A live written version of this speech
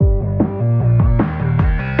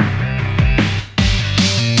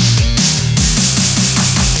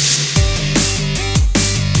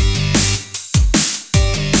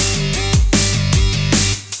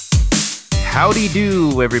Howdy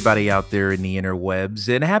do, everybody out there in the interwebs,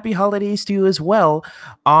 and happy holidays to you as well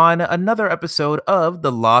on another episode of the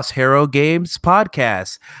Lost Hero Games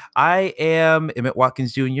podcast. I am Emmett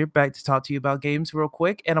Watkins Jr., back to talk to you about games real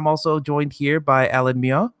quick, and I'm also joined here by Alan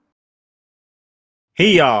Mio.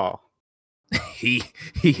 Hey, y'all.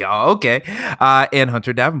 Y'all, okay. And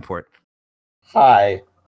Hunter Davenport. Hi.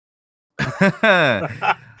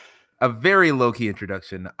 A very low-key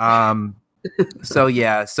introduction.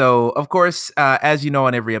 So of course, as you know,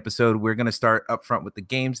 on every episode, we're going to start up front with the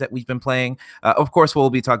games that we've been playing. Of course, we'll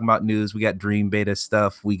be talking about news. We got Dream Beta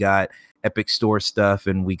stuff, we got Epic Store stuff,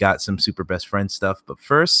 and we got some Super Best Friend stuff. But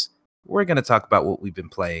first, we're going to talk about what we've been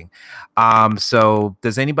playing. So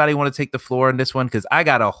does anybody want to take the floor on this one? Because I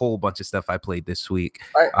got a whole bunch of stuff I played this week.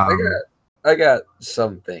 I got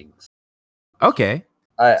some things. Okay.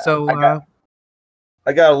 I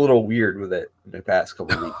got a little weird with it in the past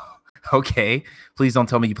couple of weeks. Okay, please don't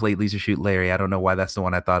tell me you played Leisure Shoot Larry. I don't know why that's the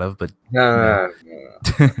one I thought of, but no.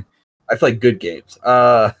 I play good games.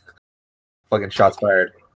 Fucking shots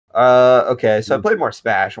fired. Okay, so I played more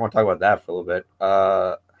Smash. I want to talk about that for a little bit.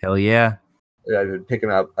 Hell yeah. I've been picking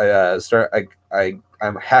up.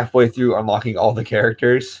 I'm halfway through unlocking all the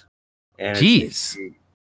characters, and Jeez, it's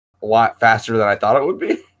a lot faster than I thought it would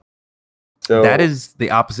be. So that is the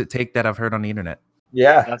opposite take that I've heard on the internet.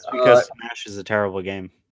 Yeah, that's because Smash is a terrible game.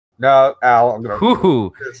 No, Al, I'm gonna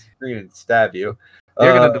screen and stab you.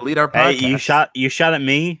 They're gonna delete our podcast. Hey, you shot at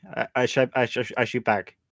me. I shoot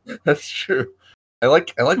back. That's true. I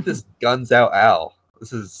like this Guns Out Al.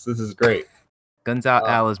 This is great. Guns Out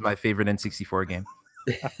Al is my favorite N64 game.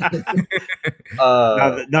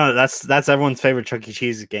 No, that's everyone's favorite Chuck E.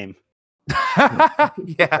 Cheese game.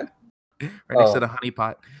 Yeah, right next to the honey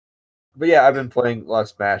pot. But yeah, I've been playing a lot of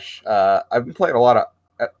Smash. I've been playing a lot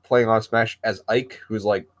of Smash as Ike, who's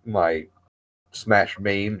like my Smash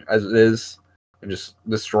main as it is, and just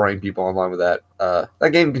destroying people online with that.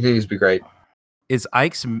 That game continues to be great. Is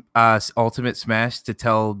Ike's ultimate Smash to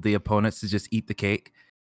tell the opponents to just eat the cake?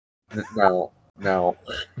 No,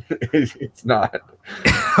 it's not.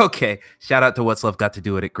 Okay, shout out to What's Love Got to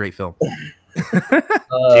Do With It. Great film. Do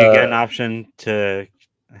you get an option to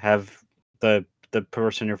have the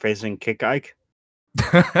person you're facing kick Ike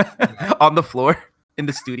on the floor in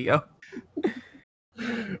the studio?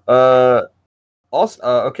 Also,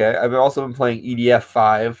 okay. I've also been playing EDF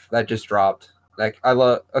 5 that just dropped. Like I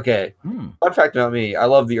love. Okay, fun fact about me: I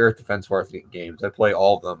love the Earth Defense Force games. I play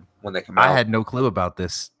all of them when they come out. I had no clue about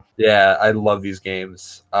this. Yeah, I love these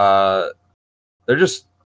games. They're just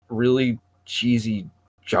really cheesy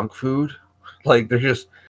junk food. Like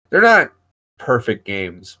they're not perfect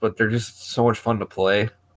games, but they're just so much fun to play.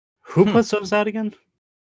 Who puts those out again?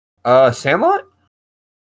 Sandlot?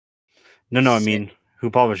 No, I mean who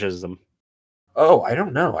publishes them? Oh, I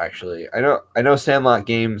don't know actually. I know Sandlot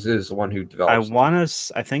Games is the one who develops. I want to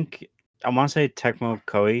say Tecmo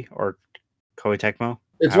Koei or Koei Tecmo.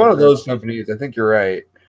 It's one of those companies. I think you're right.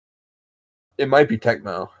 It might be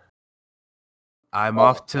Tecmo. I'm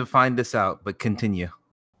off to find this out, but continue.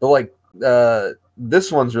 But like this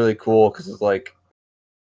one's really cool because it's like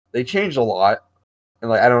they changed a lot, and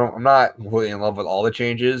like I'm not completely in love with all the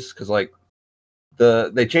changes because like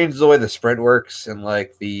they changed the way the sprint works, and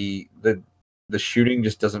like the shooting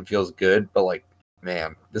just doesn't feel as good. But like,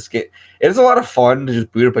 man, this game, it's a lot of fun to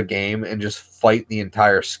just boot up a game and just fight the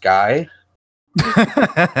entire sky.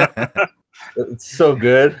 It's so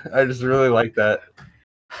good. I just really like that.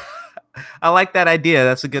 I like that idea.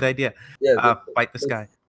 That's a good idea. Yeah, fight the sky.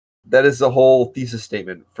 That is the whole thesis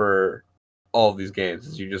statement for all of these games.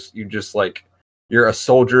 Is you just like you're a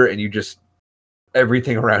soldier and you just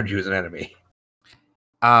everything around you is an enemy.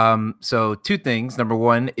 So two things. Number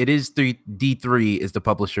one, it is D3 is the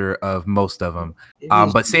publisher of most of them.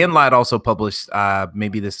 But Sandlot also published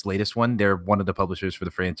maybe this latest one. They're one of the publishers for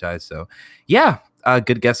the franchise. So yeah,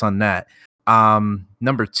 good guess on that.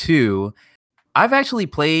 Number two, I've actually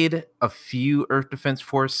played a few Earth Defense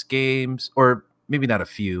Force games, or maybe not a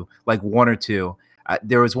few, like one or two.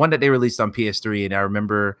 There was one that they released on PS3, and I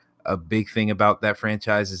remember a big thing about that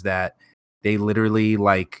franchise is that they literally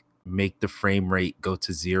like make the frame rate go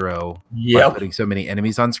to zero by putting so many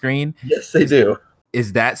enemies on screen. Yes, they do.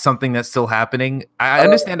 Is that something that's still happening? I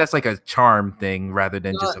understand that's like a charm thing rather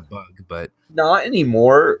than just a bug, but not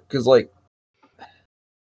anymore because like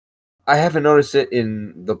I haven't noticed it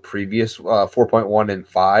in the previous 4.1 and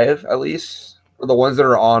 5 at least, or the ones that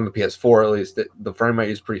are on the PS4 at least. The frame rate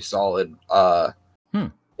is pretty solid.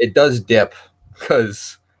 It does dip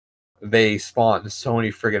because they spawn so many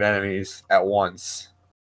friggin' enemies at once.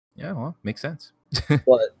 Yeah, well, makes sense.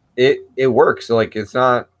 But it works. Like it's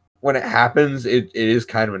not when it happens, it is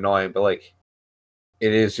kind of annoying, but like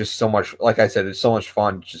it is just so much. Like I said, it's so much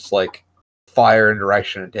fun. Just like fire in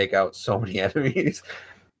direction and take out so many enemies.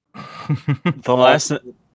 The last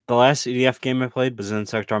EDF game I played was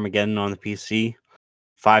Insect Armageddon on the PC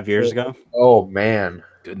 5 years ago. Oh man,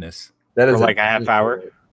 Goodness. that For is like a half hour.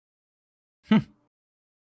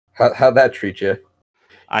 How'd that treat you?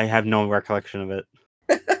 I have no recollection of it.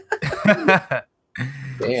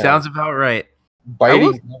 Sounds about right.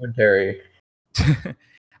 Biting commentary.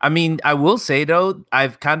 I mean, I will say though,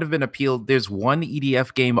 I've kind of been appealed. There's one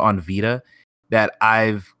EDF game on Vita that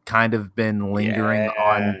I've kind of been lingering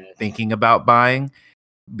on thinking about buying,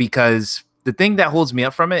 because the thing that holds me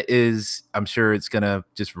up from it is I'm sure it's gonna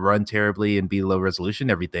just run terribly and be low resolution,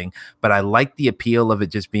 everything. But I like the appeal of it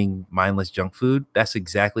just being mindless junk food. That's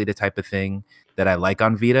exactly the type of thing that I like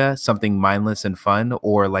on Vita, something mindless and fun,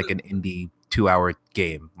 or like an indie 2-hour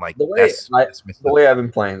game. Like the way I've been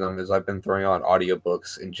playing them is I've been throwing on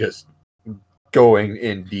audiobooks and just going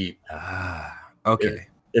in deep. Okay.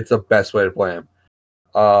 It's the best way to play them.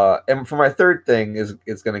 And for my third thing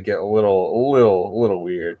it's gonna get a little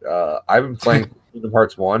weird. I've been playing Kingdom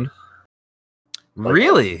Hearts 1.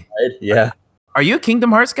 Really? Right? Yeah. Are you a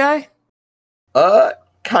Kingdom Hearts guy?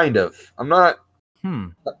 Kind of. I'm not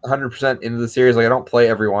 100% into the series. Like I don't play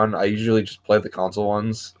every one. I usually just play the console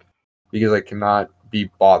ones because I cannot be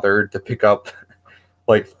bothered to pick up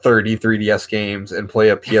like 30 3DS games and play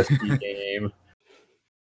a PSP game.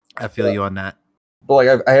 I feel you on that. But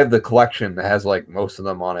like I have the collection that has like most of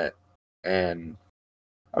them on it, and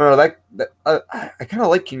I don't know I kind of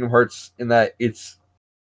like Kingdom Hearts in that it's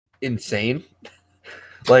insane.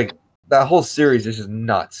 Like that whole series is just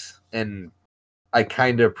nuts, and I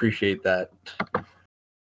kind of appreciate that.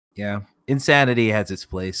 Yeah, insanity has its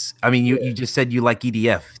place. I mean, you just said you like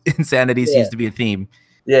EDF. Insanity seems to be a theme.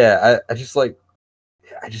 Yeah, I just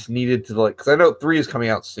needed to like, because I know 3 is coming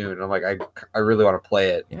out soon. And I'm like, I really want to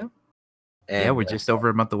play it. Yeah. And, yeah, we're just over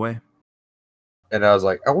a month away. And I was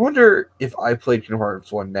like, I wonder if I played Kingdom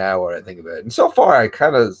Hearts 1 now, what I think of it. And so far, I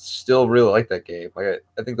kind of still really like that game. Like,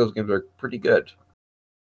 I think those games are pretty good.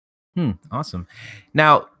 Awesome.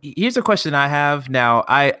 Now, here's a question I have. Now,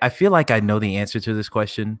 I feel like I know the answer to this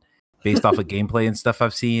question based off of gameplay and stuff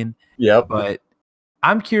I've seen. Yep. But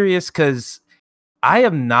I'm curious because I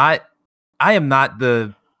am not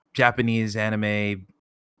the Japanese anime,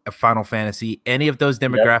 Final Fantasy, any of those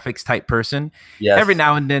demographics type person. Yes. Every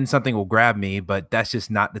now and then something will grab me, but that's just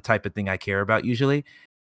not the type of thing I care about usually.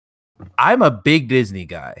 I'm a big Disney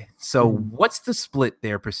guy. So what's the split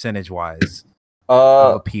there percentage wise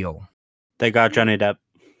of appeal? They got Johnny Depp.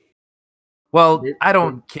 Well, I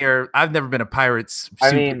don't care. I've never been a Pirates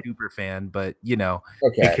duper fan, but you know.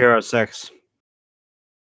 Okay. Hero 6.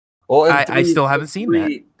 Well, I still haven't seen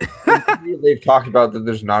that. They've talked about that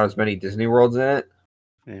there's not as many Disney Worlds in it.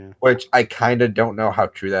 Yeah. Which I kind of don't know how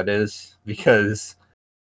true that is, because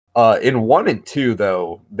in 1 and 2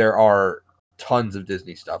 though there are tons of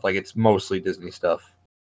Disney stuff. Like it's mostly Disney stuff.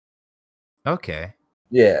 Okay.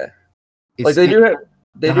 Yeah. Like they do have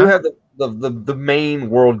the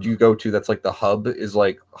main world you go to that's like the hub is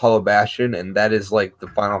like Hollow Bastion, and that is like the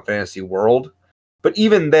Final Fantasy world. But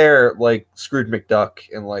even there, like Scrooge McDuck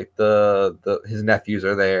and like the his nephews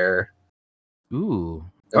are there. Ooh.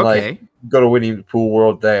 And, okay. like, go to Winnie the Pooh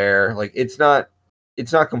world there. Like it's not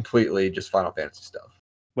completely just Final Fantasy stuff.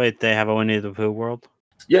 Wait, they have a Winnie the Pooh world?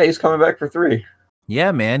 Yeah, he's coming back for 3.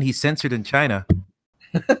 Yeah, man, he's censored in China.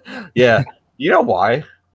 Yeah, you know why?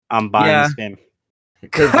 I'm buying this game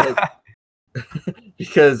because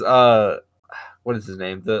what is his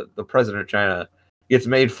name? The president of China gets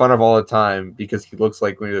made fun of all the time because he looks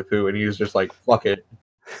like Winnie the Pooh, and he was just like, "Fuck it."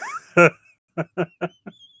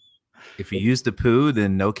 If you use the poo,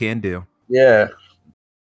 then no can do. Yeah.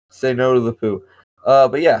 Say no to the poo.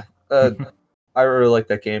 But yeah, I really like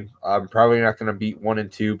that game. I'm probably not going to beat 1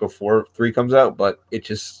 and 2 before 3 comes out, but it's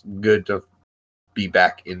just good to be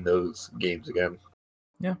back in those games again.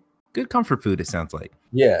 Yeah. Good comfort food, it sounds like.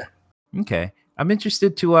 Yeah. Okay. I'm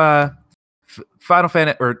interested to Final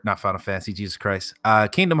Fantasy, Jesus Christ.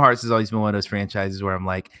 Kingdom Hearts has always been one of those franchises where I'm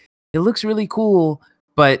like, it looks really cool,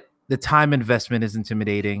 but the time investment is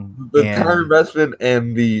intimidating. Time investment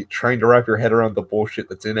and the trying to wrap your head around the bullshit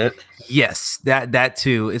that's in it. Yes, that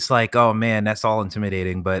too. It's like, oh man, that's all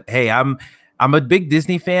intimidating. But hey, I'm a big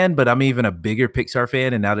Disney fan, but I'm even a bigger Pixar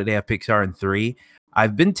fan. And now that they have Pixar in 3,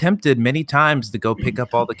 I've been tempted many times to go pick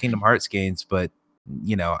up all the Kingdom Hearts games. But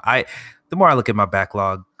you know, the more I look at my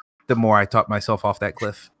backlog, the more I talk myself off that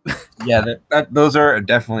cliff. Yeah, those are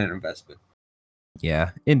definitely an investment.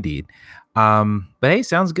 Yeah, indeed. But hey,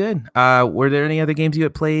 sounds good. Were there any other games you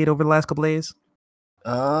had played over the last couple days?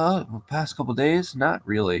 The past couple days, not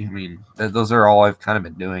really. I mean, those are all I've kind of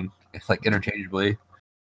been doing, like interchangeably.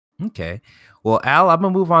 Okay. Well, Al, I'm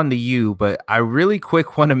gonna move on to you, but I really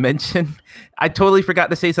quick want to mention I totally forgot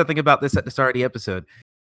to say something about this at the start of the episode.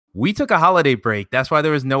 We took a holiday break. That's why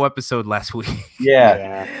there was no episode last week.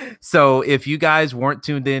 Yeah. So if you guys weren't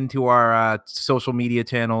tuned in to our social media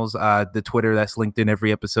channels, the Twitter that's linked in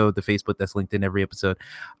every episode, the Facebook that's linked in every episode,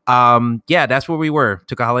 yeah, that's where we were.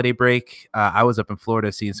 Took a holiday break. I was up in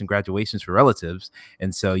Florida seeing some graduations for relatives,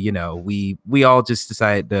 and so we all just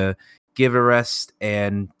decided to give a rest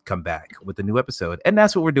and come back with a new episode, and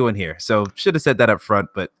that's what we're doing here. So should have said that up front,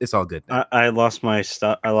 but it's all good now. I lost my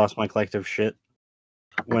stuff. I lost my collective shit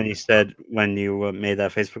when you made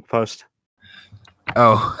that Facebook post.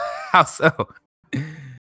 Oh, how so?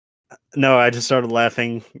 No, I just started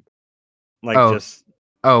laughing, like just.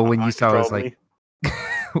 When you saw it was like,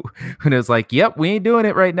 when it was like, "Yep, we ain't doing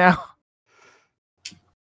it right now."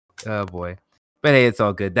 Oh boy, but hey, it's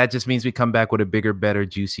all good. That just means we come back with a bigger, better,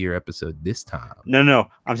 juicier episode this time. No,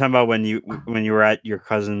 I'm talking about when you were at your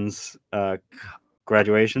cousin's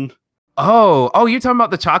graduation. Oh, you're talking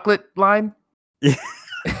about the chocolate line? Yeah.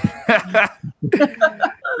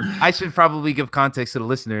 I should probably give context to the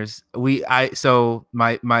listeners. So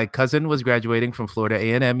my cousin was graduating from Florida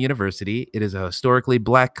A&M University. It is a historically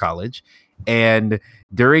black college, and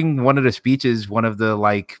during one of the speeches, one of the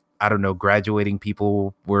graduating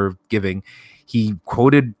people were giving, he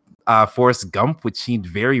quoted Forrest Gump, which seemed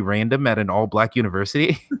very random at an all-black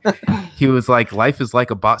university. He was like, "Life is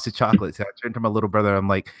like a box of chocolates." And I turned to my little brother. I'm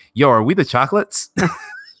like, "Yo, are we the chocolates?"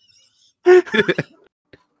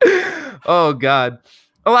 Oh God,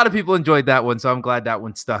 a lot of people enjoyed that one, so I'm glad that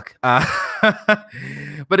one stuck.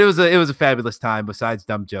 But it was a fabulous time. Besides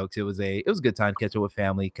dumb jokes, it was a good time to catch up with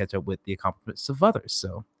family, catch up with the accomplishments of others.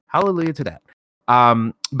 So hallelujah to that.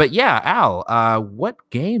 But yeah, Al, what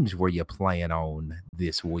games were you playing on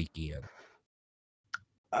this weekend?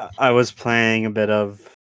 I was playing a bit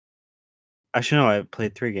of. Actually, no, I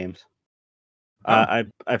played 3 games. I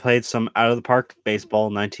played some Out of the Park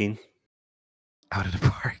Baseball 19. Out of the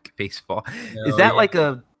Park Baseball. Is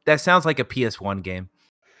that that sounds like a PS1 game?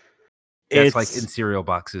 It's like in cereal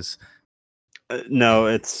boxes. No,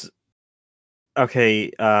 it's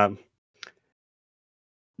okay.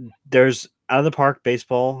 There's Out of the Park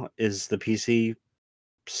Baseball is the PC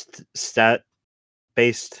stat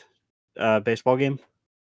based baseball game.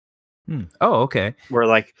 Oh, okay. Where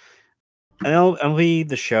like MLB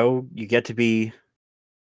the Show, you get to be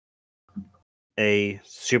a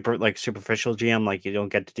superficial GM, like you don't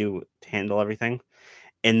get to handle everything.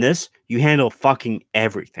 In this, you handle fucking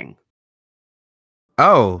everything.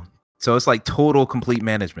 Oh, so it's like total complete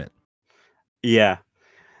management. Yeah.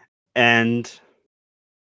 And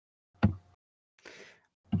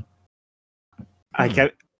I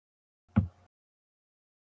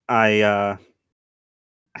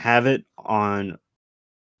have it on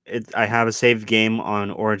it. I have a saved game on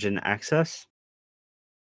Origin Access.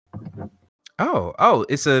 Oh,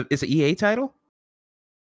 it's an EA title?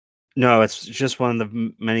 No, it's just one of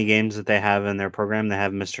the many games that they have in their program. They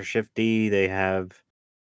have Mr. Shifty. They have.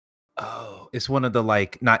 Oh, it's one of the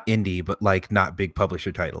not indie, but not big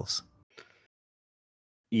publisher titles.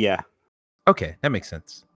 Yeah. Okay, that makes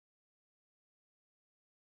sense.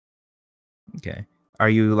 Okay. Are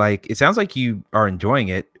you it sounds like you are enjoying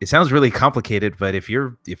it. It sounds really complicated, but if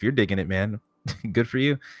you're digging it, man, good for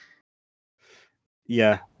you.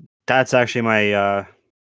 Yeah. That's actually my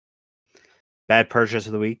bad purchase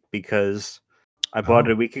of the week because I bought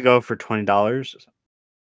it a week ago for $20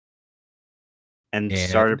 and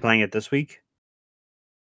started playing it this week.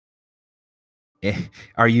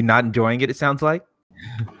 Are you not enjoying it? It sounds like.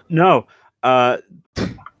 No.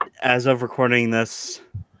 As of recording this,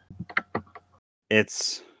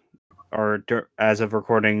 as of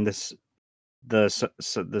recording this,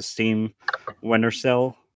 the Steam winter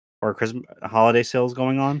sale or Christmas holiday sale is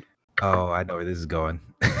going on. Oh, I know where this is going.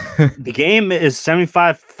 The game is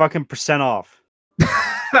 75% off.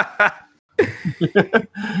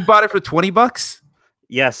 You bought it for $20?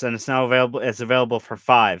 Yes, and it's now available. It's available for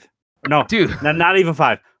 $5. No, dude, not even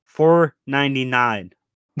 $5. $4.99.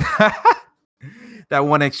 That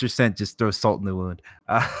 1 extra cent just throws salt in the wound.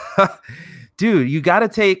 Dude, you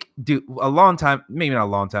got to a long time, maybe not a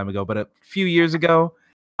long time ago, but a few years ago,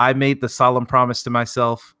 I made the solemn promise to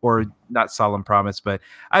myself, or not solemn promise, but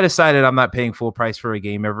I decided I'm not paying full price for a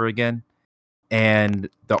game ever again. And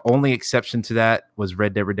the only exception to that was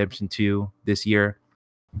Red Dead Redemption 2 this year.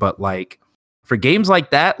 But for games like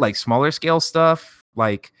that, like smaller scale stuff,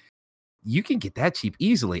 you can get that cheap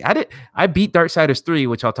easily. I beat Darksiders 3,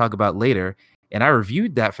 which I'll talk about later, and I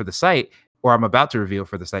reviewed that for the site. or I'm about to reveal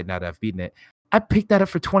for the site now that I've beaten it. I picked that up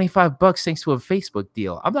for $25 thanks to a Facebook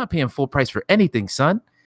deal. I'm not paying full price for anything, son.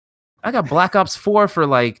 I got Black Ops 4 for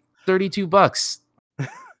like $32.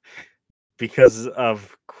 Because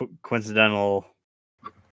of coincidental.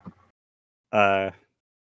 What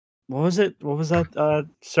was it? What was that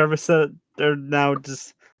service that they're now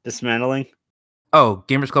just dismantling? Oh,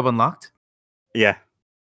 Gamers Club Unlocked? Yeah.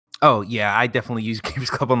 Oh, yeah, I definitely use Gamers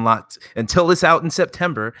Club Unlocked until it's out in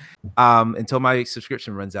September. Until my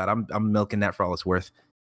subscription runs out. I'm milking that for all it's worth.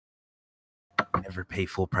 Never pay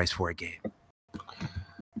full price for a game.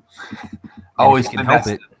 Always can help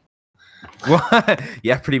it.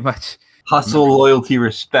 Yeah, pretty much. Hustle, loyalty,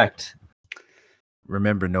 respect.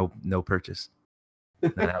 Remember, no purchase. No,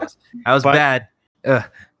 that was bad.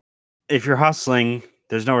 If you're hustling,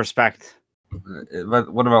 there's no respect.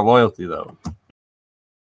 But what about loyalty, though?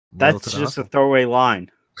 That's just a throwaway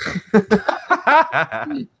line.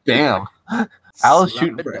 Damn. Al's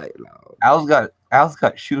shooting. Al's got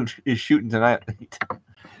is shooting tonight.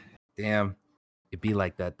 Damn, it'd be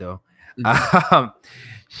like that though.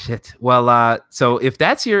 Shit. Well, so if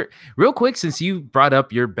that's your real quick, since you brought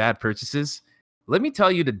up your bad purchases, let me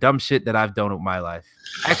tell you the dumb shit that I've done with my life.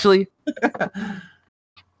 Actually,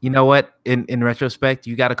 you know what? In retrospect,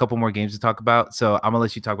 you got a couple more games to talk about, so I'm gonna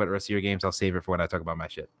let you talk about the rest of your games. I'll save it for when I talk about my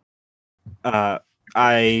shit.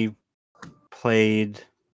 I played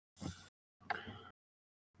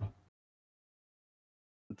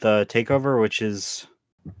the Takeover, which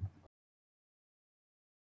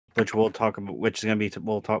we'll talk about, which is gonna be.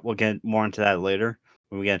 We'll get more into that later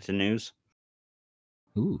when we get to news.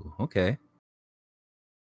 Ooh, okay.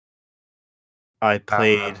 I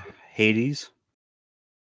played Hades.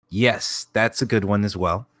 Yes, that's a good one as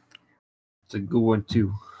well. It's a good one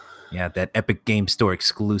too. Yeah, that Epic Game Store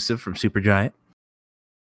exclusive from Supergiant.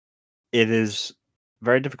 It is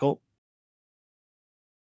very difficult.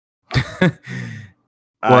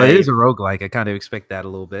 Well, it is a roguelike. I kind of expect that a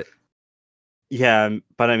little bit. Yeah,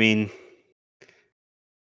 but I mean,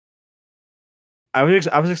 I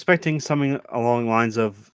was expecting something along the lines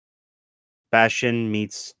of Bastion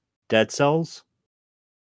meets Dead Cells.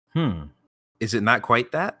 Is it not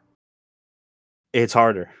quite that? It's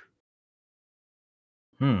harder.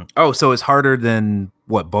 Oh, so it's harder than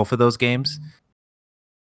what, both of those games?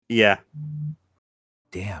 Yeah.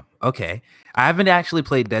 Damn. Okay. I haven't actually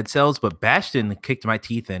played Dead Cells, but Bastion kicked my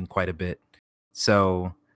teeth in quite a bit.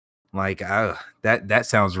 So, like, that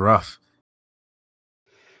sounds rough.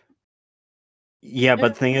 Yeah,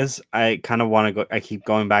 but the thing is, I kind of want to go. I keep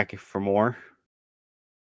going back for more.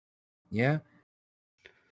 Yeah.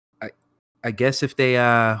 I guess if they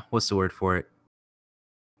what's the word for it?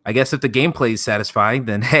 I guess if the gameplay is satisfying,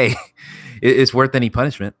 then hey, it's worth any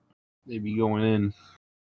punishment. Maybe going in.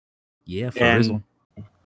 Yeah, for Rizzle.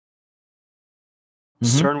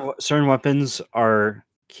 Certain weapons are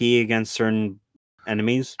key against certain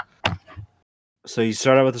enemies. So you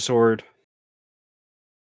start out with a sword.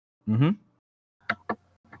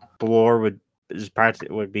 Balor would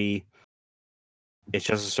be. It's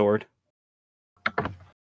just a sword.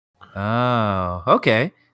 Oh,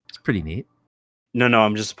 okay. It's pretty neat. No,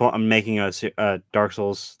 I'm making a Dark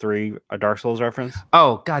Souls 3, a Dark Souls reference.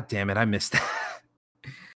 Oh, god damn it, I missed that.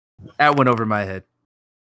 That went over my head.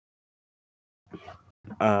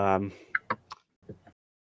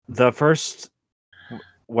 The first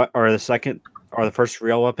the first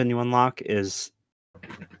real weapon you unlock is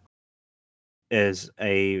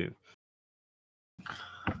a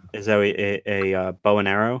bow and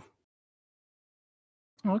arrow.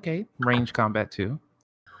 Okay, range combat too.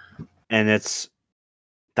 And that's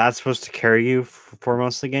supposed to carry you for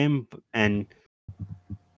most of the game. And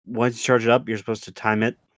once you charge it up, you're supposed to time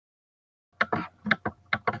it.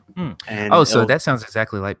 And so that sounds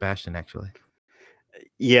exactly like Bastion, actually.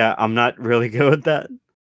 Yeah, I'm not really good with that.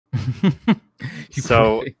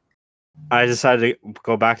 So I decided to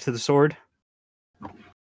go back to the sword.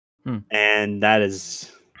 And that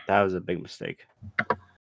was a big mistake.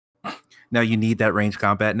 Now you need that range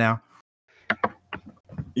combat now?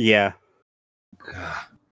 Yeah.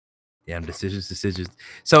 Damn, decisions.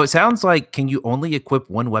 So it sounds like, can you only equip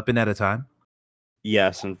one weapon at a time?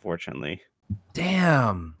 Yes, unfortunately.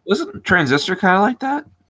 Damn. Wasn't Transistor kind of like that?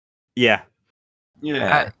 Yeah.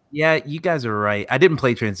 Yeah. Yeah, you guys are right. I didn't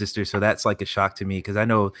play Transistor, so that's like a shock to me because I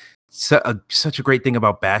know such a great thing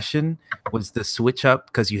about Bastion was the switch up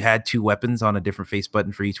because you had two weapons on a different face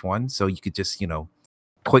button for each one. So you could just,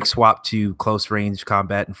 quick swap to close range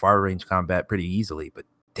combat and far range combat pretty easily. But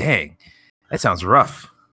dang, that sounds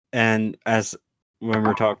rough. And when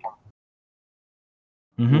we're talking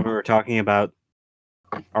about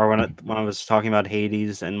or when I was talking about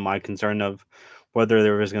Hades and my concern of whether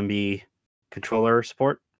there was going to be controller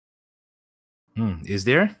support. Is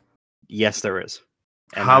there? Yes, there is.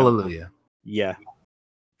 And Hallelujah. yeah,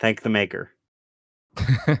 thank the maker.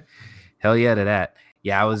 Hell yeah to that.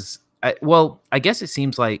 Yeah, I guess it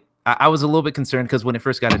seems like I was a little bit concerned because when it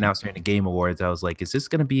first got announced during the Game Awards, I was like, is this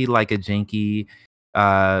going to be like a janky?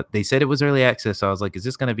 They said it was early access, so I was like, is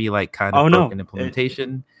this going to be like kind of broken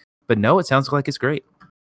implementation? But no, it sounds like it's great.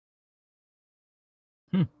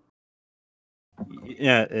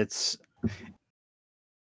 Yeah, it's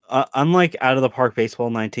unlike Out of the Park Baseball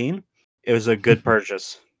 19. It was a good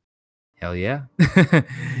purchase. Hell yeah.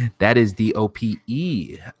 That is the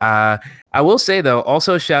OPE. I will say though,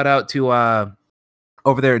 also shout out to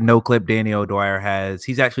over there at No Clip, Danny O'Dwyer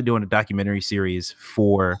he's actually doing a documentary series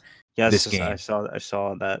for this game. I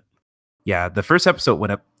saw that. Yeah, the first episode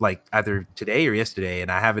went up like either today or yesterday,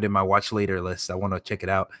 and I have it in my watch later list. I want to check it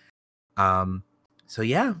out. So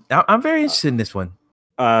yeah, I'm very interested in this one.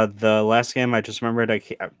 The last game I just remembered,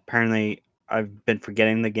 apparently I've been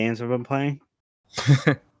forgetting the games I've been playing.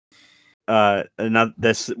 Not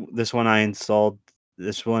this one I installed.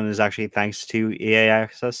 This one is actually thanks to EA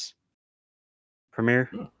Access Premiere.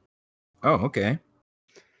 Oh, okay.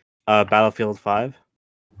 Battlefield 5.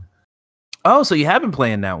 Oh, so you have been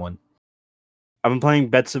playing that one? I've been playing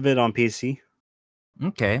bits of it on PC.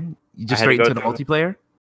 Okay, you just straight into the multiplayer?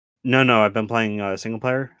 No, I've been playing single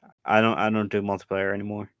player. I don't do multiplayer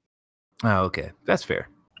anymore. Oh, okay, that's fair.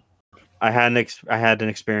 I had an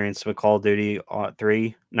experience with Call of Duty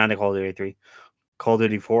 3, not Call of Duty 3, Call of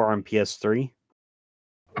Duty 4 on PS3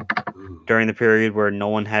 during the period where no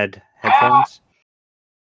one had headphones.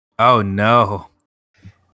 Oh no!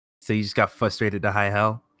 So you just got frustrated to high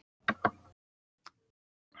hell?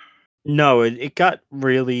 No, it got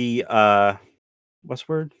really what's the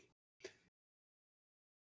word?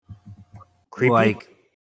 Creepy. Like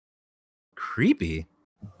creepy?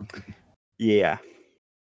 Yeah.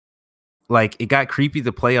 Like it got creepy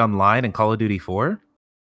to play online in Call of Duty 4?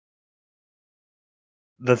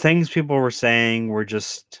 The things people were saying were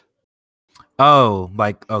just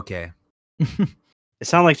like okay. it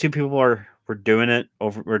sounded like two people were doing it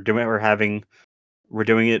over we're doing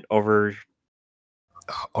it over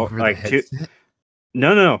like two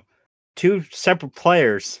no two separate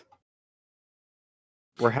players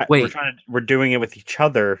we're doing it with each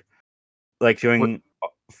other, like doing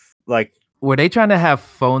like were they trying to have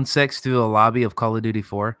phone sex through the lobby of Call of Duty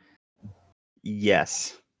 4?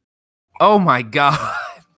 Yes. Oh my god.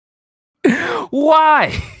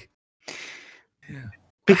 Why?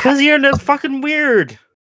 Because the internet's fucking weird.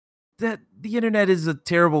 That the internet is a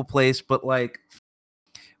terrible place, but like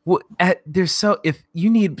if you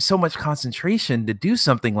need so much concentration to do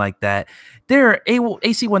something like that, there are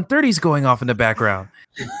AC-130s going off in the background.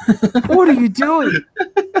 What are you doing?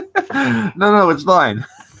 No, it's fine.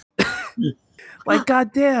 Like,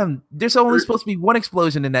 goddamn, there's only supposed to be one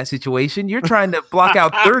explosion in that situation. You're trying to block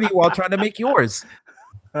out 30 while trying to make yours.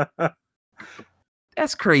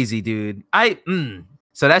 That's crazy, dude.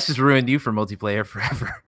 So that's just ruined you for multiplayer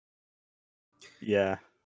forever. Yeah.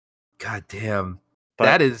 God damn.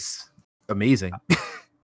 That is amazing.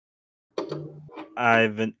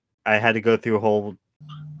 I had to go through a whole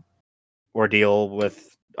ordeal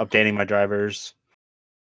with updating my drivers.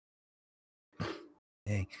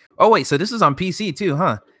 Dang. Oh wait, so this is on PC too,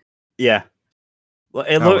 huh? Yeah.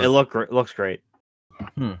 It looks great.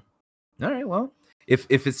 All right, well, if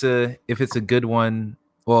it's a good one,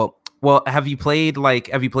 well, have you played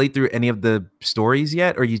through any of the stories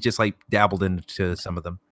yet, or you just like dabbled into some of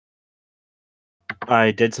them?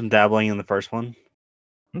 I did some dabbling in the first one.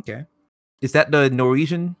 Okay. Is that the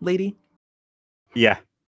Norwegian lady? Yeah.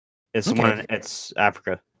 It's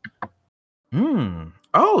Africa.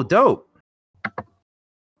 Oh, dope.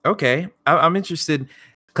 Okay. I'm interested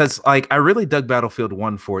because like I really dug Battlefield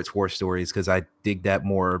 1 for its war stories because I dig that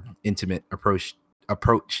more intimate approach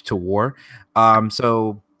to war.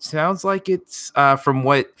 So sounds like it's from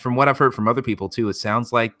what I've heard from other people too, it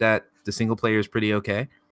sounds like that the single player is pretty okay.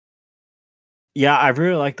 Yeah, I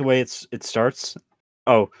really like the way it starts.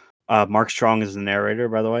 Oh, Mark Strong is the narrator,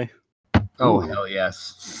 by the way. Oh, hell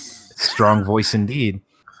yes. Strong voice indeed.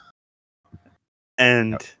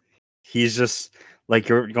 And he's just like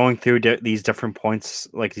you're going through these different points,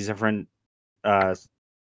 like these different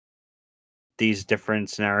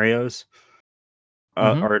scenarios,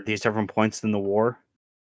 or these different points in the war.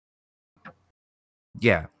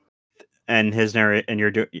 Yeah. And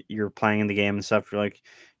you're playing in the game and stuff.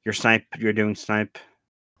 You're doing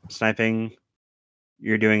sniping.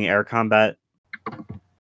 You're doing air combat,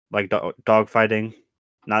 like dog fighting,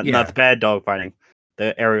 not the bad dog fighting,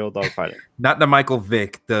 the aerial dogfighting. Not the Michael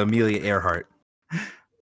Vick, the Amelia Earhart.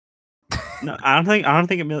 No, I don't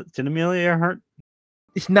think did Amelia Earhart.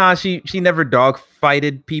 Nah, she never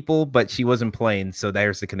dogfighted people, but she wasn't playing, so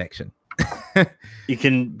there's the connection. You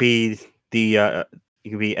can be Eddie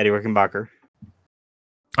Rickenbacker.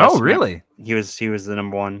 Oh, really? He was the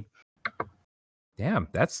number one. Damn,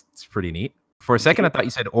 that's pretty neat. For a second, I thought you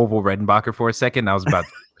said Oval Redenbacher. For a second, I was about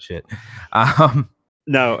to shit.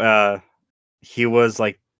 No, he was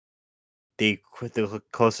like the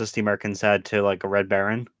closest the Americans had to like a Red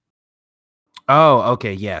Baron. Oh,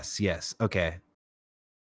 okay. Yes. Okay.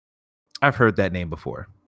 I've heard that name before.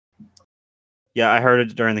 Yeah, I heard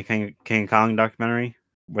it during the King Kong documentary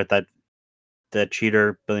with the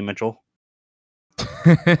cheater Billy Mitchell.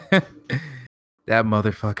 That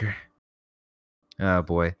motherfucker. Oh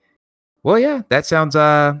boy. Well, yeah, that sounds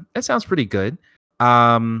pretty good.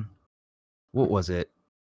 What was it?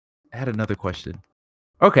 I had another question.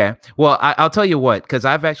 Okay. Well, I'll tell you what, because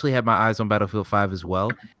I've actually had my eyes on Battlefield 5 as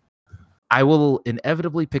well. I will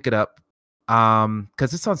inevitably pick it up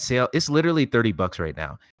because it's on sale. It's literally $30 right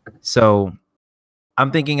now. So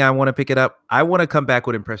I'm thinking I want to pick it up. I want to come back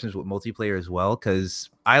with impressions with multiplayer as well, because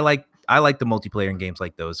I like the multiplayer in games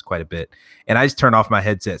like those quite a bit. And I just turn off my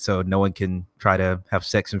headset so no one can try to have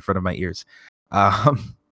sex in front of my ears.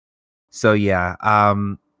 So yeah.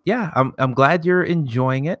 I'm glad you're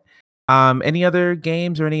enjoying it. Any other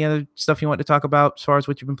games or any other stuff you want to talk about as far as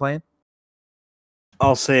what you've been playing?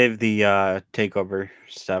 I'll save the takeover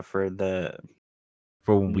stuff for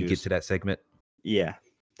when we get to that segment. Yeah,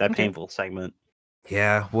 that painful segment.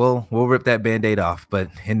 Yeah, we'll rip that Band-Aid off. But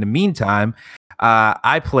in the meantime,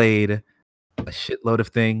 I played a shitload of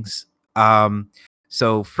things.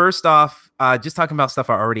 So first off, just talking about stuff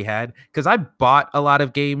I already had, because I bought a lot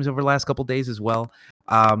of games over the last couple days as well.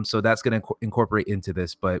 So that's going to incorporate into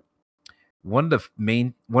this. But one of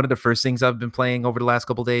the first things I've been playing over the last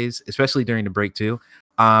couple days, especially during the break too,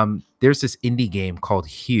 there's this indie game called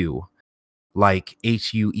Hue, like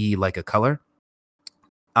HUE, like a color.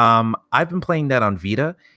 I've been playing that on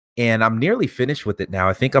Vita, and I'm nearly finished with it now.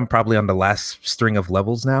 I think I'm probably on the last string of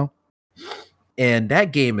levels now, and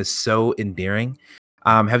that game is so endearing.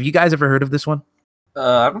 Have you guys ever heard of this one?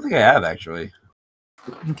 I don't think I have, actually.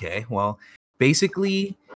 Okay, well,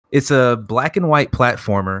 basically, it's a black and white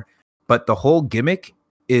platformer, but the whole gimmick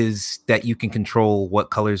is that you can control what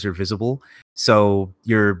colors are visible. So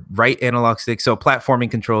your right analog stick. So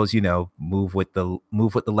platforming controls, move with the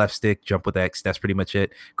left stick, jump with X. That's pretty much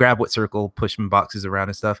it. Grab with circle, push some boxes around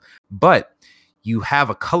and stuff. But you have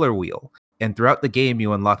a color wheel, and throughout the game,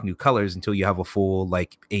 you unlock new colors until you have a full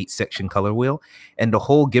 8-section color wheel. And the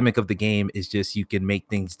whole gimmick of the game is just you can make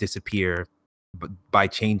things disappear by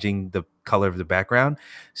changing the color of the background.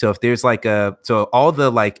 So if there's all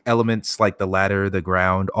the elements, like the ladder, the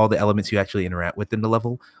ground, all the elements you actually interact with in the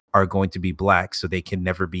level are going to be black, so they can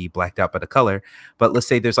never be blacked out by the color. But let's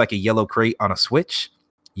say there's a yellow crate on a switch.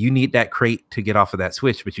 You need that crate to get off of that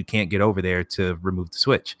switch, but you can't get over there to remove the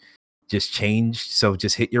switch. Just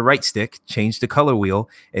hit your right stick, change the color wheel,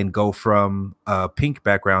 and go from a pink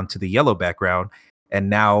background to the yellow background. And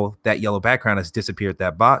now that yellow background has disappeared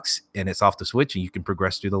that box, and it's off the switch, and you can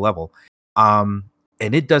progress through the level. And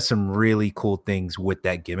it does some really cool things with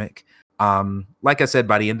that gimmick. Like I said,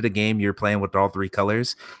 by the end of the game, you're playing with all three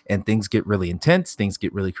colors, and things get really intense, things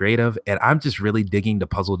get really creative, and I'm just really digging the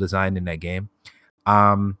puzzle design in that game.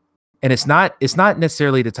 And it's not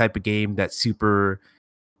necessarily the type of game that's super.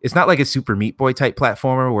 It's not like a Super Meat Boy type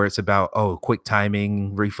platformer where it's about quick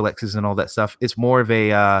timing, reflexes, and all that stuff. It's more of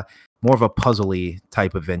a puzzly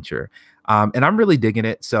type adventure. And I'm really digging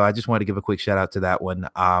it. So I just wanted to give a quick shout out to that one.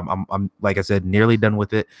 I'm like I said, nearly done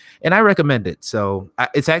with it, and I recommend it. So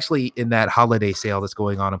it's actually in that holiday sale that's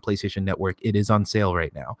going on PlayStation Network. It is on sale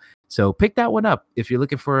right now. So pick that one up if you're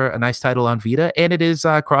looking for a nice title on Vita, and it is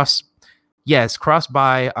it's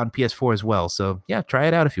cross-buy on PS4 as well. So yeah, try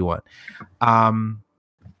it out if you want.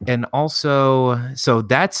 And also, so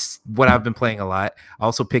that's what I've been playing a lot. I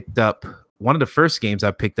also picked up one of the first games I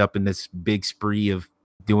picked up in this big spree of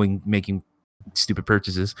making stupid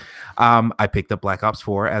purchases. I picked up Black Ops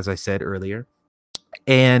 4, as I said earlier,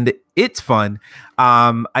 and it's fun.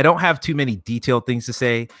 I don't have too many detailed things to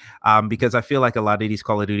say because I feel like a lot of these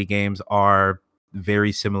Call of Duty games are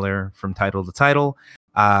very similar from title to title.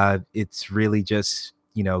 It's really just,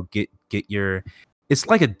 get your. It's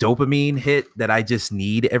like a dopamine hit that I just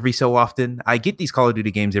need every so often. I get these Call of Duty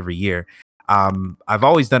games every year. I've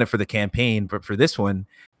always done it for the campaign, but for this one,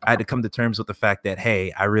 I had to come to terms with the fact that,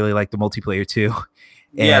 hey, I really like the multiplayer too.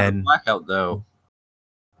 Yeah, the Blackout though.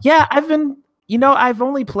 Yeah, I've been I've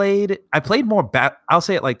only played. I played more. I'll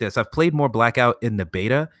say it like this: I've played more Blackout in the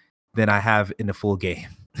beta than I have in the full game.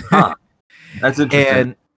 Huh. That's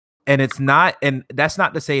interesting. And it's not, and that's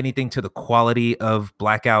not to say anything to the quality of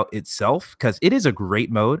Blackout itself, because it is a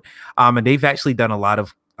great mode. And they've actually done a lot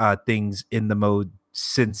of things in the mode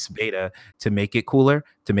since beta to make it cooler,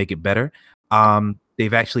 to make it better.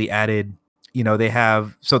 They've actually added, they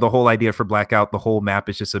have, so the whole idea for Blackout, the whole map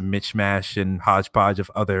is just a mishmash and hodgepodge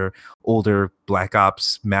of other older Black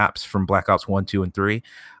Ops maps from Black Ops 1, 2, and 3.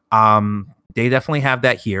 They definitely have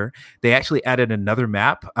that here. They actually added another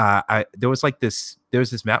map. There was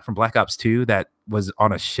this map from Black Ops 2 that was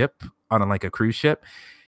on a ship, on like a cruise ship.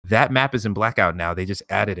 That map is in Blackout now. They just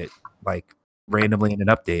added it like randomly in an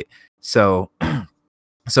update. So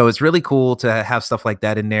it's really cool to have stuff like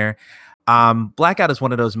that in there. Blackout is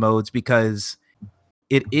one of those modes because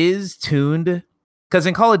it is tuned, because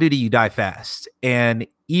in Call of Duty you die fast, and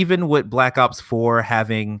even with Black Ops 4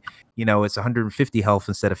 having, it's 150 health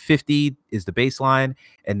instead of 50 is the baseline,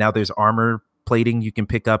 and now there's armor plating you can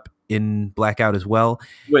pick up in Blackout as well.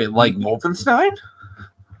 Wait, like Wolfenstein?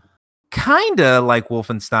 Kinda like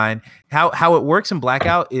Wolfenstein. How it works in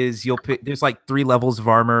Blackout is there's like 3 levels of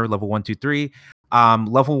armor, level 1, 2, 3.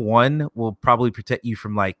 Level 1 will probably protect you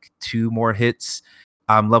from like 2 more hits.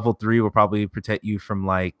 Level 3 will probably protect you from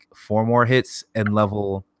like 4 more hits, and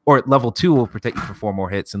level 2 will protect you for 4 more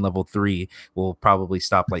hits, and level 3 will probably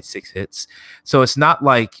stop like 6 hits. So it's not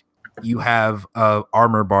like you have a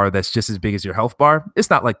armor bar that's just as big as your health bar. It's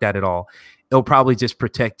not like that at all. It'll probably just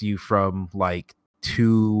protect you from like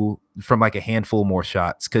a handful more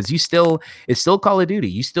shots, because it's still Call of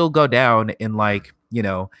Duty. You still go down in like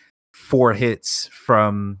 4 hits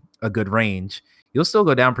from a good range. You'll still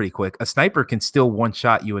go down pretty quick. A sniper can still one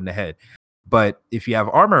shot you in the head, but if you have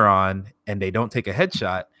armor on and they don't take a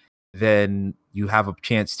headshot, then you have a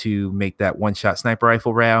chance to make that 1-shot sniper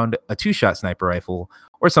rifle round a 2-shot sniper rifle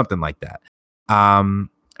or something like that. And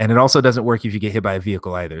it also doesn't work if you get hit by a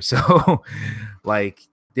vehicle either. So like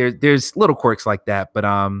there's little quirks like that, but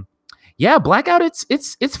yeah, Blackout,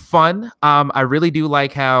 it's fun. I really do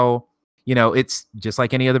like how, it's just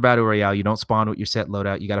like any other battle royale. You don't spawn with your set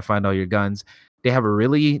loadout. You got to find all your guns. They have a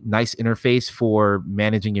really nice interface for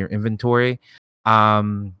managing your inventory,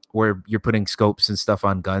 where you're putting scopes and stuff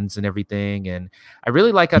on guns and everything. And I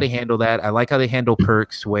really like how they handle that. I like how they handle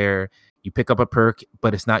perks, where you pick up a perk,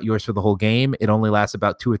 but it's not yours for the whole game. It only lasts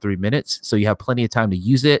about 2 or 3 minutes. So you have plenty of time to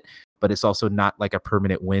use it, but it's also not like a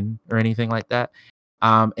permanent win or anything like that.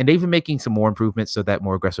 And they've been making some more improvements so that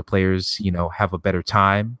more aggressive players, have a better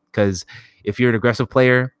time. Because if you're an aggressive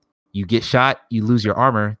player, you get shot, you lose your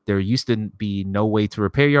armor. There used to be no way to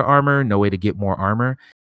repair your armor, no way to get more armor.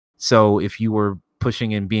 So if you were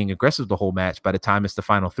pushing and being aggressive the whole match, by the time it's the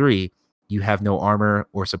final 3, you have no armor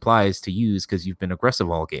or supplies to use because you've been aggressive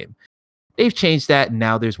all game. They've changed that, and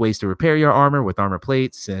now there's ways to repair your armor with armor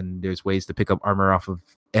plates, and there's ways to pick up armor off of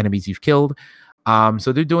enemies you've killed.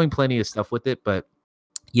 So they're doing plenty of stuff with it. But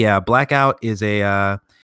yeah, Blackout is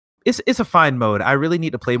it's a fine mode. I really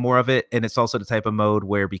need to play more of it, and it's also the type of mode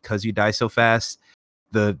where, because you die so fast,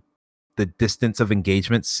 the distance of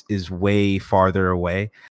engagements is way farther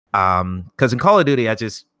away. Because in Call of Duty, I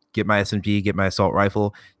just get my SMG, get my assault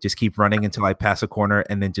rifle, just keep running until I pass a corner,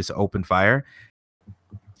 and then just open fire.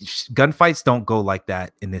 Gunfights don't go like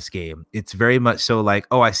that in this game. It's very much so like,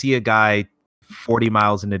 oh, I see a guy 40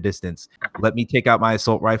 miles in the distance. Let me take out my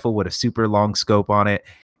assault rifle with a super long scope on it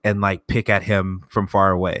and like pick at him from far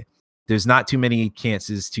away. There's not too many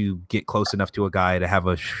chances to get close enough to a guy to have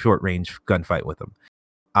a short range gunfight with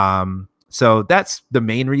him. So that's the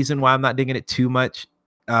main reason why I'm not digging it too much.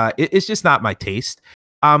 It's just not my taste.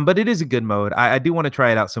 But it is a good mode. I do want to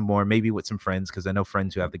try it out some more, maybe with some friends, because I know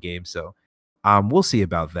friends who have the game. So we'll see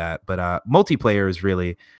about that. But multiplayer is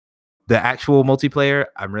really the actual multiplayer.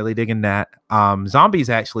 I'm really digging that. Zombies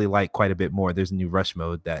actually like quite a bit more. There's a new rush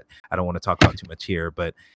mode that I don't want to talk about too much here,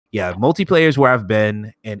 but yeah, multiplayer is where I've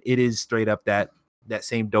been, and it is straight up that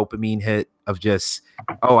same dopamine hit of just,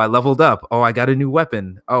 oh, I leveled up. Oh, I got a new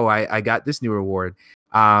weapon. Oh, I got this new reward.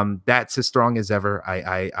 That's as strong as ever.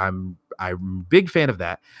 I'm a big fan of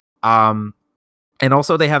that. And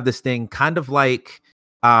also they have this thing kind of like,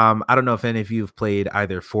 I don't know if any of you have played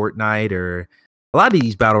either Fortnite, or a lot of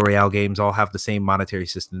these battle royale games all have the same monetary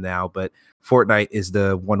system now, but Fortnite is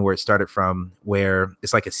the one where it started from, where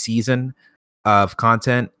it's like a season of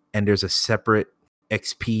content, and there's a separate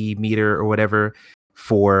XP meter or whatever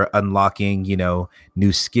for unlocking,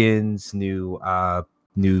 new skins, new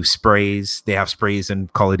sprays. They have sprays in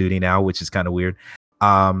Call of Duty now, which is kind of weird.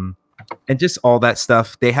 And just all that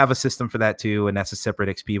stuff. They have a system for that too, and that's a separate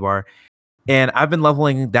XP bar. And I've been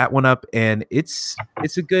leveling that one up, and it's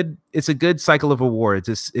a good cycle of awards.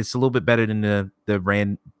 It's a little bit better than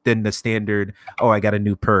than the standard. Oh, I got a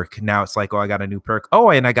new perk. Now it's like, oh, I got a new perk. Oh,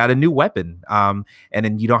 and I got a new weapon. And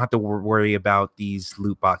then you don't have to worry about these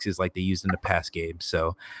loot boxes like they used in the past games.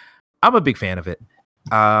 So I'm a big fan of it.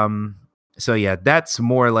 So yeah, that's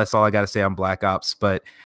more or less all I got to say on Black Ops. But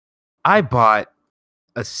I bought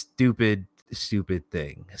a stupid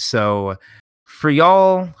thing. So for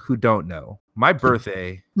y'all who don't know, my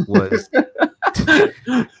birthday was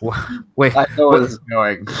wait. I know where this is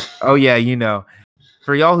going. Oh yeah, you know.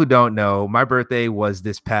 For y'all who don't know, my birthday was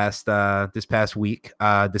this past week,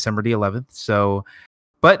 December the 11th. So,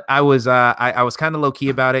 but I was kind of low key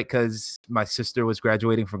about it because my sister was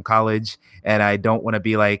graduating from college, and I don't want to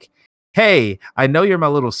be like, hey, I know you're my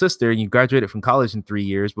little sister and you graduated from college in 3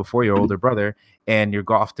 years before your older brother, and you're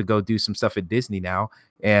off to go do some stuff at Disney now,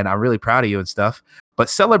 and I'm really proud of you and stuff. But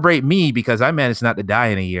celebrate me because I managed not to die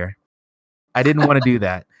in a year. I didn't want to do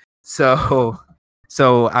that. So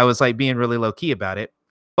I was like being really low key about it.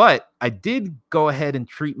 But I did go ahead and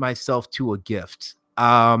treat myself to a gift.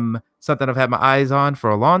 Something I've had my eyes on for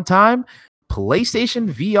a long time.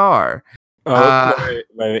 PlayStation VR.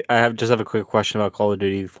 Wait. I just have a quick question about Call of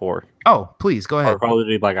Duty 4. Oh, please go ahead. Or Call of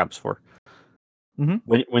Duty Black Ops 4. Mm-hmm.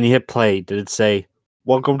 When you hit play, did it say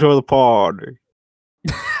 "Welcome to the party"?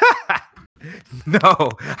 No,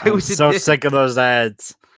 I was so sick of those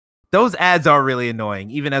ads. Those ads are really annoying.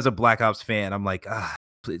 Even as a Black Ops fan, I'm like,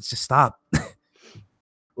 please just stop.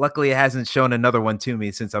 Luckily, it hasn't shown another one to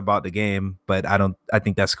me since I bought the game, but I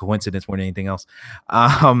think that's coincidence more than anything else.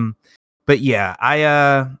 But yeah,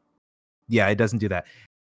 it doesn't do that.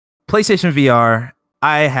 PlayStation VR,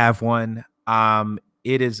 I have one.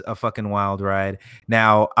 It is a fucking wild ride.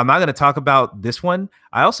 Now, I'm not going to talk about this one.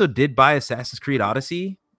 I also did buy Assassin's Creed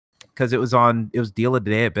Odyssey because it was deal of the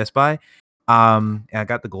day at Best Buy. And I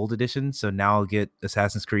got the gold edition, so now I'll get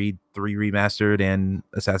Assassin's Creed 3 remastered and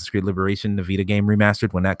Assassin's Creed Liberation, the Vita game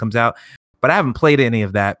remastered when that comes out. But I haven't played any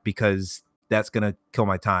of that because that's gonna kill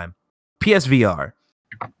my time. PSVR.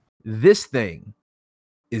 This thing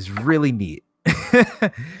is really neat.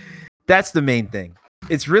 That's the main thing.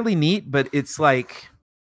 It's really neat, but it's like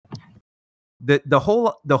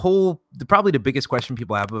probably the biggest question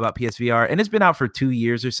people have about PSVR, and it's been out for 2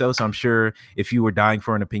 years or so I'm sure if you were dying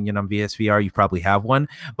for an opinion on PSVR, you probably have one.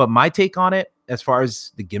 But my take on it, as far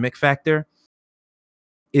as the gimmick factor,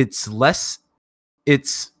 it's because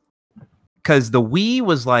the Wii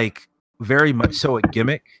was like very much so a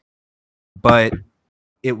gimmick, but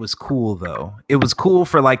it was cool though. It was cool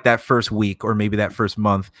for like that first week or maybe that first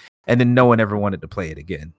month, and then no one ever wanted to play it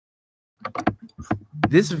again.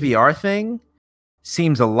 This VR thing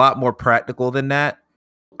seems a lot more practical than that.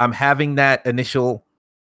 I'm having that initial,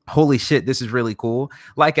 holy shit, this is really cool,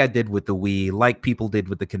 like I did with the Wii, like people did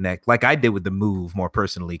with the Kinect, like I did with the Move more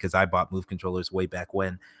personally, because I bought Move controllers way back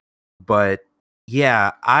when. But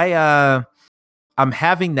yeah, I'm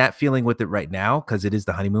having that feeling with it right now because it is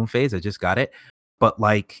the honeymoon phase. I just got it. But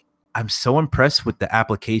like, I'm so impressed with the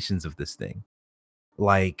applications of this thing.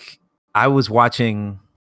 Like, I was watching...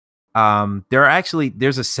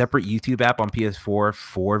 there's a separate YouTube app on PS4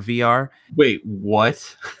 for VR. Wait,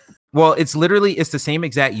 what? Well, it's the same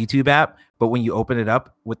exact YouTube app, but when you open it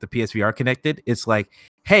up with the PSVR connected, it's like,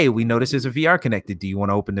 hey, we noticed there's a VR connected. Do you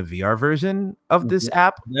want to open the VR version of this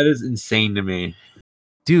app? That is insane to me.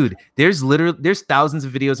 Dude, there's thousands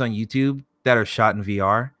of videos on YouTube that are shot in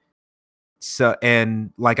VR. So,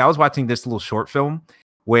 and like I was watching this little short film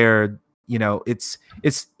where, you know, it's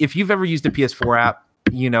if you've ever used a PS4 app,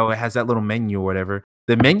 you know, it has that little menu or whatever.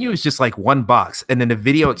 The menu is just like one box, and then the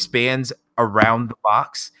video expands around the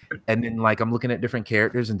box, and then like I'm looking at different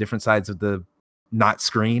characters and different sides of the not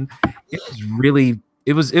screen.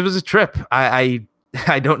 It was a trip. I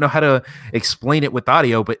don't know how to explain it with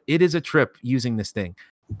audio, but it is a trip using this thing.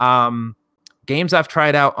 Games I've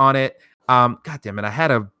tried out on it. God damn it, I had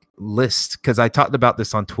a list because I talked about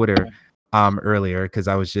this on Twitter earlier because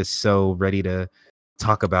I was just so ready to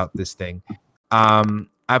talk about this thing.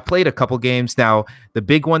 I've played a couple games. Now, the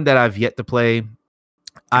big one that I've yet to play,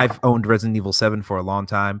 I've owned Resident Evil 7 for a long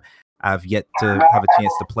time. I've yet to have a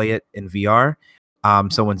chance to play it in VR.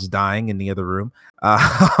 Someone's dying in the other room.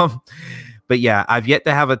 But yeah, I've yet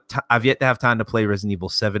to have time to play Resident Evil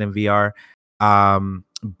 7 in VR.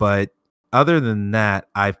 But other than that,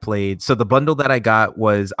 I've played. So the bundle that I got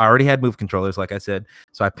was, I already had Move controllers, like I said.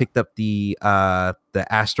 So I picked up the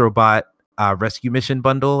Astrobot Rescue Mission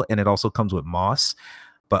bundle, and it also comes with Moss.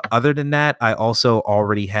 But other than that, I also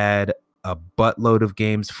already had a buttload of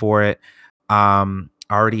games for it. I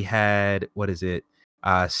already had, what is it?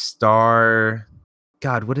 Star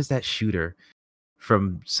God, what is that shooter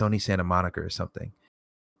from Sony Santa Monica or something?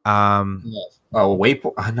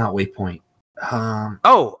 Waypoint, not Waypoint.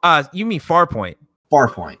 You mean Farpoint?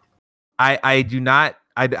 Farpoint. I do not.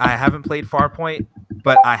 I haven't played Farpoint,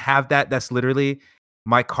 but I have that. That's literally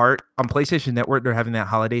my cart on PlayStation Network. They're having that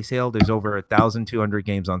holiday sale. There's over 1,200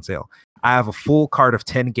 games on sale. I have a full cart of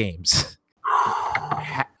 10 games,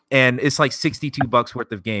 and it's like $62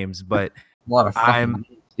 worth of games. But A lot of fucking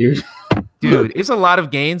games, dude, it's a lot of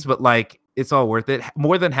games, but like it's all worth it.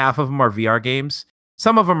 More than half of them are VR games.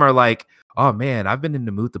 Some of them are like, oh man, I've been in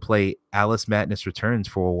the mood to play Alice Madness Returns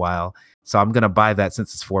for a while, so I'm gonna buy that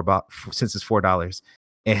since it's $4.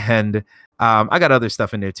 And I got other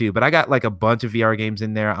stuff in there too, but I got like a bunch of VR games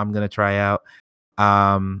in there. I'm gonna try out.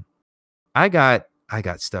 I got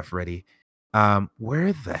stuff ready.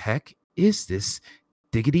 Where the heck is this?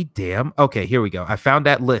 Diggity damn. Okay, here we go. I found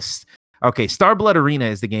that list. Okay, Starblood Arena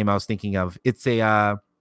is the game I was thinking of. It's a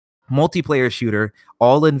multiplayer shooter,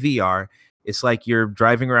 all in VR. It's like you're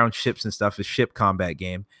driving around ships and stuff. It's a ship combat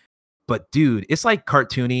game. But dude, it's like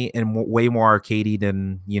cartoony and way more arcadey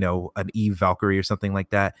than, an Eve Valkyrie or something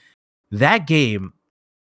like that. That game,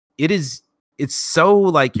 it's so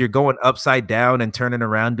like you're going upside down and turning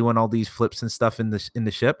around, doing all these flips and stuff in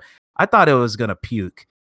the ship. I thought it was gonna puke.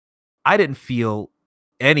 I didn't feel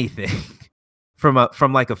anything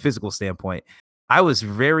from like a physical standpoint. I was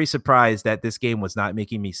very surprised that this game was not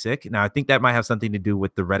making me sick. Now I think that might have something to do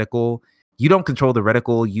with the reticle. You don't control the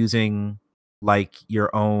reticle using like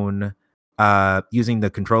your own using the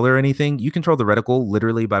controller or anything. You control the reticle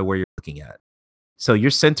literally by where you're looking at. So your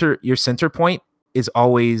center point is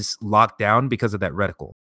always locked down because of that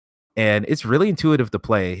reticle. And it's really intuitive to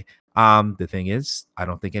play. The thing is, I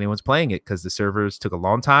don't think anyone's playing it because the servers took a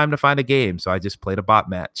long time to find a game. So I just played a bot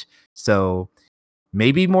match. So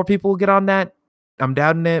maybe more people will get on that. I'm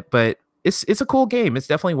doubting it, but it's a cool game. It's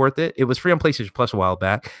definitely worth it. It was free on PlayStation Plus a while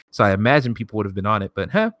back, so I imagine people would have been on it.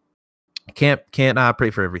 But can't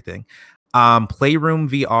pray for everything. Playroom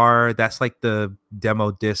VR, that's like the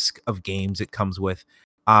demo disc of games it comes with.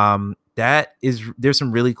 There's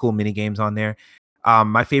some really cool mini games on there.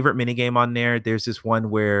 My favorite mini game on there's this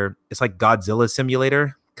one where it's like Godzilla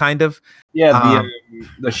Simulator, kind of. Yeah,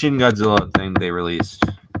 the Shin Godzilla thing they released,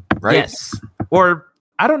 right? Yes, or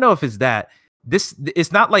I don't know if it's that.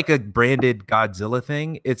 It's not like a branded Godzilla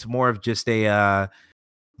thing. It's more of just the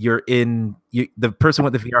person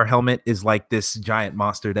with the VR helmet is like this giant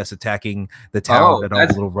monster that's attacking the town and all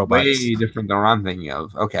the little robots. Way different than what I'm thinking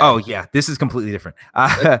of. Okay. Oh yeah, this is completely different.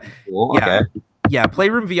 Cool. Okay. Yeah,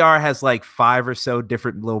 Playroom VR has like 5 or so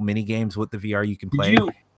different little mini games with the VR you can play.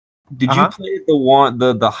 Did you play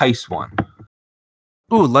the heist one?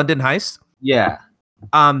 Ooh, London Heist? Yeah.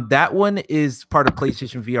 That one is part of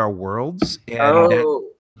PlayStation VR Worlds, and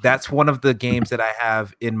that's one of the games that I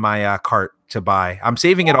have in my cart to buy. I'm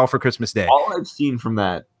saving it all for Christmas Day. All I've seen from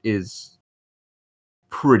that is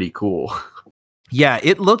pretty cool. Yeah,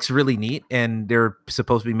 it looks really neat, and they're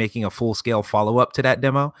supposed to be making a full-scale follow-up to that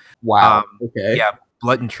demo. Wow. Okay. Yeah,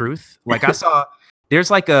 Blood and Truth. Like I saw, there's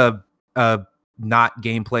like a not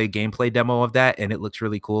gameplay demo of that, and it looks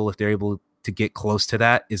really cool. If they're able to get close to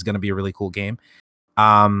that, is going to be a really cool game.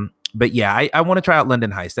 But yeah, I want to try out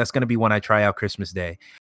London Heist. That's going to be one I try out Christmas Day.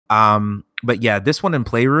 But yeah, this one in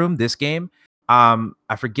Playroom, this game,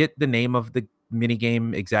 I forget the name of the mini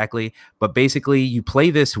game exactly, but basically you play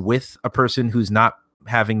this with a person who's not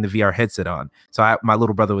having the VR headset on. So my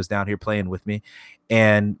little brother was down here playing with me,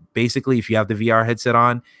 and basically if you have the VR headset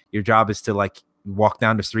on, your job is to like walk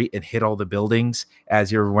down the street and hit all the buildings as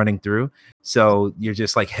you're running through. So you're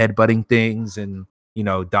just like headbutting things and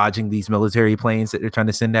dodging these military planes that they're trying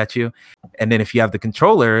to send at you. And then if you have the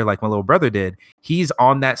controller, like my little brother did, he's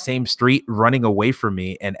on that same street running away from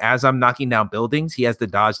me. And as I'm knocking down buildings, he has to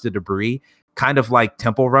dodge the debris, kind of like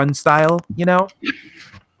Temple Run style,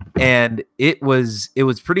 And it was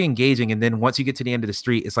pretty engaging. And then once you get to the end of the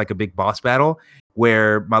street, it's like a big boss battle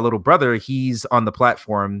where my little brother, he's on the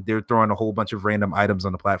platform. They're throwing a whole bunch of random items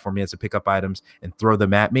on the platform. He has to pick up items and throw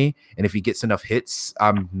them at me. And if he gets enough hits,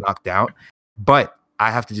 I'm knocked out. But I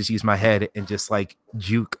have to just use my head and just like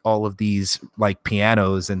juke all of these like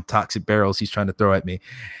pianos and toxic barrels he's trying to throw at me.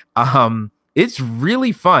 It's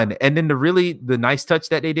really fun. And then the nice touch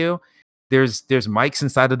that they do, there's mics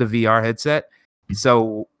inside of the VR headset.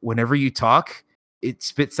 So whenever you talk, it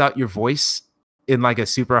spits out your voice in like a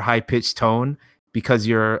super high pitched tone because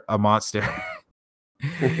you're a monster.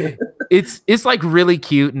 It's like really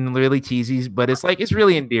cute and really cheesy, but it's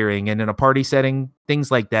really endearing. And in a party setting, things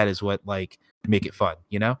like that is what like make it fun,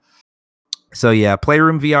 So yeah,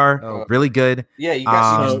 Playroom VR, really good. Yeah, you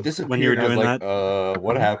guys So disappeared. when you were doing like, that,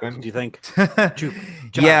 what happened? do you think?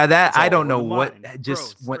 Yeah, that I don't know what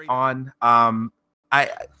just went on. I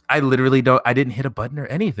literally don't. I didn't hit a button or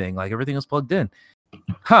anything. Like everything was plugged in.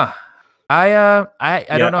 Huh. I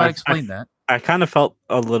don't know how to explain that. I kind of felt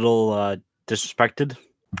a little disrespected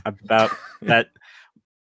about that.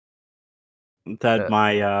 That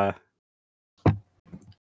my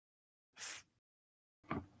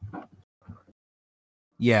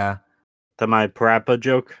yeah, that my parappa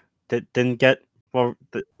joke didn't get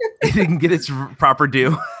it didn't get its proper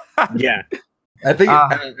due. Yeah, I think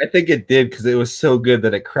it did because it was so good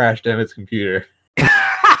that it crashed Emmett's computer.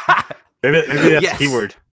 maybe that's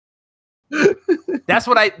keyword. That's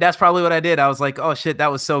probably what I did. I was like, oh shit,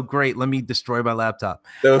 that was so great. Let me destroy my laptop.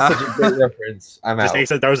 That was such a great reference. I'm just out. Just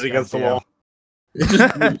said throws it against the wall.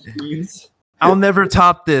 I'll never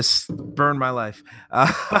top this. Burn my life.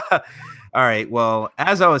 All right. Well,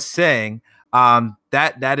 as I was saying,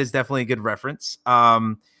 that is definitely a good reference.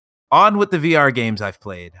 On with the VR games I've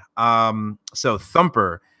played. So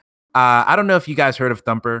Thumper. I don't know if you guys heard of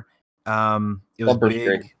Thumper. It was Thumper's big.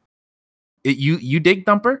 great. You dig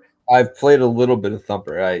Thumper? I've played a little bit of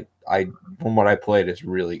Thumper. I from what I played, it's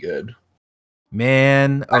really good.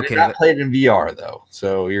 Man, okay. I did not play it in VR though,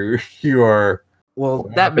 so you are. Well,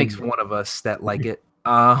 that makes one of us that like it.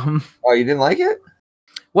 Oh, you didn't like it?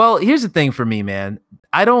 Well, here's the thing for me, man.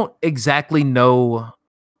 I don't exactly know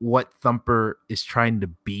what Thumper is trying to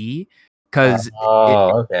be because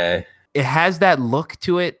okay. It has that look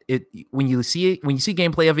to it. When you see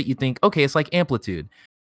gameplay of it, you think, okay, it's like Amplitude,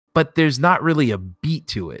 but there's not really a beat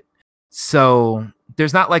to it. So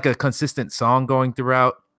there's not like a consistent song going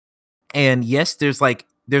throughout. And yes, there's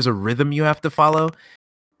a rhythm you have to follow,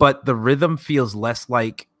 but the rhythm feels less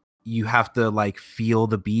like you have to like feel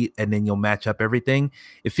the beat and then you'll match up everything.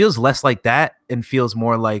 It feels less like that and feels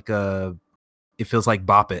more like it feels like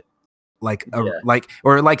Bop It. Like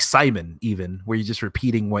like Simon, even, where you're just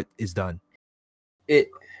repeating what is done.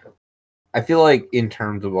 I feel like in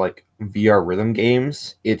terms of like VR rhythm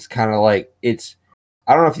games, it's kind of like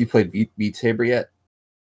I don't know if you played Beat Saber yet.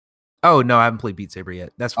 Oh no, I haven't played Beat Saber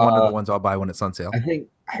yet. That's one of the ones I'll buy when it's on sale. I think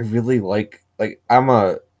I really like I'm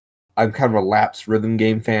kind of a lapsed rhythm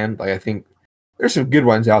game fan. Like I think there's some good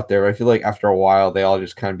ones out there. But I feel like after a while they all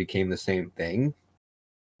just kind of became the same thing.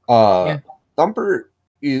 Thumper,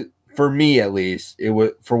 for me at least, it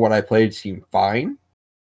was, for what I played, seemed fine.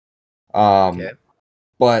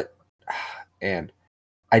 But and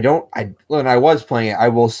when I was playing it, I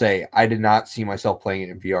will say I did not see myself playing it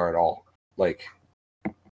in VR at all. Like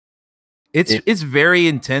it's very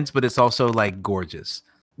intense, but it's also like gorgeous.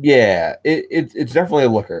 Yeah, it's definitely a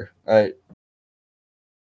looker.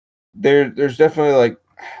 There's definitely like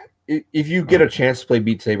if you get a chance to play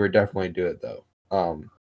Beat Saber, definitely do it though.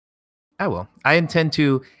 I will. I intend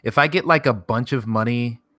to, if I get like a bunch of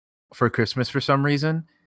money for Christmas for some reason,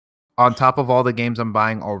 on top of all the games I'm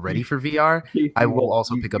buying already for VR, I will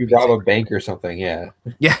also pick up. You rob a bank or something, yeah.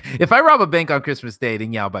 Yeah, if I rob a bank on Christmas Day,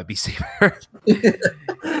 then yeah, I'll buy Beat Saber.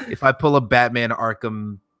 If I pull a Batman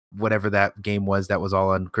Arkham, whatever that game was, that was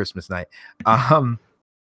all on Christmas night.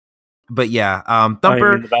 But yeah,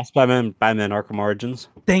 Thumper. The best Batman Arkham Origins.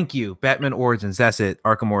 Thank you, Batman Origins. That's it,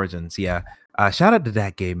 Arkham Origins. Yeah. Shout out to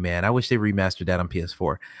that game, man. I wish they remastered that on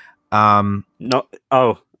PS4.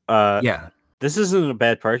 Yeah. This isn't a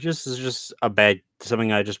bad purchase. This is just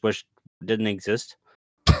something I just wish didn't exist.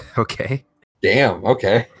 Okay. Damn.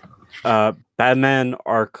 Okay. Batman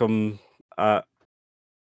Arkham. The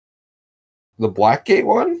Blackgate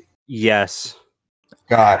one. Yes.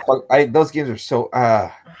 God, those games are so.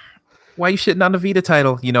 Why are you shitting on the Vita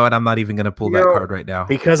title? You know what? I'm not even gonna pull that card right now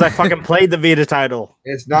because I fucking played the Vita title.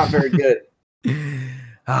 It's not very good.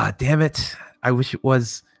 Damn it! I wish it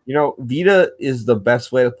was. Vita is the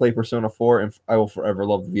best way to play Persona 4, and I will forever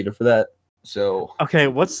love the Vita for that. So, okay,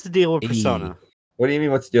 what's the deal with Persona? What do you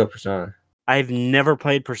mean? What's the deal with Persona? I've never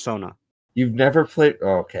played Persona. You've never played?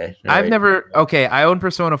 Oh, okay. I've never. Okay, I own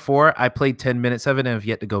Persona 4. I played 10 minutes of it and have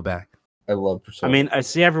yet to go back. I love Persona. I mean, I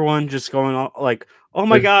see everyone just going on like, oh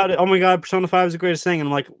my god, Persona 5 is the greatest thing. And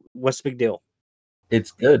I'm like, what's the big deal?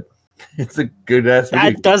 It's good. It's a good ass.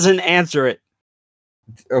 That doesn't answer it.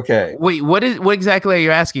 Okay. Wait, what exactly are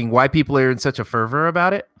you asking? Why people are in such a fervor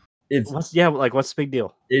about it? What's the big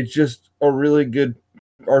deal? It's just a really good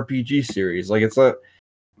RPG series. Like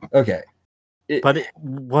okay.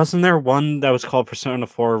 Wasn't there one that was called Persona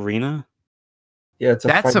 4 Arena? Yeah,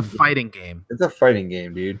 that's a fighting game. It's a fighting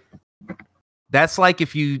game, dude. That's like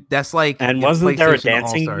and wasn't there a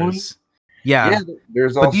dancing one? Yeah.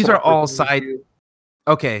 There's but these are all side.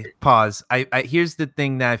 Okay, pause. I here's the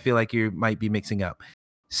thing that I feel like you might be mixing up.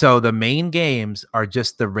 So the main games are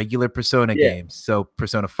just the regular Persona games. So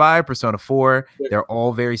Persona 5, Persona 4, they're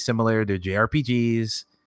all very similar. They're JRPGs,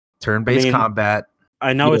 turn-based combat.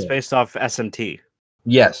 I know it's based off SMT.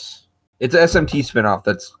 Yes. It's an SMT spinoff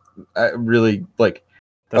that's really like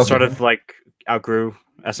that sort of like outgrew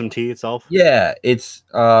SMT itself. Yeah, it's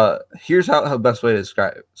here's how the best way to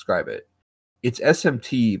describe it. It's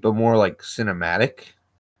SMT but more like cinematic.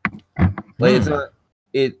 Like it's not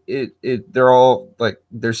they're all like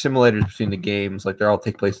they're simulators between the games, like they're all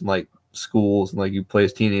take place in like schools and like you play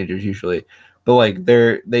as teenagers usually. But like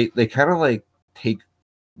they kind of like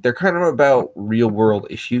they're kind of about real world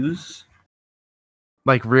issues.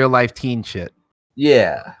 Like real life teen shit.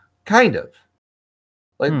 Yeah, kind of.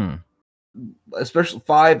 Like especially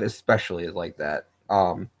 5 especially is like that.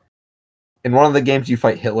 In one of the games you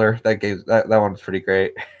fight Hitler. That one's pretty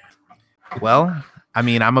great. Well, I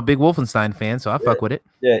mean, I'm a big Wolfenstein fan, so I fuck with it.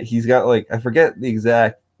 Yeah, he's got like I forget the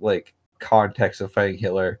exact like context of fighting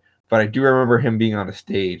Hitler, but I do remember him being on a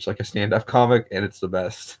stage like a stand-up comic, and it's the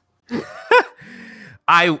best.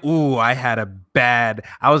 I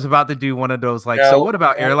was about to do one of those like, so what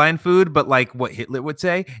about airline food, but like what Hitler would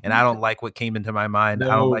say, and I don't like what came into my mind.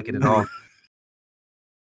 I don't like it at all.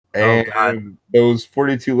 And oh God. Those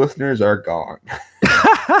 42 listeners are gone.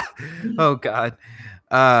 Oh God.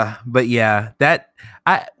 But yeah,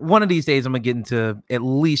 one of these days I'm gonna get into at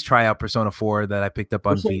least try out Persona 4 that I picked up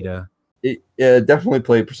on Vita. Definitely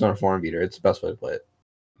play Persona 4 on Vita. It's the best way to play it.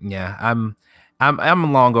 Yeah, I'm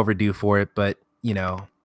long overdue for it, but you know,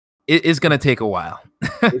 it's gonna take a while.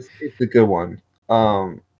 it's a good one.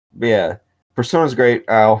 But yeah, Persona's great,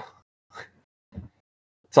 Al.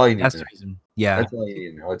 That's all you need. That's the reason. Yeah, that's all you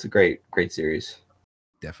need to know. It's a great series.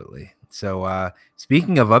 Definitely. So,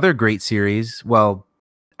 speaking of other great series, well,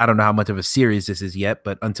 I don't know how much of a series this is yet,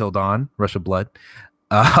 but Until Dawn, Rush of Blood,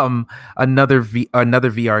 another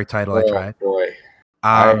VR title I tried. Boy,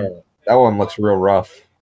 that one looks real rough.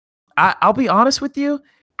 I'll be honest with you,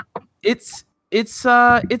 it's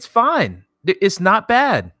fine. It's not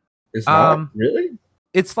bad. It's not really.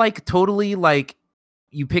 It's like totally like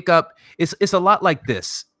you pick up. It's a lot like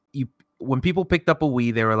this. When people picked up a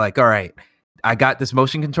Wii, they were like, "All right, I got this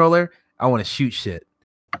motion controller. I want to shoot shit."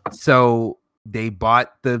 So they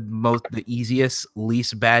bought the easiest,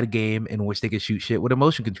 least bad game in which they could shoot shit with a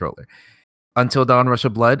motion controller. Until Dawn, Rush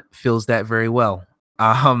of Blood fills that very well.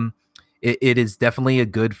 It is definitely a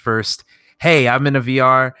good first. Hey, I'm in a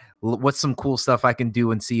VR. What's some cool stuff I can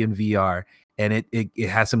do and see in VR? And it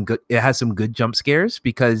has some good jump scares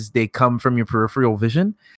because they come from your peripheral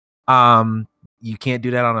vision. You can't do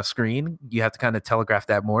that on a screen. You have to kind of telegraph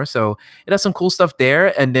that more. So it has some cool stuff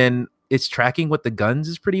there. And then its tracking with the guns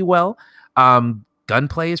is pretty well.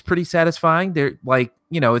 Gunplay is pretty satisfying. They're like,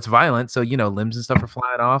 it's violent. So, limbs and stuff are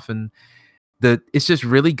flying off, and it's just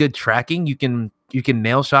really good tracking. You can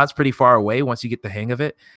nail shots pretty far away once you get the hang of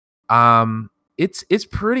it. It's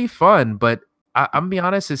pretty fun, but I'm gonna be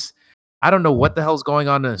honest, I don't know what the hell's going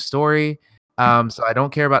on in the story. So I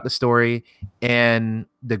don't care about the story, and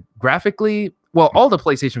the graphically, well, all the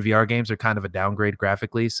PlayStation VR games are kind of a downgrade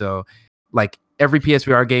graphically. So like every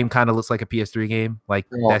PSVR game kind of looks like a PS3 game. Like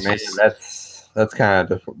that's kind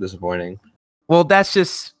of disappointing. Well, that's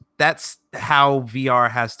how VR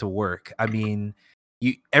has to work. I mean,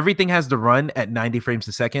 everything has to run at 90 frames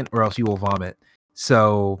a second or else you will vomit.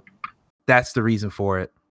 So that's the reason for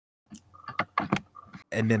it.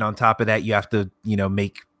 And then on top of that, you have to,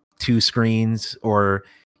 make 2 screens, or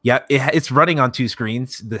it's running on 2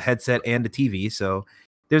 screens, the headset and the TV. So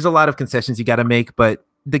there's a lot of concessions you got to make, but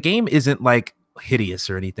the game isn't like hideous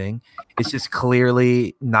or anything. It's just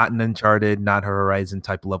clearly not an Uncharted, not a Horizon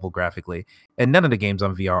type level graphically, and none of the games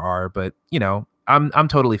on VR are. But I'm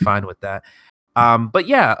totally fine with that. But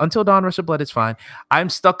yeah, Until Dawn, Rush of Blood is fine. I'm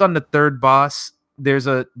stuck on the 3rd boss.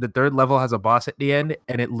 The 3rd level has a boss at the end,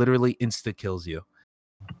 and it literally insta kills you.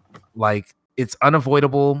 Like, it's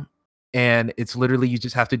unavoidable, and it's literally you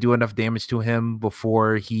just have to do enough damage to him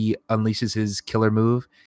before he unleashes his killer move.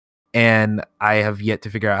 And I have yet to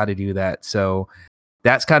figure out how to do that. So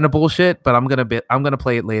that's kind of bullshit, but I'm gonna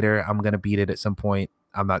play it later. I'm gonna beat it at some point.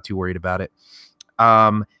 I'm not too worried about it.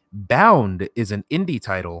 Bound is an indie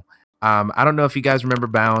title. I don't know if you guys remember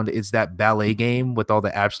Bound. It's that ballet game with all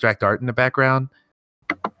the abstract art in the background.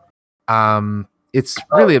 It's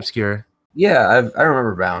really obscure. Yeah, I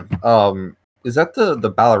remember Bound. Is that the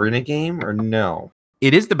ballerina game or no?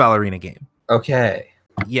 It is the ballerina game. Okay.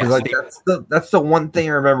 Yes, like that's the one thing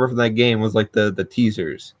I remember from that game was like the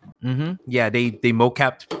teasers. Mm-hmm. Yeah, they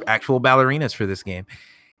mocapped actual ballerinas for this game,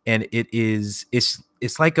 and it's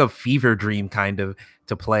it's like a fever dream kind of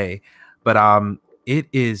to play. But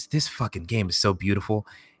this fucking game is so beautiful.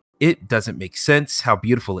 It doesn't make sense how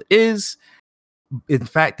beautiful it is. In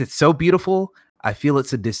fact, it's so beautiful, I feel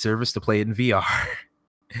it's a disservice to play it in VR.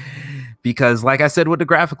 Because like I said with the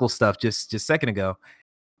graphical stuff just a second ago,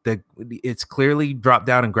 it's clearly dropped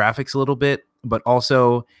down in graphics a little bit, but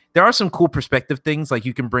also there are some cool perspective things, like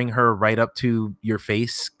you can bring her right up to your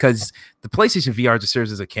face, because the PlayStation VR just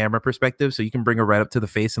serves as a camera perspective, so you can bring her right up to the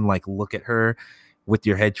face and like look at her with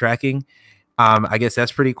your head tracking. I guess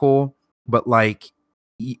that's pretty cool. But like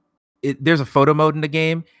there's a photo mode in the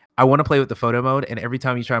game. I want to play with the photo mode, and every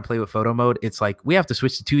time you try and play with photo mode, it's like we have to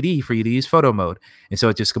switch to 2D for you to use photo mode. And so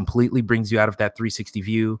it just completely brings you out of that 360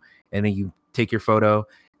 view, and then you take your photo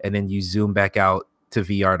and then you zoom back out to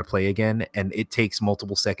VR to play again, and it takes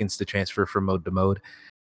multiple seconds to transfer from mode to mode.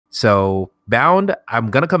 So Bound,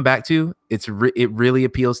 I'm gonna come back to. It really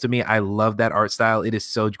appeals to me. I love that art style. It is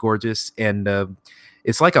so gorgeous, and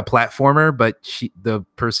it's like a platformer, but the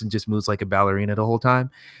person just moves like a ballerina the whole time.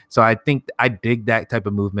 So I think I dig that type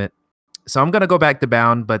of movement. So I'm gonna go back to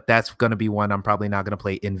Bound, but that's gonna be one I'm probably not gonna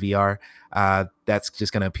play in VR. That's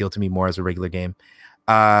just gonna appeal to me more as a regular game.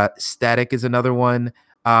 Static is another one.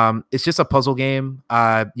 It's just a puzzle game.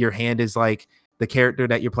 Your hand is like the character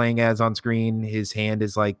that you're playing as on screen. His hand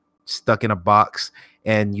is like stuck in a box,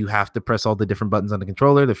 and you have to press all the different buttons on the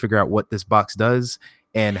controller to figure out what this box does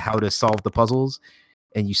and how to solve the puzzles.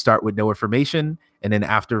 And you start with no information, and then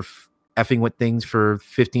after effing with things for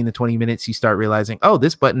 15 to 20 minutes, you start realizing, oh,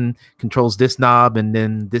 this button controls this knob, and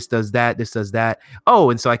then this does that, this does that. Oh,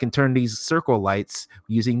 and so I can turn these circle lights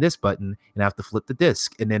using this button, and I have to flip the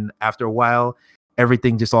disc. And then after a while,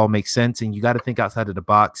 everything just all makes sense, and you got to think outside of the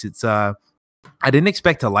box. It's I didn't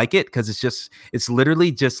expect to like it, because it's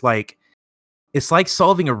literally just like, it's like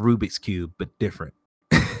solving a Rubik's Cube, but different.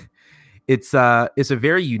 It's a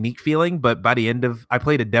very unique feeling, but by the end of, I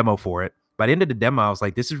played a demo for it. By the end of the demo, I was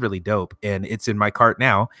like, this is really dope. And it's in my cart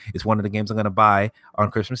now. It's one of the games I'm going to buy on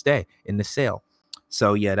Christmas Day in the sale.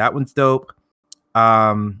 So yeah, that one's dope.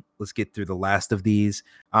 Let's get through the last of these.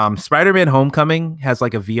 Spider-Man Homecoming has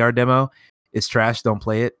like a VR demo. It's trash. Don't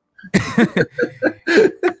play it.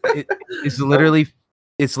 It's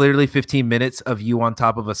literally 15 minutes of you on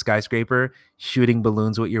top of a skyscraper shooting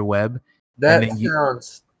balloons with your web. That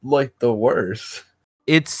sounds like the worst.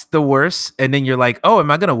 It's the worst. And then you're like, oh, am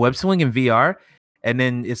I gonna web swing in VR? And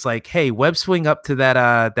then it's like, hey, web swing up to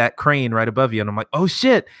that crane right above you. And I'm like, oh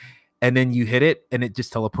shit. And then you hit it and it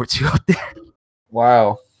just teleports you up there.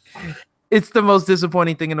 Wow. It's the most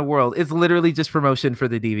disappointing thing in the world. It's literally just promotion for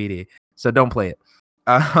the DVD. So don't play it.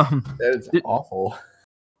 That is awful.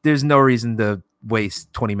 There's no reason to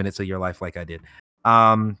waste 20 minutes of your life like I did.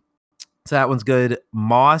 So that one's good.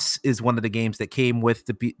 Moss is one of the games that came with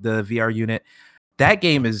the VR unit.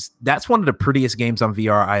 That's one of the prettiest games on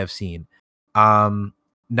VR I have seen.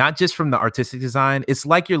 Not just from the artistic design. It's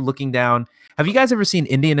like you're looking down. Have you guys ever seen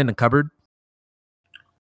Indian in a Cupboard?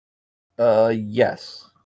 Yes.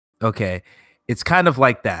 Okay. It's kind of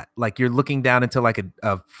like that. Like you're looking down into like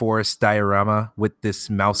a forest diorama with this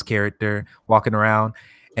mouse character walking around,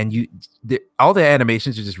 and all the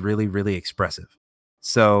animations are just really, really expressive.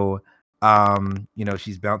 So,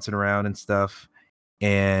 she's bouncing around and stuff,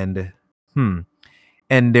 and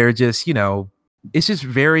they're just, it's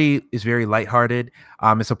very lighthearted.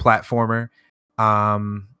 It's a platformer.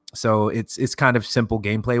 So it's kind of simple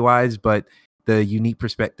gameplay wise, but the unique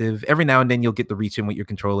perspective. Every now and then you'll get the reach in with your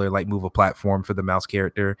controller, like move a platform for the mouse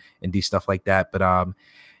character and do stuff like that. But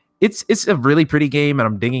it's a really pretty game, and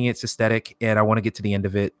I'm digging its aesthetic, and I want to get to the end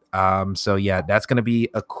of it. So yeah, that's gonna be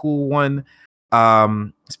a cool one.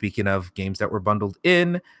 Speaking of games that were bundled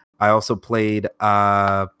in, I also played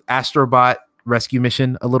Astrobot Rescue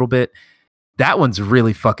Mission a little bit. That one's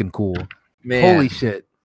really fucking cool. Man, holy shit.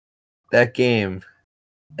 That game,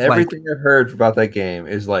 everything I've heard about that game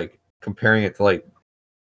is like comparing it to like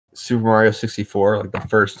Super Mario 64, like the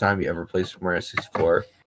first time you ever played Super Mario 64.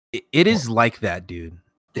 It is like that, dude.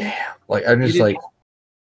 Damn. Like, I'm just like,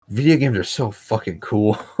 video games are so fucking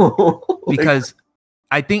cool. Because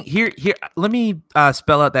I think here, let me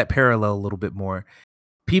spell out that parallel a little bit more.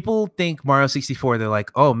 People think Mario 64, they're like,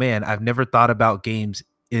 oh man, I've never thought about games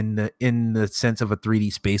in the sense of a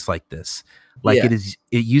 3D space like this. Like it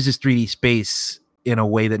uses 3D space in a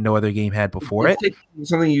way that no other game had before it.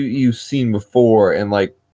 Something you've seen before and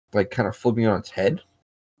like kind of flipping it on its head.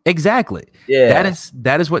 Exactly. Yeah.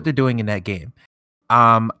 That is what they're doing in that game.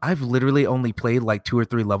 I've literally only played like 2 or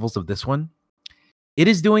 3 levels of this one. It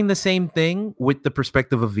is doing the same thing with the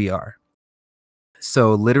perspective of VR.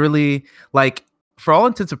 So literally, like, for all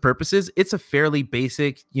intents and purposes, it's a fairly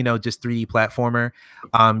basic, just 3D platformer.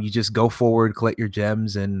 You just go forward, collect your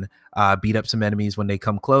gems, and beat up some enemies when they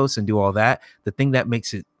come close and do all that. The thing that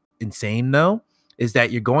makes it insane, though, is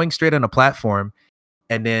that you're going straight on a platform,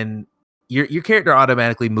 and then your character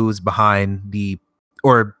automatically moves behind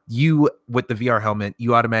or you with the VR helmet,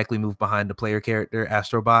 you automatically move behind the player character,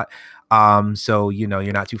 Astrobot. So you're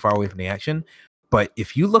not too far away from the action. But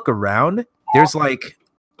if you look around, there's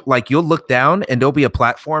like you'll look down and there'll be a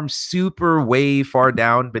platform super way far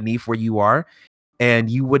down beneath where you are. And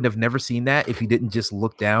you wouldn't have never seen that if you didn't just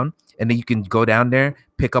look down. And then you can go down there,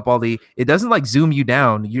 pick up it doesn't like zoom you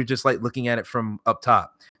down. You're just like looking at it from up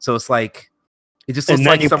top. So it's like, it just looks and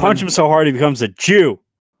then like you punch him so hard he becomes a Jew.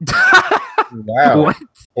 Wow. What?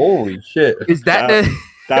 Holy shit. Is that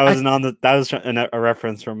that was a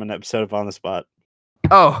reference from an episode of On the Spot.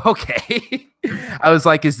 Oh, okay. I was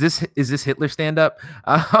like, is this Hitler stand up?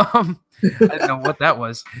 I didn't know what that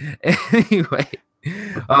was. Anyway,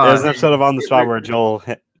 there's an episode of On the Spot where Joel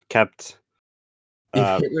kept.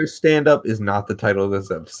 If Hitler stand up is not the title of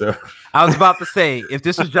this episode. I was about to say, if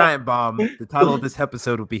this was Giant Bomb, the title of this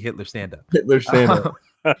episode would be Hitler stand up. Hitler stand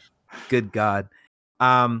up. Good God.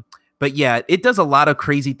 But yeah, it does a lot of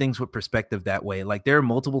crazy things with perspective that way. Like there are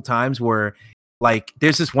multiple times where like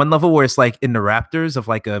there's this one level where it's like in the rafters of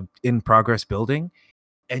like a in progress building,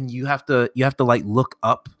 and you have to like look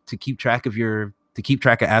up to keep track of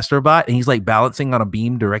Astrobot, and he's like balancing on a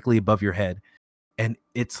beam directly above your head. And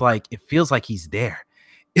it's like it feels like he's there.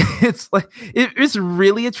 It's like it's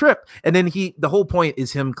really a trip. And then the whole point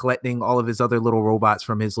is him collecting all of his other little robots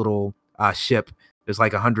from his little ship. There's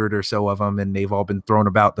like 100 or so of them, and they've all been thrown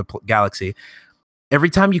about the galaxy.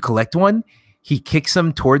 Every time you collect one, he kicks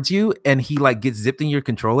them towards you, and he like gets zipped in your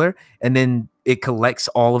controller, and then it collects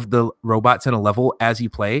all of the robots in a level as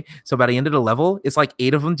you play. So by the end of the level, it's like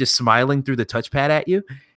 8 of them just smiling through the touchpad at you.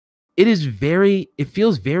 It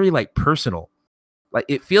feels very like personal. Like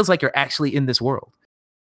it feels like you're actually in this world.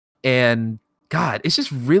 And God,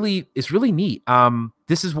 it's really neat.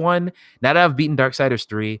 This is one, now that I've beaten Darksiders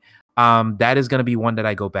 3, that is going to be one that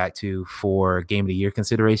I go back to for Game of the Year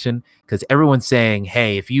consideration, because everyone's saying,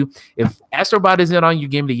 hey, if Astrobot isn't on your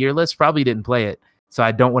Game of the Year list, probably didn't play it. So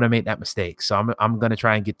I don't want to make that mistake. So I'm going to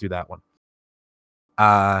try and get through that one.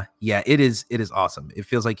 Yeah, it is awesome. It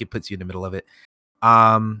feels like it puts you in the middle of it.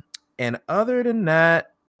 And other than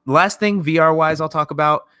that, last thing VR wise I'll talk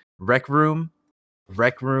about, Rec Room.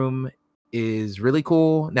 Rec Room is really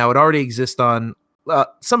cool. Now it already exists on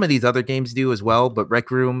some of these other games do as well, but Rec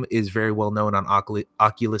Room is very well known on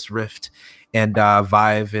Oculus Rift and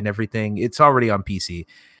Vive and everything. It's already on PC,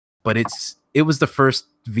 but it was the first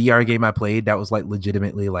VR game I played that was like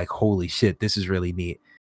legitimately like, holy shit, this is really neat.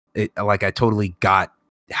 I totally got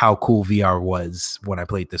how cool VR was when I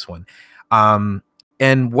played this one.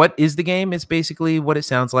 And what is the game? It's basically what it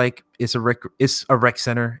sounds like. It's a rec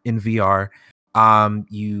center in VR.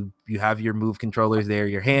 You have your Move controllers there,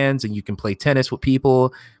 your hands, and you can play tennis with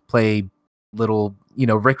people, play little,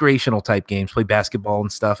 recreational type games, play basketball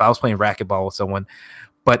and stuff. I was playing racquetball with someone,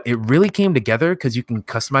 but it really came together because you can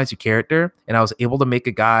customize your character. And I was able to make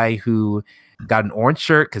a guy who got an orange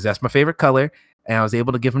shirt because that's my favorite color. And I was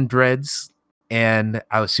able to give him dreads, and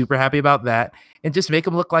I was super happy about that. And just make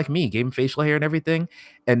him look like me, gave him facial hair and everything.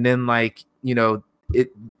 And then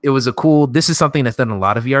it was this is something that's done in a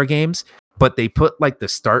lot of VR games, but they put like the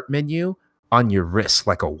start menu on your wrist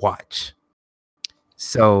like a watch.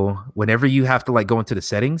 So whenever you have to like go into the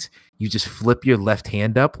settings, you just flip your left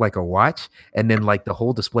hand up like a watch, and then like the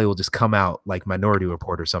whole display will just come out like Minority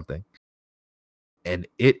Report or something. And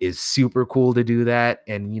it is super cool to do that,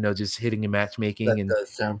 and just hitting and matchmaking. That does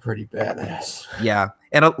sound pretty badass. Yeah,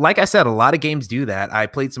 and like I said, a lot of games do that. I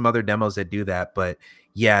played some other demos that do that, but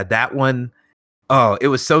yeah, that one, oh, it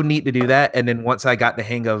was so neat to do that. And then once I got the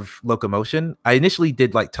hang of locomotion, I initially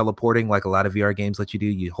did like teleporting, like a lot of VR games let you do.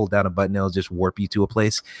 You hold down a button, it'll just warp you to a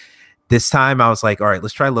place. This time I was like, all right,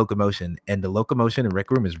 let's try locomotion, and the locomotion in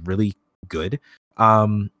Rec Room is really good.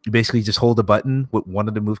 You basically just hold a button with one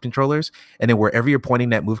of the Move controllers, and then wherever you're pointing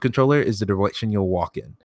that Move controller is the direction you'll walk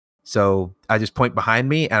in. So I just point behind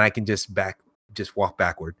me, and I can just walk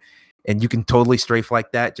backward, and you can totally strafe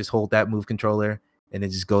like that. Just hold that Move controller and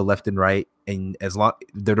then just go left and right, and as long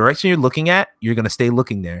the direction you're looking at, you're gonna stay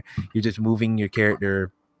looking there. You're just moving your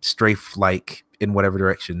character strafe like in whatever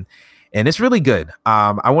direction. And it's really good.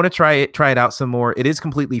 I want to try it out some more. It is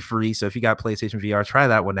completely free, so if you got PlayStation VR, try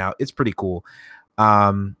that one out. It's pretty cool.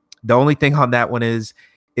 The only thing on that one is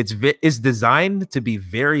it's designed to be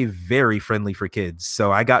very, very friendly for kids.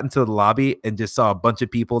 So I got into the lobby and just saw a bunch of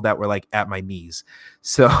people that were like at my knees.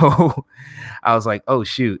 So I was like, oh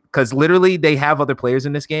shoot, because literally they have other players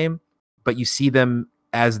in this game, but you see them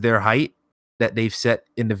as their height that they've set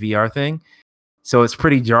in the VR thing. So it's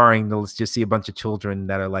pretty jarring to just see a bunch of children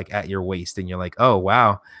that are like at your waist, and you're like, oh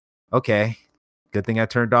wow, okay, good thing I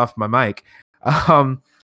turned off my mic.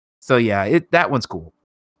 So yeah, that one's cool.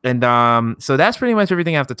 And so that's pretty much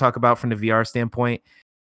everything I have to talk about from the VR standpoint.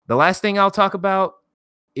 The last thing I'll talk about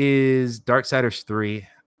is Darksiders 3.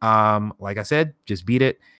 Like I said, just beat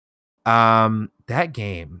it. That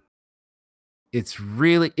game, it's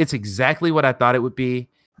exactly what I thought it would be,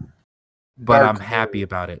 but I'm happy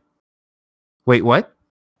about it. Wait, what?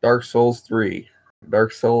 Dark Souls 3.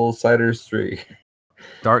 Darksiders 3.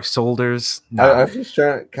 Dark Souls. Nah. I was just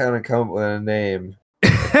trying to kind of come up with a name.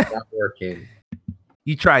 It's not working.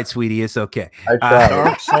 You tried, sweetie. It's okay. I tried.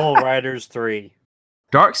 Dark Soul Riders 3.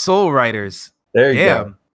 Dark Soul Riders. There you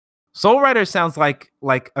go. Soul Riders sounds like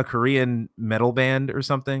a Korean metal band or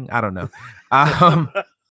something. I don't know.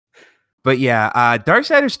 But yeah,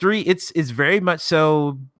 Darksiders 3, it's very much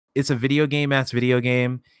so. It's a video game,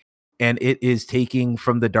 and it is taking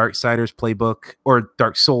from the Darksiders playbook or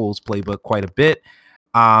Dark Souls playbook quite a bit.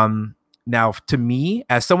 Now, to me,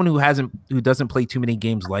 as someone who doesn't play too many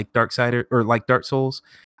games like Darksider or like Dark Souls,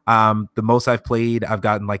 the most I've played, I've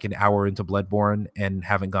gotten like an hour into Bloodborne and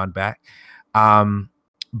haven't gone back.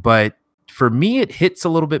 But for me, it hits a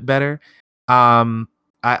little bit better. I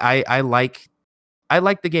like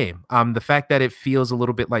the game. The fact that it feels a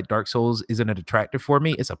little bit like Dark Souls isn't a detractor for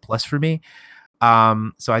me. It's a plus for me.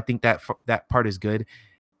 So I think that part is good.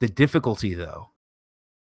 The difficulty, though,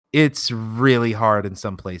 it's really hard in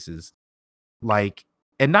some places. Like,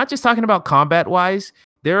 and not just talking about combat wise,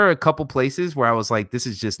 there are a couple places where I was like, this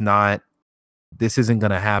isn't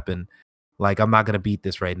gonna happen. Like, I'm not gonna beat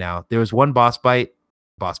this right now. There was one boss bite.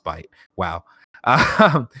 Wow.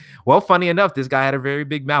 Well, funny enough, this guy had a very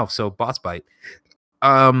big mouth, so boss bite.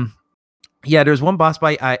 Yeah, there's one boss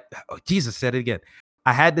fight. Jesus said it again.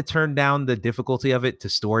 I had to turn down the difficulty of it to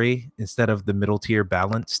story instead of the middle tier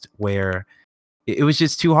balanced, where it was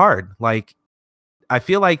just too hard. Like, I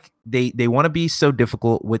feel like they want to be so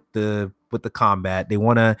difficult with the combat. They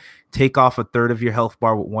want to take off a third of your health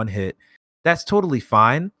bar with one hit. That's totally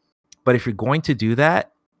fine. But if you're going to do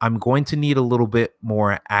that, I'm going to need a little bit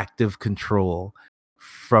more active control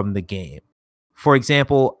from the game. For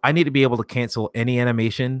example, I need to be able to cancel any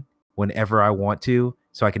animation whenever I want to,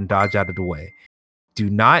 so I can dodge out of the way. Do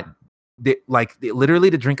not literally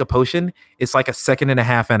to drink a potion, it's like a 1.5 second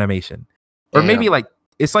animation. Or maybe like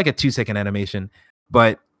it's like a 2-second animation,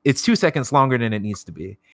 but it's 2 seconds longer than it needs to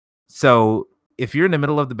be. So if you're in the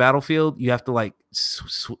middle of the battlefield, you have to like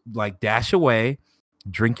dash away,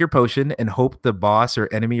 drink your potion, and hope the boss or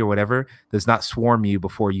enemy or whatever does not swarm you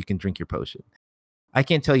before you can drink your potion. I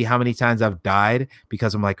can't tell you how many times I've died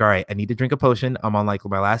because I'm like, all right, I need to drink a potion. I'm on like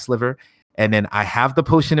my last sliver. And then I have the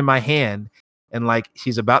potion in my hand and like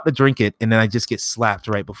she's about to drink it. And then I just get slapped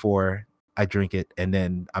right before I drink it. And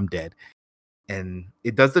then I'm dead. And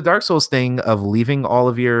it does the Dark Souls thing of leaving all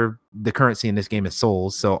of the currency in this game is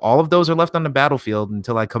souls. So all of those are left on the battlefield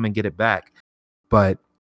until I come and get it back. But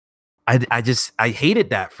I hated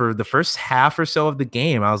that for the first half or so of the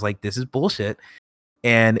game. I was like, this is bullshit.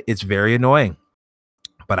 And it's very annoying.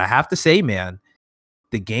 But I have to say, man,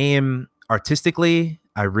 the game artistically,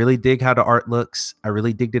 I really dig how the art looks. I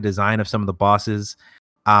really dig the design of some of the bosses.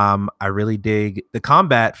 I really dig the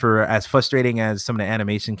combat, for as frustrating as some of the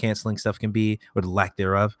animation canceling stuff can be, or the lack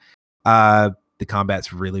thereof. The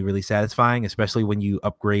combat's really, really satisfying, especially when you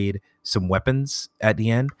upgrade some weapons at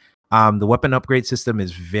the end. The weapon upgrade system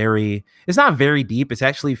is it's not very deep. It's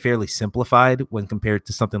actually fairly simplified when compared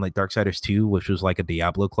to something like Darksiders 2, which was like a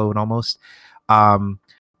Diablo clone almost.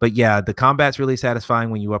 But yeah, the combat's really satisfying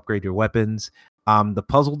when you upgrade your weapons. The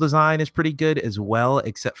puzzle design is pretty good as well,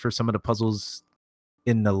 except for some of the puzzles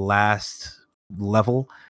in the last level.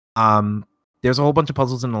 There's a whole bunch of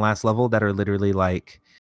puzzles in the last level that are literally like,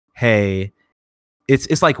 hey,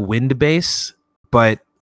 it's like wind base, but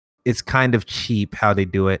it's kind of cheap how they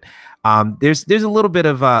do it. There's a little bit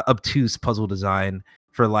of obtuse puzzle design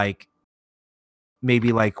for like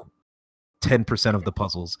maybe like 10% of the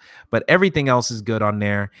puzzles, but everything else is good on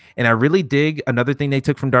there. And I really dig another thing they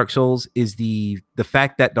took from Dark Souls is the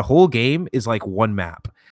fact that the whole game is like one map.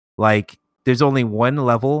 Like there's only one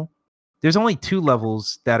level. There's only 2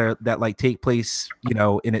 levels that like take place,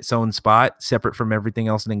 in its own spot, separate from everything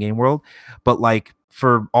else in the game world. But like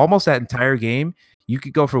for almost that entire game, you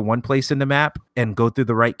could go from one place in the map and go through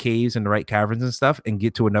the right caves and the right caverns and stuff and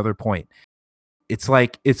get to another point. it's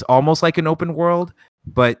like it's almost like an open world,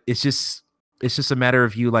 but it's just a matter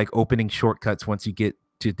of you like opening shortcuts once you get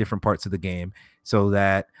to different parts of the game, so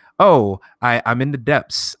that I'm in the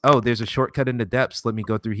depths. Oh, there's a shortcut in the depths. Let me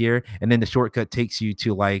go through here, and then the shortcut takes you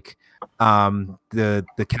to like the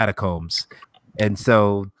catacombs, and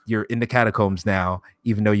so you're in the catacombs now,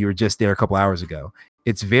 even though you were just there a couple hours ago.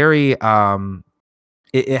 It's very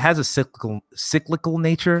it has a cyclical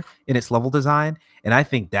nature in its level design, and I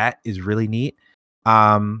think that is really neat.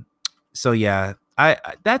 So yeah, I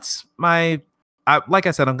that's my like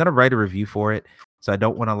I said, I'm gonna write a review for it, so I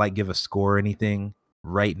don't want to like give a score or anything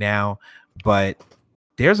right now, but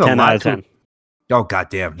there's a 10 lot out of 10. Oh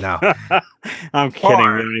goddamn, no. I'm kidding. We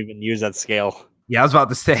don't even use that scale. Yeah, I was about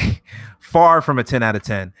to say far from a 10 out of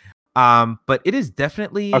 10. But it is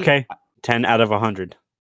definitely okay. 10 out of 100.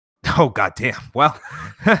 Oh goddamn. Well,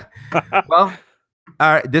 well,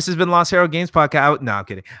 all right. This has been Lost Hero Games Podcast. No, I'm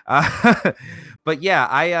kidding. But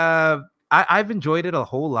yeah, I've enjoyed it a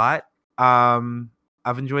whole lot.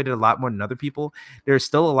 I've enjoyed it a lot more than other people. There's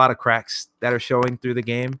still a lot of cracks that are showing through the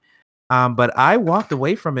game. But I walked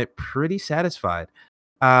away from it pretty satisfied.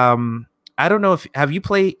 I don't know if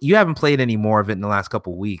you haven't played any more of it in the last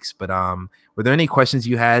couple of weeks, but were there any questions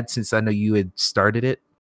you had since I know you had started it?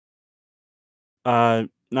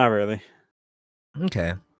 Not really.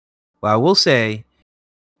 Okay. Well, I will say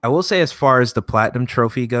as far as the platinum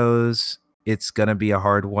trophy goes, it's gonna be a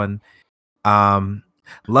hard one.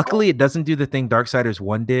 Luckily it doesn't do the thing Darksiders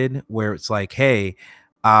 1 did, where it's like, hey,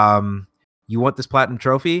 you want this platinum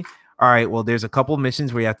trophy? All right, well, there's a couple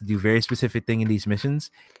missions where you have to do very specific thing in these missions,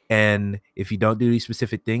 and if you don't do these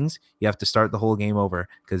specific things, you have to start the whole game over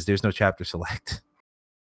because there's no chapter select.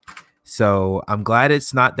 So I'm glad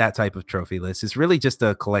it's not that type of trophy list. It's really just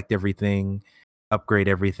to collect everything, upgrade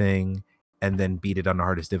everything, and then beat it on the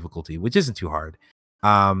hardest difficulty, which isn't too hard.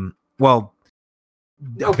 Well,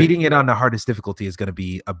 beating it on the hardest difficulty is going to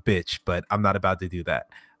be a bitch, but I'm not about to do that.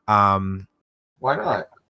 Why not?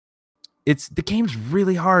 The game's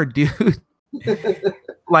really hard, dude.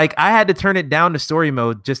 Like I had to turn it down to story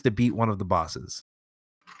mode just to beat one of the bosses.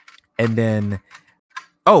 And then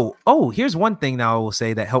here's one thing now I will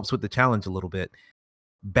say that helps with the challenge a little bit.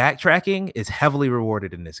 Backtracking is heavily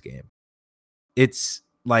rewarded in this game. It's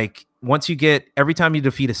like every time you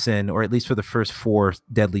defeat a sin, or at least for the first 4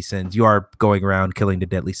 deadly sins, you are going around killing the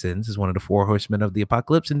deadly sins as one of the 4 horsemen of the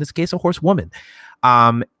apocalypse, in this case a horsewoman.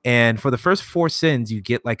 And for the first 4 sins you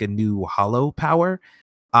get like a new hollow power,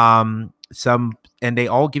 and they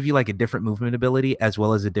all give you like a different movement ability as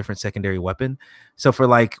well as a different secondary weapon. So for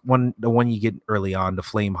like the one you get early on, the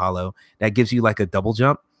flame hollow, that gives you like a double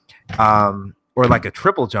jump, or like a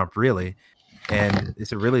triple jump really, and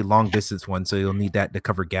it's a really long distance one, so you'll need that to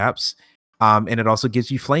cover gaps. And it also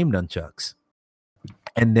gives you flame nunchucks.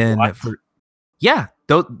 And then it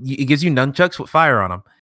gives you nunchucks with fire on them.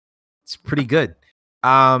 It's pretty good.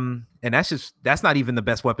 And that's not even the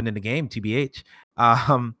best weapon in the game, TBH.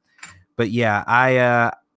 But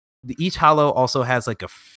yeah, each hollow also has like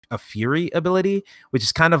a fury ability, which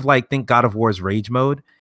is kind of like, think God of War's rage mode.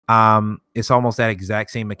 It's almost that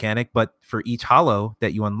exact same mechanic, but for each hollow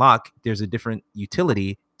that you unlock, there's a different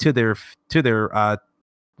utility to their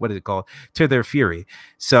what is it called? To their fury.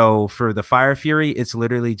 So for the fire fury, it's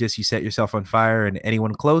literally just you set yourself on fire and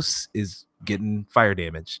anyone close is getting fire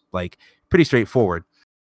damage. Like pretty straightforward.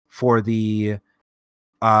 For the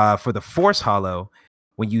force hollow,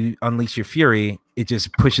 when you unleash your fury, it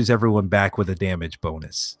just pushes everyone back with a damage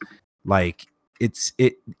bonus. Like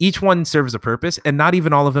each one serves a purpose, and not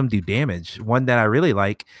even all of them do damage. One that I really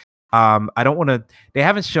like, they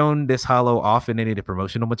haven't shown this hollow off in any of the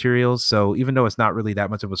promotional materials, so even though it's not really that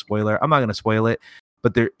much of a spoiler, I'm not going to spoil it,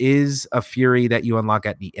 but there is a fury that you unlock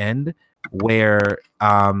at the end where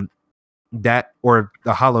that, or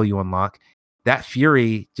the hollow you unlock, that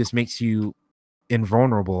fury just makes you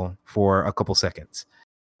invulnerable for a couple seconds.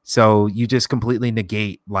 So you just completely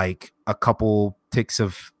negate like a couple ticks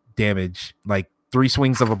of damage, like 3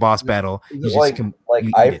 swings of a boss battle. Is it like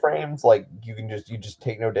iframes? Like you just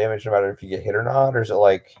take no damage no matter if you get hit or not, or is it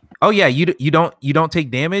like? Oh yeah, you don't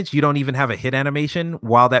take damage. You don't even have a hit animation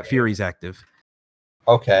while that fury's active.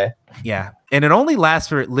 Okay. Yeah, and it only lasts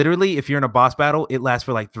for literally, if you're in a boss battle, it lasts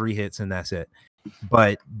for like 3 hits and that's it.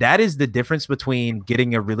 But that is the difference between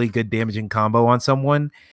getting a really good damaging combo on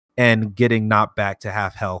someone and getting knocked back to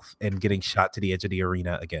half health and getting shot to the edge of the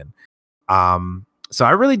arena again. So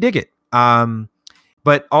I really dig it.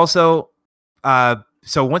 But also,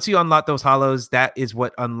 so once you unlock those hollows, that is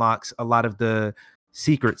what unlocks a lot of the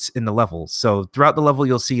secrets in the levels. So throughout the level,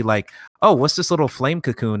 you'll see like, oh, what's this little flame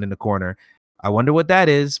cocoon in the corner? I wonder what that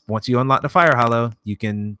is. Once you unlock the fire hollow, you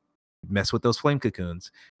can mess with those flame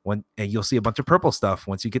cocoons. And you'll see a bunch of purple stuff.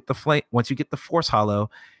 Once you get the force hollow,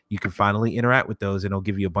 you can finally interact with those, and it'll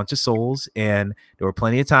give you a bunch of souls. And there were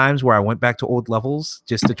plenty of times where I went back to old levels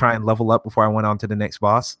just to try and level up before I went on to the next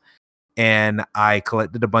boss. And I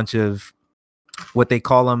collected a bunch of what they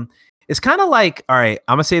call them. It's kind of like, all right,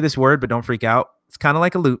 I'm gonna say this word, but don't freak out. It's kind of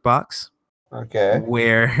like a loot box. Okay.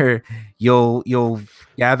 Where you'll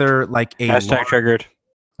gather like a hashtag triggered.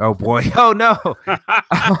 Oh boy. Oh no.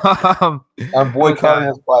 I'm boycotting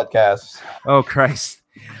this podcast. Oh Christ.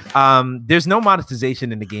 There's no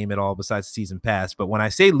monetization in the game at all besides season pass. But when I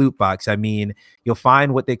say loot box, I mean you'll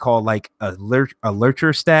find what they call like a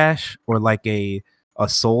lurcher stash or like a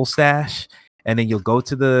soul stash, and then you'll go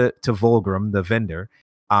to Volgrim, the vendor.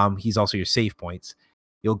 He's also your save points.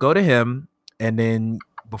 You'll go to him, and then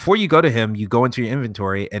before you go to him, you go into your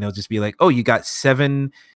inventory, and it'll just be like, oh, you got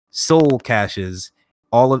 7 soul caches,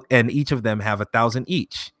 and each of them have 1,000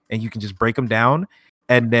 each, and you can just break them down,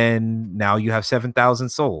 and then now you have 7,000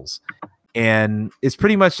 souls. And it's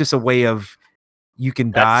pretty much just a way of you can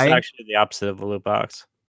die. That's actually the opposite of a loot box.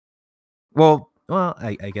 Well,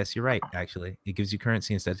 I guess you're right. Actually, it gives you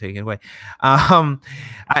currency instead of taking it away.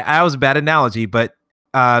 I was a bad analogy, but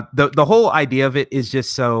the whole idea of it is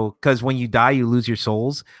just so because when you die, you lose your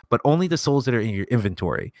souls, but only the souls that are in your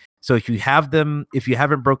inventory. So if you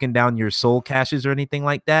haven't broken down your soul caches or anything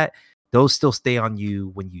like that, those still stay on you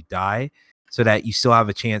when you die, so that you still have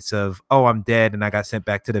a chance of, oh, I'm dead and I got sent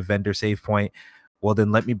back to the vendor save point. Well,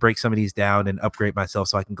 then let me break some of these down and upgrade myself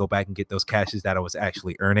so I can go back and get those caches that I was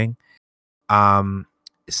actually earning.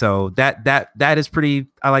 So that is pretty,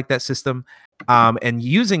 I like that system. And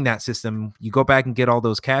using that system, you go back and get all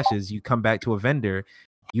those caches, you come back to a vendor,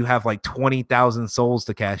 you have like 20,000 souls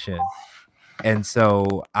to cash in. And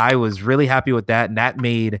so I was really happy with that. And that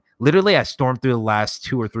made, literally I stormed through the last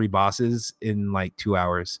 2 or 3 bosses in like 2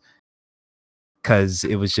 hours. Cause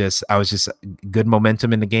I was just good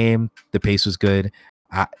momentum in the game. The pace was good.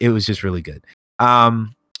 It was just really good.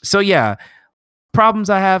 So yeah, problems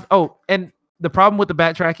I have. Oh, and the problem with the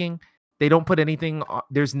backtracking, they don't put anything.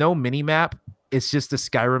 There's no mini map. It's just a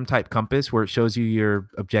Skyrim type compass where it shows you your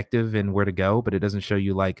objective and where to go, but it doesn't show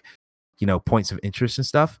you like, points of interest and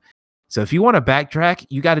stuff. So if you want to backtrack,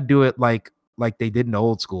 you got to do it like they did in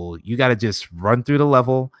old school. You got to just run through the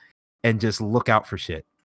level and just look out for shit.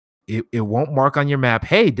 It won't mark on your map,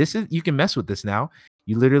 hey, you can mess with this now.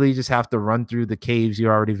 You literally just have to run through the caves you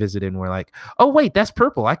already visited and we're like, oh wait, that's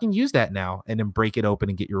purple, I can use that now, and then break it open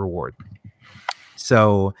and get your reward.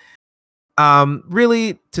 So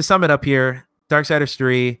really, to sum it up here, Darksiders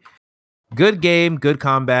 3, good game, good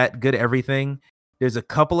combat, good everything. There's a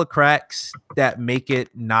couple of cracks that make it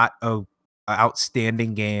not a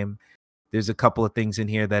outstanding game. There's a couple of things in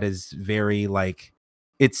here that is very like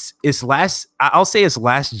I'll say it's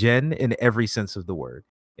last gen in every sense of the word,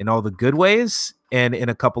 in all the good ways and in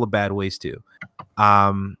a couple of bad ways too.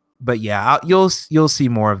 But yeah, you'll see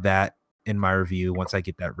more of that in my review once I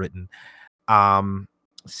get that written.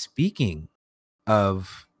 Speaking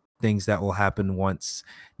of things that will happen once,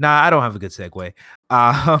 I don't have a good segue.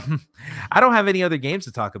 I don't have any other games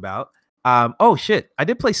to talk about. Oh shit, I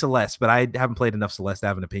did play Celeste, but I haven't played enough Celeste to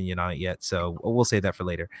have an opinion on it yet, so we'll save that for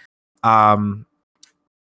later.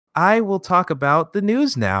 I will talk about the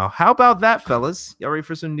news now. How about that, fellas? Y'all ready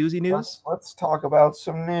for some newsy news? Let's talk about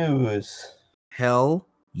some news. Hell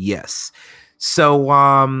yes.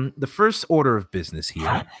 So the first order of business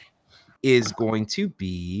here is going to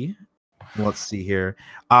be, let's see here,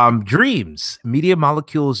 Dreams, Media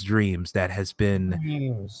Molecules Dreams, that has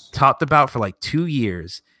been talked about for like 2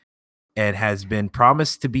 years and has been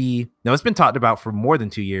promised to be, no, it's been talked about for more than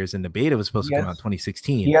 2 years, and the beta was supposed to come out in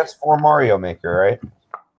 2016. PS4 Mario Maker, right?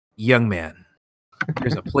 Young man,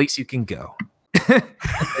 there's a place you can go.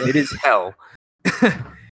 It is hell.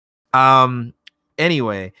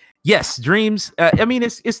 Anyway, yes, Dreams. I mean,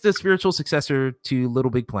 it's the spiritual successor to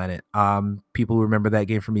Little Big Planet. People who remember that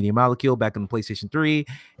game from Media Molecule back on the PlayStation 3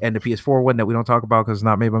 and the PS4 one that we don't talk about because it's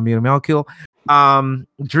not made by Media Molecule.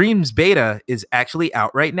 Dreams beta is actually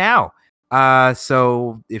out right now.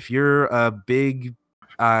 So if you're a big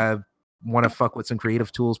want to fuck with some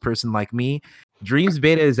creative tools person like me, Dreams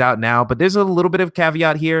beta is out now, but there's a little bit of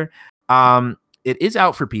caveat here. It is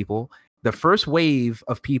out for people. The first wave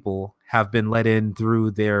of people have been let in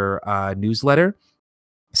through their newsletter.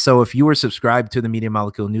 So if you were subscribed to the Media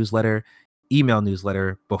Molecule newsletter, email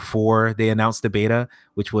newsletter, before they announced the beta,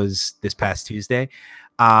 which was this past Tuesday,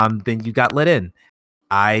 then you got let in.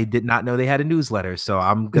 I did not know they had a newsletter, so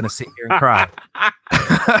I'm going to sit here and cry.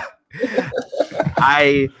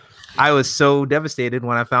 I was so devastated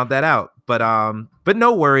when I found that out, but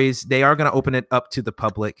no worries. They are going to open it up to the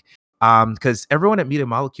public. Because everyone at Media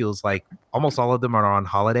Molecules, like almost all of them are on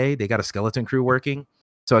holiday. They got a skeleton crew working,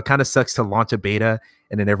 so it kind of sucks to launch a beta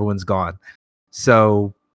and then everyone's gone.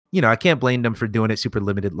 So I can't blame them for doing it super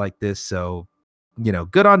limited like this. So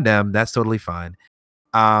good on them. That's totally fine.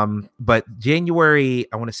 But January,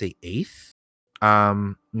 I want to say 8th. Let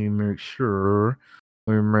me make sure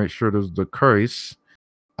there's the case.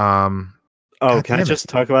 Oh, can I just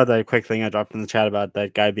talk about that quick thing I dropped in the chat about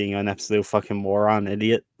that guy being an absolute fucking moron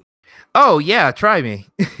idiot? Oh yeah, try me.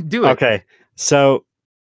 Do it. Okay, so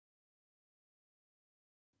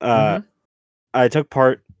I took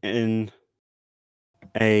part in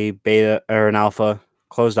a beta or an alpha,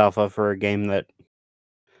 closed alpha for a game that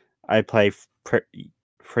I play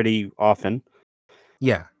pretty often.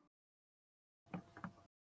 Yeah.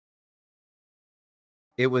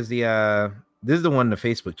 It was the this is the one the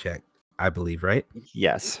Facebook check, I believe, right?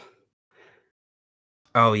 Yes.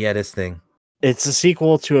 Oh yeah, this thing. It's a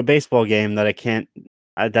sequel to a baseball game that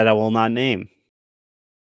I will not name.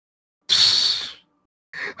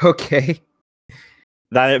 Okay.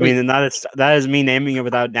 That is me naming it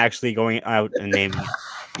without actually going out and naming it.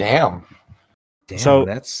 Damn, So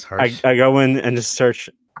that's harsh. I go in and just search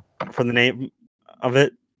for the name of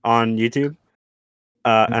it on YouTube,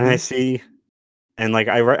 and I see, and like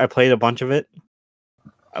I played a bunch of it,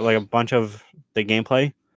 like a bunch of the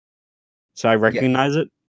gameplay, so I recognize it.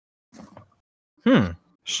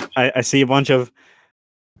 I see a bunch of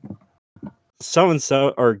so and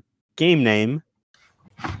so or game name,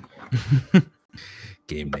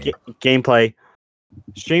 gameplay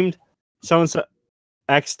streamed so and so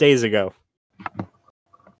X days ago.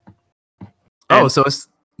 So it's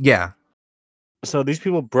So these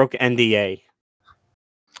people broke NDA.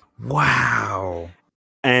 Wow.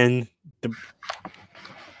 And the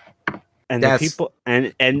people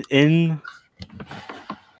and in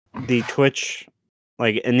the Twitch,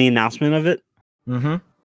 like in the announcement of it,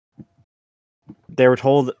 they were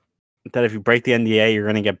told that if you break the NDA, you're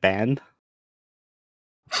gonna get banned.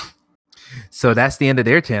 So that's the end of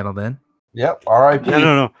their channel then. Yep. R.I.P.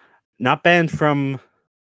 No, not banned from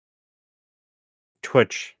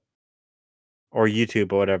Twitch or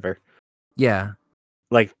YouTube or whatever. Yeah.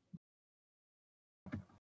 Like,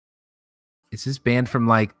 is this banned from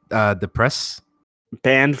like the press?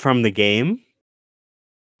 Banned from the game.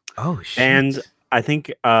 Oh shit. And I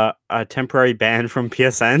think a temporary ban from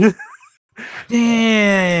PSN.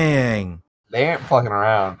 Dang. They ain't fucking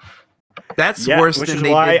around. That's worse which than is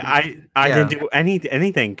they why did. I didn't do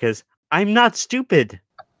anything because I'm not stupid.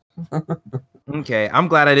 Okay, I'm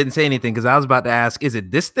glad I didn't say anything because I was about to ask, is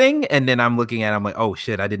it this thing? And then I'm looking at it, I'm like, oh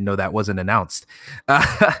shit, I didn't know that wasn't announced.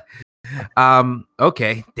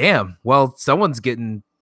 Okay, damn. Well, someone's getting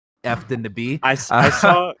effed in the B. I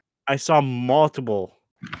saw multiple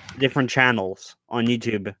different channels on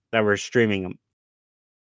YouTube that were streaming them.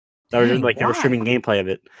 They were streaming gameplay of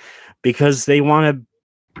it because they want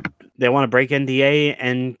to break NDA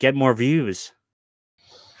and get more views.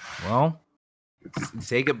 Well,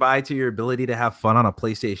 say goodbye to your ability to have fun on a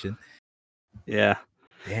PlayStation. Yeah.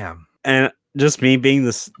 Damn. And just me being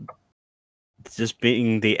the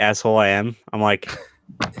asshole I am, I'm like,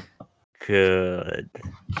 good.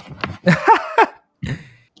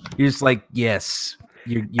 You're just like, yes,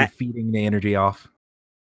 you're feeding the energy off.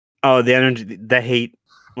 Oh, the energy, the hate,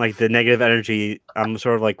 like the negative energy. I'm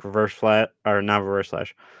sort of like reverse flat, or not reverse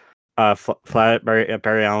flash. Flat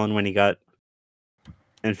Barry Allen when he got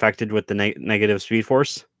infected with the negative speed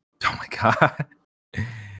force. Oh my god.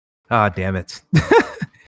 Ah, damn it.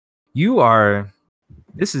 You are.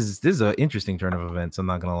 This is an interesting turn of events. I'm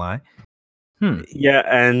not gonna lie. Yeah,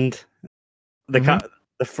 and the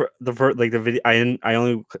video. I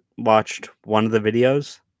only watched one of the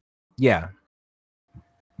videos. Yeah.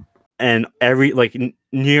 And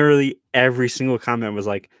nearly every single comment was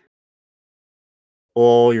like,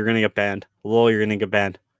 "Oh, you're gonna get banned. Oh, you're gonna get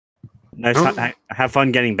banned. Nice, have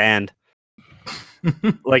fun getting banned."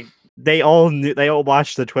 Like they all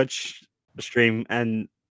watched the Twitch stream and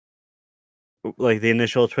like the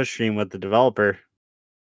initial Twitch stream with the developer,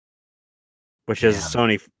 which is a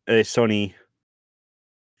Sony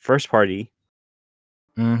first party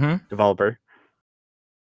developer.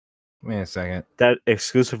 Wait a second. That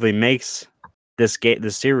exclusively makes this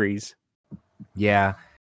series. Yeah.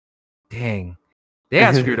 Dang. They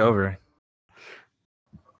got screwed over.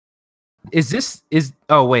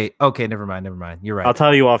 Oh wait. Okay, never mind. You're right. I'll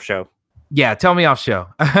tell you off show. Yeah, tell me off show.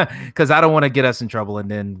 Because I don't want to get us in trouble and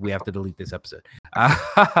then we have to delete this episode.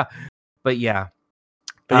 But yeah.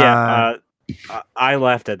 I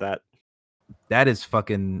laughed at that. That is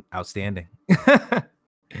fucking outstanding.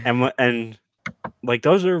 and like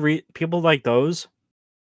those are people like those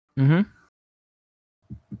Mm-hmm.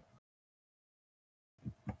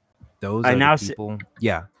 Those are the people.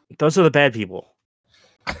 Yeah. Those are the bad people.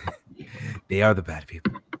 They are the bad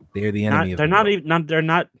people. They are the enemy They're of the not world. even. They're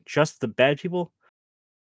not just the bad people.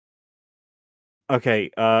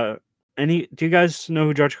 Okay. Do you guys know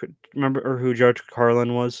who George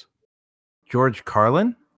Carlin was? George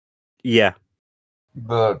Carlin? Yeah.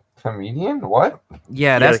 The comedian? What?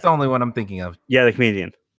 Yeah, that's the only one I'm thinking of. Yeah, the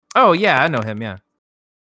comedian. Oh yeah, I know him. Yeah.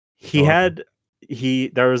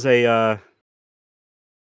 There was a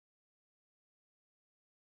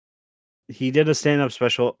he did a stand-up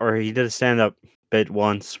special, or he did a stand-up bit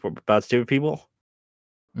once about stupid people.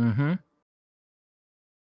 Mm-hmm.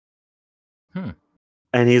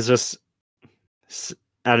 And he's just,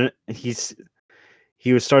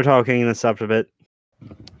 he would start talking and then stopped a bit,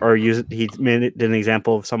 or he did an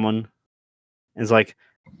example of someone, and it's like,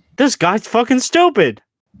 this guy's fucking stupid.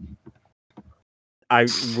 I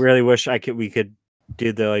really wish we could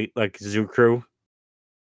do the like Zoo Crew,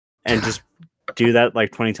 and just do that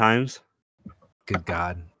like 20 times. Good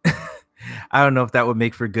God. I don't know if that would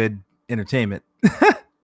make for good entertainment.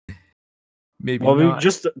 Maybe not. We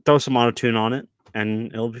just throw some auto-tune on it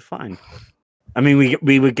and it'll be fine. I mean,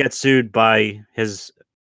 we would get sued by his,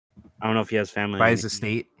 I don't know if he has family. By his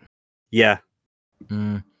estate? Yeah.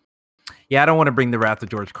 Yeah, I don't want to bring the wrath of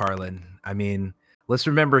George Carlin. I mean, let's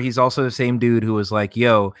remember he's also the same dude who was like,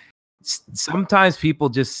 yo, sometimes people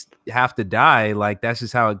just have to die. Like, that's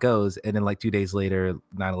just how it goes. And then like 2 days later,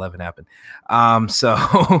 9/11 happened.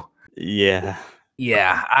 So yeah.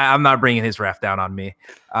 Yeah, I'm not bringing his wrath down on me.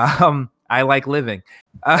 I like living.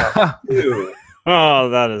 Oh,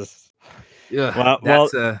 that is. Yeah.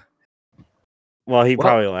 Well, he'd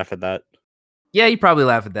probably laugh at that. Yeah, he'd probably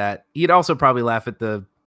laugh at that. He'd also probably laugh at the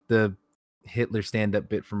Hitler stand-up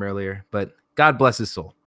bit from earlier. But God bless his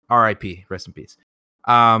soul. R.I.P. Rest in peace.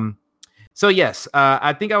 So yes,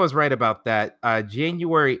 I think I was right about that.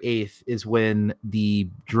 January 8th is when the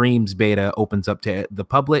Dreams beta opens up to the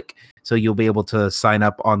public. So you'll be able to sign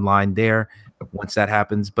up online there once that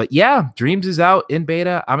happens. But yeah, Dreams is out in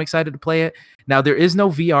beta. I'm excited to play it. Now, there is no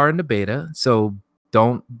VR in the beta, so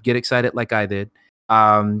don't get excited like I did.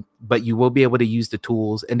 But you will be able to use the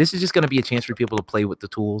tools. And this is just going to be a chance for people to play with the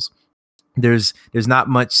tools. There's not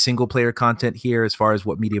much single player content here as far as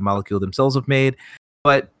what Media Molecule themselves have made,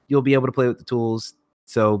 but you'll be able to play with the tools.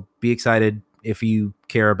 So be excited if you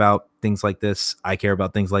care about things like this. I care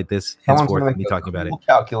about things like this. Henceforth, me talking about it.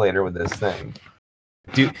 Calculator with this thing,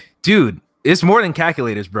 dude. It's more than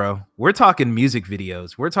calculators, bro. We're talking music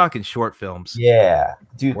videos. We're talking short films. Yeah,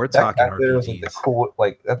 dude. We're talking RPGs. Was like the cool,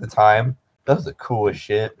 like at the time, that was the coolest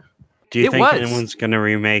shit. Do you think anyone's gonna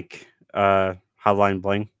remake Hotline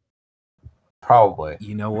Bling? Probably.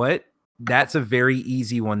 You know what? That's a very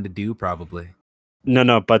easy one to do, probably.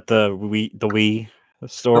 No, but the Wii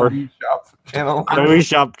store, the Wii Shop channel, the Wii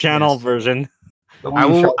Shop channel version. The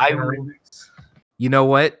Wii remix. You know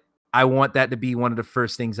what? I want that to be one of the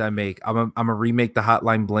first things I make. I'm gonna remake the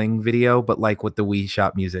Hotline Bling video, but like with the Wii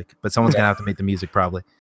Shop music. But someone's gonna have to make the music probably.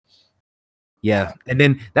 Yeah, and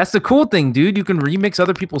then that's the cool thing, dude. You can remix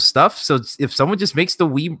other people's stuff. So if someone just makes the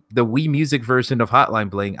Wii music version of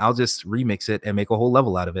Hotline Bling, I'll just remix it and make a whole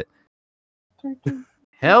level out of it.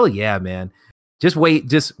 Hell yeah, man. Just wait,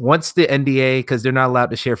 just once the NDA, because they're not allowed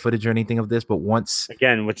to share footage or anything of this, but once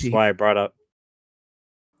again, which is why I brought up.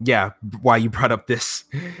 Yeah, why you brought up this.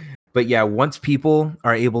 But yeah, once people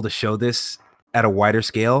are able to show this at a wider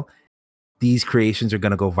scale, these creations are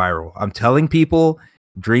going to go viral. I'm telling people,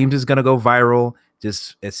 Dreams is going to go viral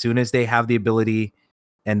just as soon as they have the ability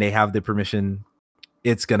and they have the permission.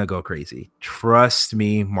 It's going to go crazy. Trust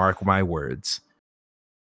me, mark my words.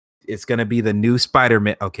 It's going to be the new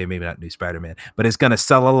Spider-Man. Okay, maybe not new Spider-Man, but it's going to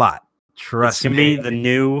sell a lot. Trust me. It's going to be the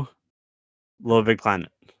new Little Big Planet.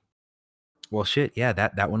 Well, shit. Yeah,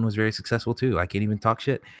 that one was very successful too. I can't even talk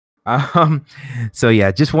shit. So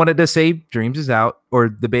yeah, just wanted to say Dreams is out, or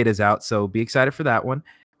the beta is out. So be excited for that one.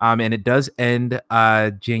 And it does end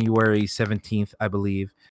January 17th, I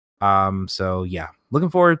believe. So yeah, looking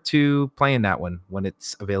forward to playing that one when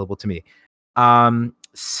it's available to me.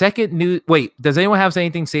 Second news. Wait, does anyone have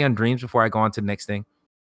anything to say on Dreams before I go on to the next thing?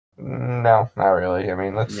 No, not really. I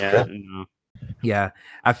mean, yeah,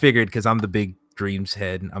 I figured because I'm the big Dreams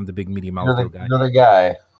head. I'm the big Media Molecule guy. You're the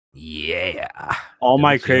guy. Yeah. All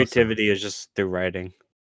my creativity is just through writing.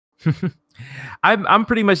 I'm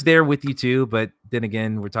pretty much there with you too, but then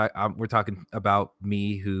again, we're talking about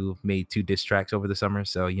me who made 2 diss tracks over the summer,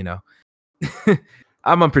 so you know,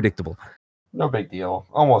 I'm unpredictable. No big deal.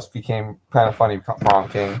 Almost became kind of funny prom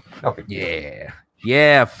king. No big deal.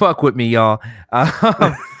 Yeah, fuck with me, y'all.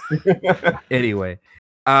 Anyway,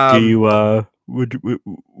 Do you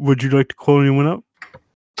would you like to call anyone up?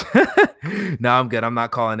 No, I'm good. I'm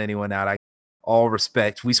not calling anyone out. All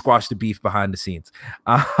respect. We squashed the beef behind the scenes.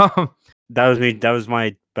 That was me. That was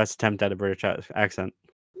my best attempt at a British accent.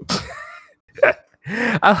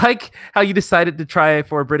 I like how you decided to try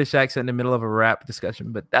for a British accent in the middle of a rap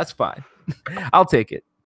discussion, but that's fine. I'll take it.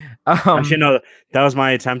 Actually, no, that was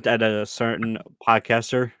my attempt at a certain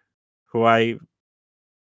podcaster who I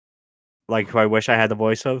wish I had the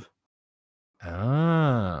voice of.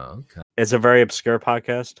 Oh, okay. It's a very obscure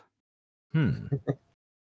podcast.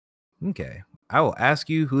 Okay. I will ask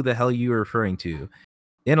you who the hell you are referring to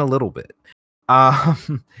in a little bit.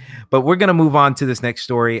 But we're gonna move on to this next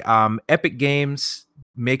story. Epic Games,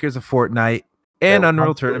 makers of Fortnite and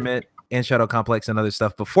Unreal Tournament and Shadow Complex and other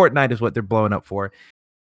stuff, but Fortnite is what they're blowing up for.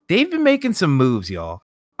 They've been making some moves, y'all.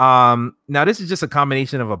 Now this is just a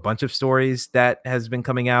combination of a bunch of stories that has been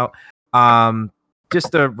coming out.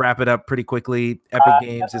 Just to wrap it up pretty quickly, Epic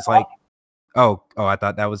Games is like, oh, I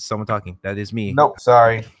thought that was someone talking. That is me. Nope,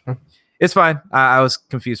 sorry. It's fine. I was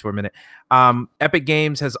confused for a minute. Epic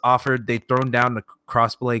Games has offered, they've thrown down the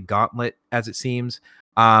crossplay gauntlet, as it seems.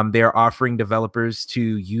 They are offering developers to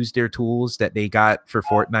use their tools that they got for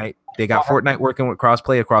Fortnite. They got Fortnite working with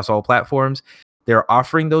crossplay across all platforms. They're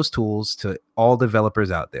offering those tools to all developers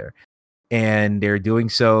out there. And they're doing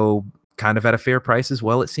so kind of at a fair price as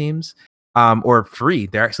well, it seems. Or free.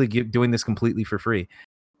 They're actually doing this completely for free.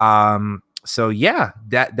 So yeah,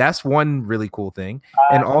 that's one really cool thing.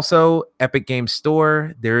 And also Epic Games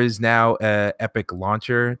Store, there is now a Epic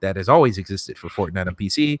launcher that has always existed for Fortnite on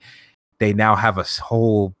PC. They now have a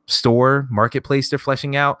whole store marketplace they're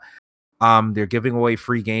fleshing out. They're giving away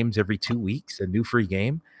free games every 2 weeks, a new free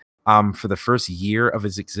game. For the first year of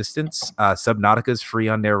its existence. Subnautica is free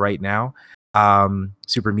on there right now.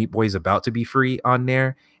 Super Meat Boy is about to be free on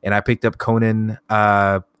there. And I picked up Conan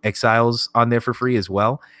Exiles on there for free as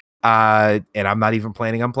well. And I'm not even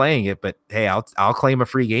planning on playing it, but hey, I'll claim a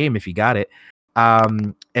free game if you got it.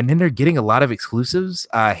 And then they're getting a lot of exclusives.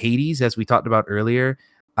 Hades, as we talked about earlier.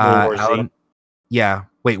 World War Z. Yeah.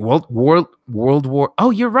 Wait, World War.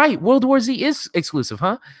 Oh, you're right. World War Z is exclusive,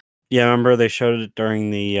 huh? Yeah, remember they showed it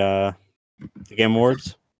during the Game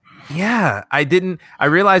Awards? Yeah, I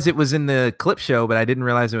realized it was in the clip show, but I didn't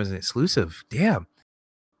realize it was an exclusive. Damn.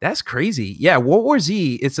 That's crazy. Yeah, World War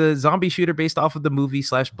Z, it's a zombie shooter based off of the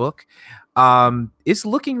movie/book. It's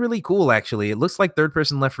looking really cool, actually. It looks like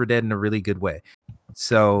third-person Left 4 Dead in a really good way.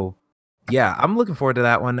 So, yeah, I'm looking forward to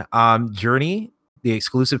that one. Journey, the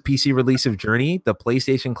exclusive PC release of Journey, the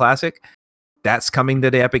PlayStation Classic, that's coming to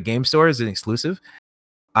the Epic Game Store as an exclusive.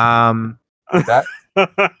 That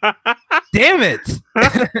Damn it.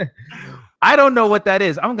 I don't know what that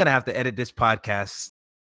is. I'm going to have to edit this podcast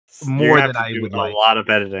more than I would like. A lot of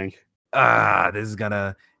editing. This is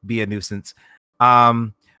gonna be a nuisance.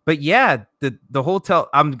 But yeah, the whole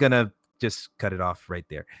I'm gonna just cut it off right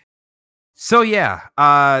there. So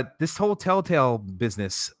yeah, this whole Telltale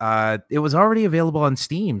business, it was already available on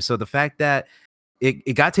Steam. So the fact that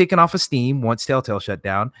it got taken off of Steam once Telltale shut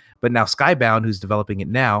down, but now Skybound, who's developing it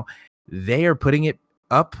now, they are putting it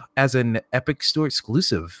up as an Epic Store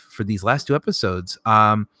exclusive for these last 2 episodes.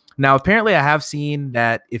 Now, apparently, I have seen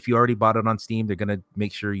that if you already bought it on Steam, they're going to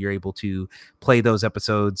make sure you're able to play those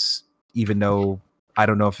episodes, even though I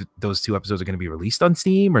don't know if those 2 episodes are going to be released on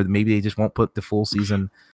Steam, or maybe they just won't put the full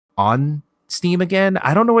season on Steam again.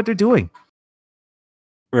 I don't know what they're doing.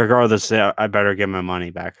 Regardless, I better get my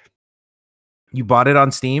money back. You bought it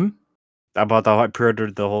on Steam? I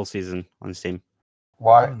pre-ordered the whole season on Steam.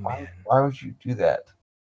 Why would you do that?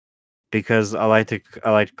 Because I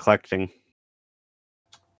like collecting.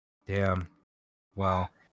 Damn. Well,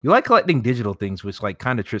 you like collecting digital things, which like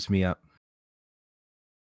kind of trips me up.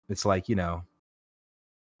 It's like,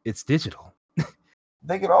 it's digital.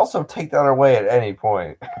 They could also take that away at any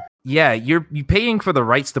point. Yeah, you're paying for the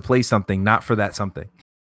rights to play something, not for that something.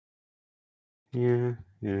 Yeah.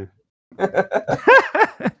 I'm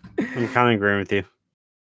kind of agreeing with you.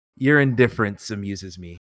 Your indifference amuses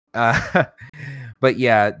me. But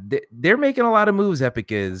yeah, they're making a lot of moves.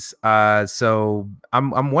 Epic is. So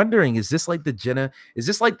I'm wondering, is this like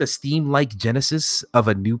the Steam-like genesis of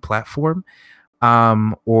a new platform,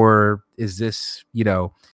 or is this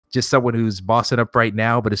just someone who's bossing up right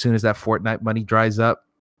now? But as soon as that Fortnite money dries up,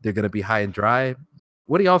 they're gonna be high and dry.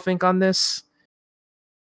 What do y'all think on this?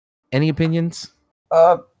 Any opinions?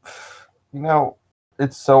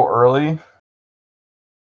 It's so early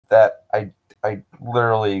that I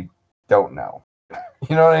literally don't know.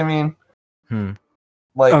 You know what I mean?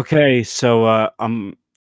 Like, okay, so I can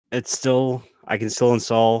still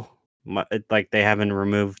install like they haven't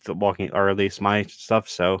removed the walking, or at least my stuff.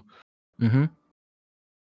 So,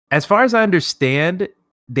 as far as I understand,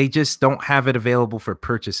 they just don't have it available for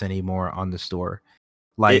purchase anymore on the store.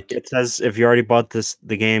 Like it says, if you already bought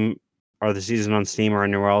the game or the season on Steam or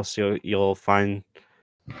anywhere else, you'll still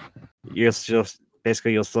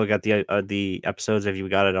get the episodes if you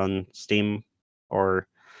got it on Steam or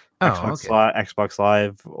Xbox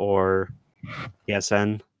Live or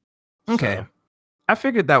PSN. Okay. So. I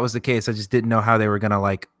figured that was the case. I just didn't know how they were gonna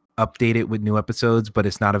like update it with new episodes, but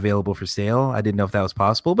it's not available for sale. I didn't know if that was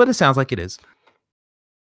possible, but it sounds like it is.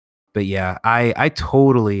 But yeah, I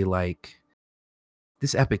totally like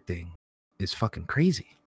this Epic thing is fucking crazy.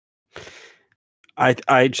 I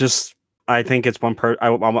think it's one I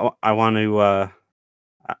want to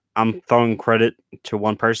I'm throwing credit to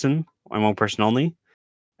one person and one person only,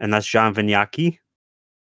 and that's John Vignacchi.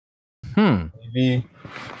 Maybe.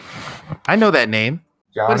 I know that name.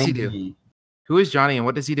 Johnny what does he do? B. Who is Johnny and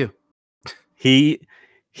what does he do? He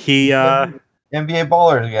NBA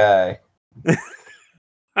Ballers guy.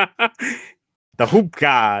 The Hoop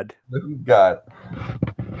God. The Hoop God.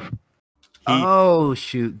 Oh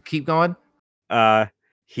shoot! Keep going.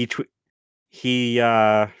 He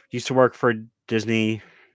used to work for Disney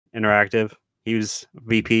Interactive. He was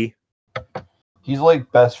VP. He's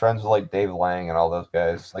like best friends with like Dave Lang and all those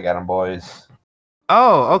guys, like Adam Boys.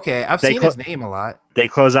 Oh, okay. I've seen his name a lot. They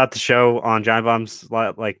close out the show on Giant Bomb's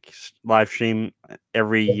like live stream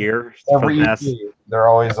every year. Every year, they're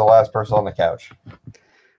always the last person on the couch.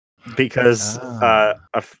 Because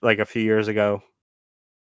like a few years ago,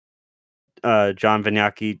 John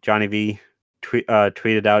Vignacchi, Johnny V,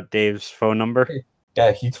 tweeted out Dave's phone number.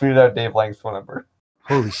 Yeah, he tweeted out Dave Lang's phone number.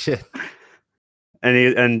 Holy shit!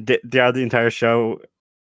 And throughout the entire show,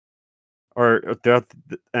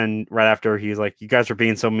 and right after, he's like, "You guys are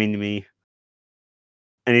being so mean to me."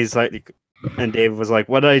 And he's like, and Dave was like,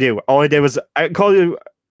 "What did I do? All I did was I called you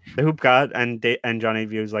the Hoop God." And Johnny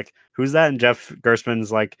V was like, "Who's that?" And Jeff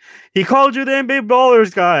Gerstmann's like, "He called you the NBA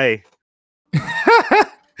Ballers guy."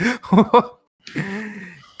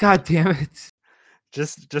 God damn it!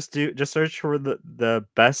 Just search for the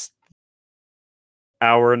best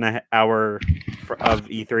hour and a hour of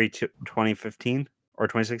E3 2015 or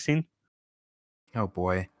 2016. Oh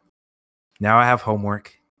boy! Now I have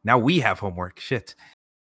homework. Now we have homework. Shit.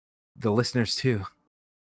 The listeners too.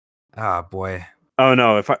 Ah, boy. Oh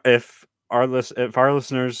no! If our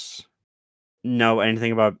listeners know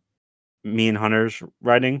anything about me and Hunter's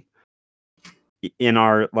writing, in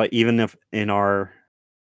our even if in our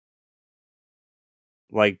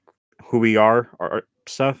like who we are or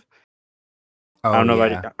stuff. Oh, I don't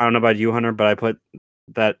know about you, Hunter, but I put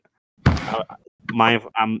that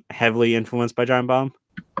I'm heavily influenced by Giant Bomb.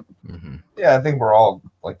 Mm-hmm. Yeah, I think we're all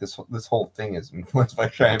like this whole thing is influenced by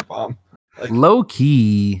Giant Bomb. Like, low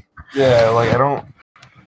key. Yeah, like I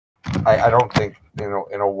don't think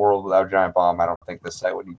in a world without Giant Bomb, I don't think this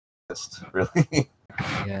site would exist, really.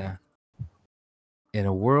 Yeah. In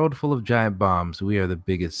a world full of giant bombs, we are the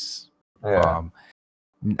biggest bomb.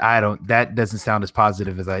 That doesn't sound as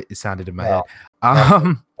positive as it sounded in my head.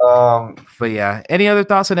 But yeah, any other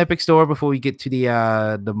thoughts on Epic Store before we get to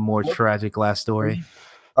the more tragic last story?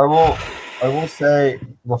 I will say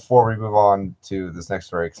before we move on to this next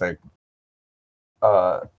story, because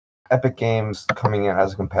Epic Games coming in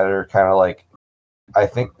as a competitor, kind of like, I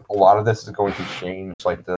think a lot of this is going to change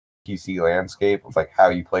like the PC landscape of like how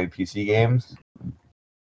you play PC games.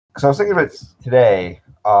 Because I was thinking about it today,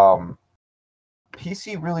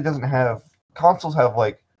 PC really doesn't have consoles. Have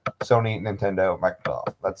like Sony, Nintendo,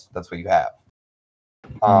 Microsoft. That's what you have.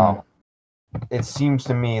 It seems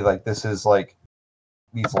to me like this is like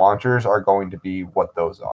these launchers are going to be what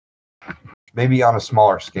those are. Maybe on a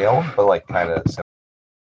smaller scale, but like kind of similar.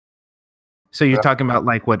 So you're talking about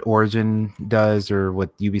like what Origin does or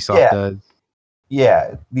what Ubisoft does?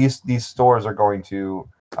 Yeah, these stores are going to.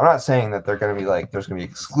 I'm not saying that they're going to be like there's going to be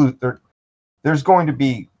exclusive. There's going to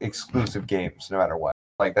be exclusive games no matter what.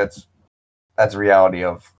 Like that's the reality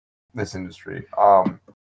of this industry.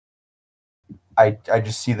 I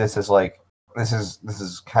just see this as like this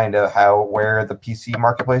is kind of where the PC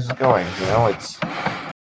marketplace is going. You know, it's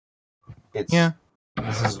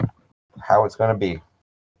this is how it's going to be.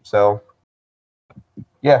 So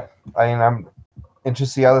yeah, I mean, I'm interested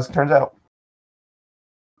to see how this turns out.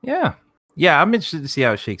 Yeah, I'm interested to see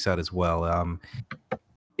how it shakes out as well.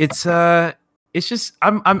 It's just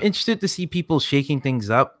I'm interested to see people shaking things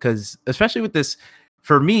up because especially with this,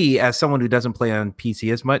 for me as someone who doesn't play on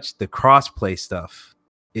PC as much, the cross-play stuff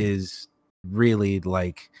is really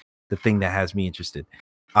like the thing that has me interested.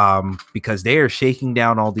 because they are shaking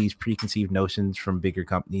down all these preconceived notions from bigger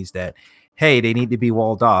companies that, hey, they need to be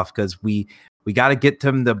walled off because we got to get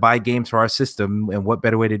them to buy games for our system. And what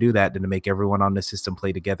better way to do that than to make everyone on the system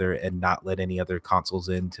play together and not let any other consoles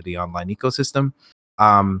into the online ecosystem?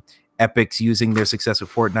 Epic's using their success with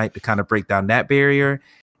Fortnite to kind of break down that barrier.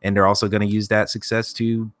 And they're also going to use that success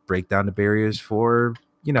to break down the barriers for,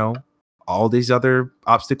 all these other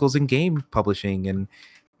obstacles in game publishing and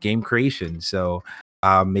game creation. So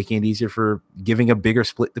making it easier for giving a bigger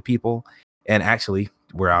split to people. And actually,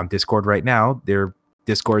 we're on Discord right now.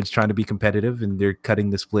 Discord's trying to be competitive, and they're cutting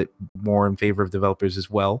the split more in favor of developers as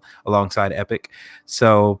well, alongside Epic.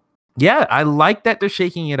 So yeah, I like that they're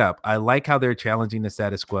shaking it up. I like how they're challenging the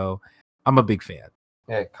status quo. I'm a big fan.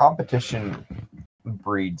 Yeah, competition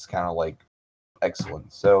breeds kind of like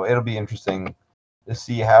excellence. So it'll be interesting to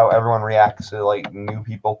see how everyone reacts to like new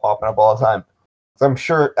people popping up all the time. So I'm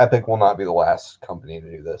sure Epic will not be the last company to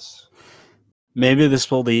do this. Maybe this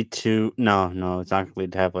will lead to no, it's not going to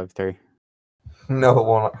lead to Half-Life 3. No, it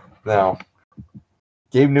won't. No.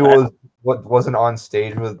 Gabe Newell wasn't on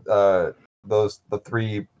stage with the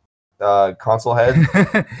three console heads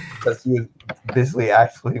because he was basically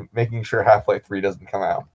actually making sure Half-Life 3 doesn't come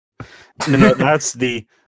out. No, that's the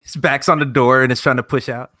his back's on the door and it's trying to push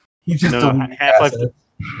out. He just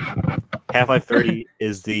Half-Life 3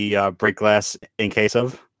 is the break glass in case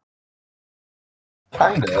of.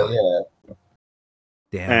 Kinda, yeah.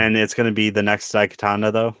 Damn. And it's going to be the next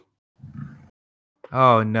Daikatana, though.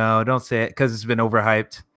 Oh no! Don't say it because it's been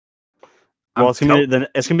overhyped. Well, it's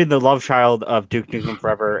gonna be the love child of Duke Nukem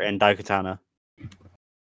Forever and Daikatana.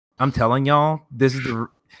 I'm telling y'all, this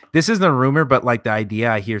is the rumor, but like the idea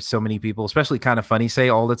I hear so many people, especially kind of funny, say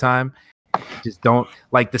all the time. Just don't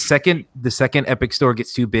like the second Epic Store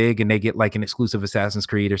gets too big and they get like an exclusive Assassin's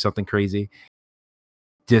Creed or something crazy.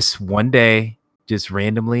 Just one day, just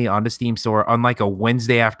randomly on the Steam store on like a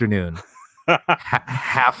Wednesday afternoon.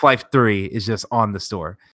 Half-Life 3 is just on the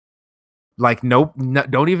store. Like, no,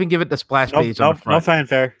 don't even give it the splash page on the front. No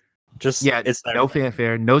fanfare. Just it's no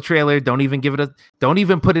fanfare, no trailer. Don't even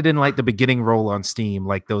put it in like the beginning roll on Steam,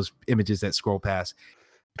 like those images that scroll past.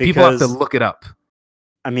 People have to look it up.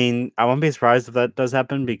 I mean, I won't be surprised if that does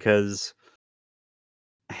happen because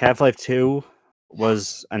Half-Life 2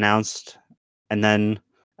 was announced and then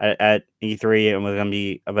at E3 and was going to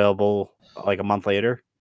be available like a month later.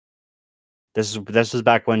 This was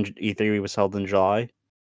back when E3 was held in July.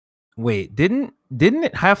 Wait, didn't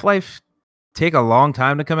it Half-Life take a long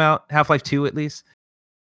time to come out? Half-Life 2 at least?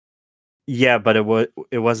 Yeah, but it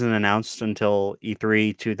wasn't announced until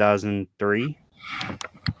E3 2003.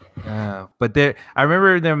 But I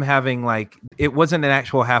remember them having like it wasn't an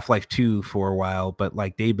actual Half-Life 2 for a while, but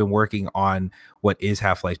like they've been working on what is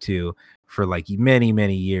Half-Life 2 for like many,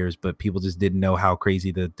 many years, but people just didn't know how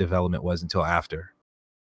crazy the development was until after.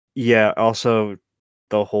 Yeah, also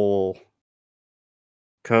the whole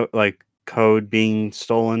code being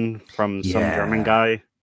stolen from some German guy.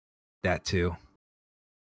 That too.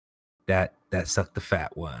 That sucked the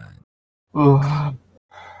fat one.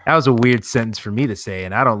 That was a weird sentence for me to say,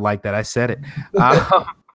 and I don't like that I said it.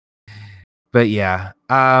 But yeah.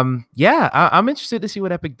 I'm interested to see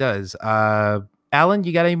what Epic does. Alan,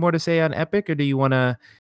 you got any more to say on Epic, or do you want to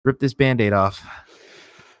rip this Band-Aid off?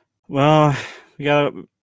 Well,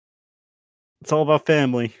 it's all about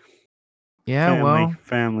family. Yeah,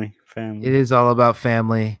 family. It is all about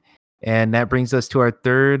family. And that brings us to our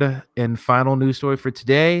third and final news story for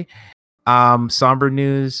today. Somber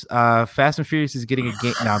news. Fast and Furious is getting a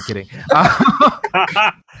game. No, I'm kidding.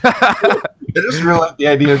 I just realized the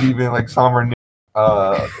idea of even like somber news,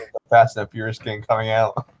 Fast and Furious game coming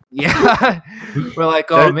out. Yeah, we're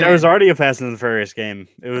like, oh man, there was already a Fast and the Furious game.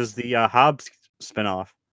 It was the Hobbs spinoff.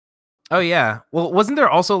 Oh yeah. Well, wasn't there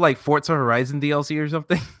also like Forza Horizon DLC or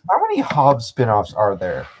something? How many Hobbs spinoffs are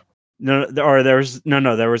there? There was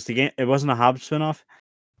the game. It wasn't a Hobbs spinoff.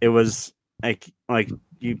 It was like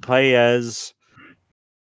you play as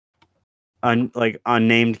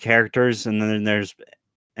unnamed characters, and then there's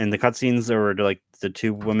in the cutscenes there were like the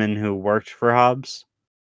two women who worked for Hobbs.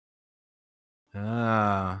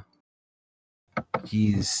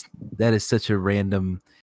 Jeez, that is such a random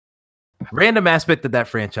aspect of that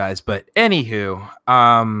franchise. But anywho,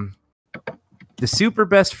 the Super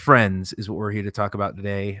Best Friends is what we're here to talk about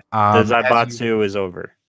today. The Zaibatsu is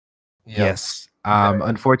over. Yep. Yes.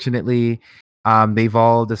 Unfortunately, they've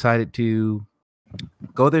all decided to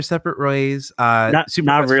go their separate ways. Not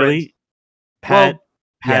really. Friends.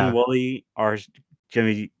 Pat and Wooly are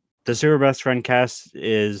the Super Best Friend cast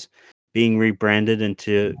is being rebranded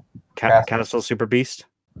into Castle Super Beast.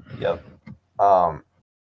 Yep.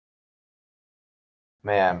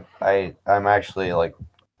 Man, I'm actually like,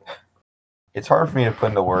 it's hard for me to put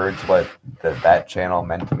into words what that channel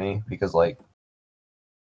meant to me because like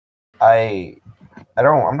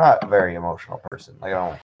I'm not a very emotional person. Like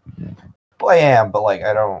I don't. Well, I am, but like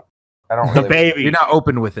I don't The really. baby. You're not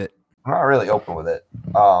open with it. I'm not really open with it.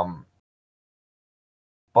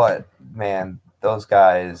 But man, those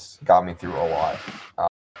guys got me through a lot,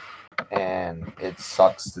 and it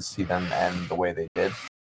sucks to see them end the way they did.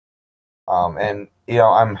 And you know,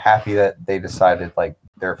 I'm happy that they decided like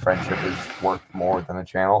their friendship is worth more than a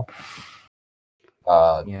channel.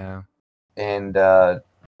 Yeah. And I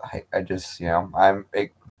just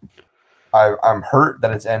I'm hurt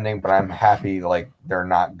that it's ending, but I'm happy like they're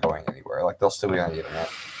not going anywhere. Like they'll still be on the internet.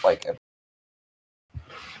 Like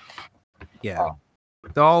Yeah.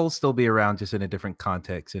 They'll all still be around, just in a different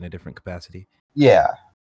context, in a different capacity. yeah.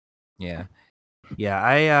 Yeah.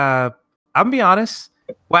 I'm gonna be honest.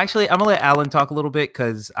 Well, actually, I'm gonna let Alan talk a little bit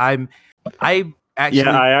because I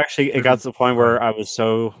actually it got to the point where I was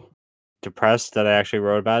so depressed that I actually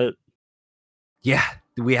wrote about it. Yeah,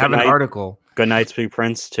 we have an article. Good night, Sweet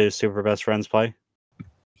Prince to Super Best Friends Play.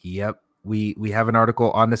 Yep. We have an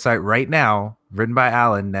article on the site right now, written by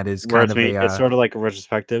Alan, that is kind of it's sort of like a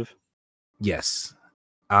retrospective. Yes.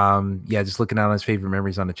 Just looking at his favorite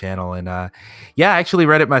memories on the channel, and I actually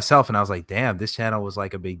read it myself, and I was like, damn, this channel was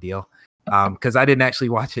like a big deal. Because I didn't actually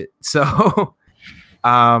watch it. So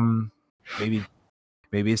maybe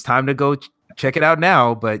it's time to go check it out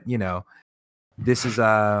now, but you know, this is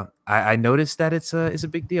I noticed that it's a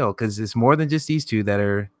big deal because it's more than just these two that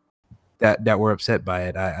are that were upset by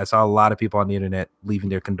it. I saw a lot of people on the internet leaving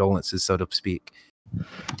their condolences, so to speak.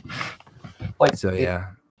 Like so,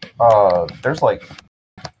 yeah. There's like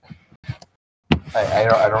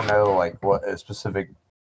I don't know like what a specific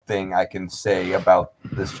thing I can say about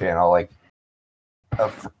this channel. Like,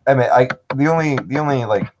 I mean, the only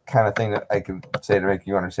like kind of thing that I can say to make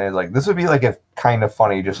you understand is like this would be like if Kind of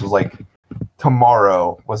Funny just was like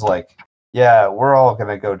tomorrow was like, yeah, we're all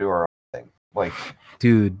gonna go do our own thing. Like,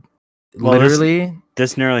 dude, well, literally,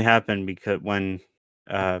 this nearly happened because when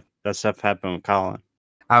that stuff happened with Colin.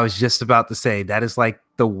 I was just about to say that is like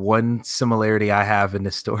the one similarity I have in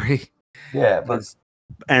this story. Yeah, but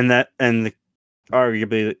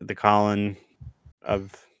arguably the Colin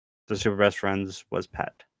of the Super Best Friends was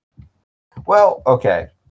Pat. Well, okay.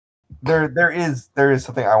 There is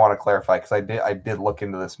something I want to clarify because I did look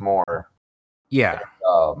into this more. Yeah.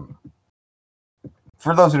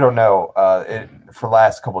 For those who don't know, for the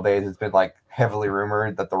last couple of days, it's been like heavily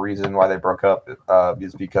rumored that the reason why they broke up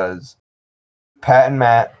is because Pat and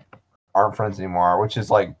Matt aren't friends anymore, which is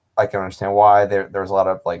like I can understand why. There's a lot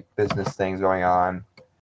of like business things going on,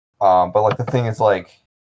 but like the thing is like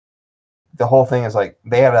the whole thing is like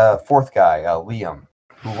they had a fourth guy, Liam,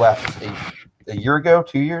 who left a year ago,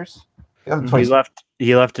 2 years. He left.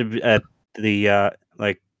 He left at the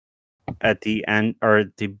like at the end or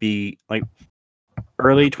to be like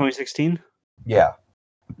early 2016. Yeah.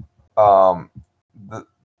 The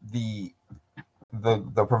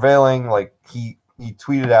the prevailing like he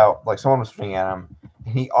tweeted out like someone was tweeting at him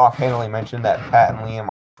and he offhandedly mentioned that Pat and Liam are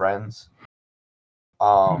friends.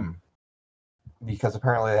 Because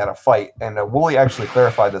apparently they had a fight and Wooly actually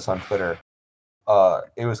clarified this on Twitter.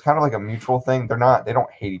 It was kind of like a mutual thing. They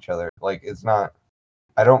don't hate each other. Like it's not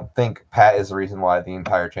I don't think Pat is the reason why the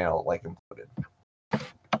entire channel like imploded.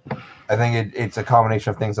 I think it's a combination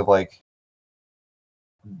of things of like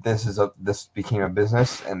this became a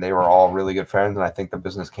business and they were all really good friends and I think the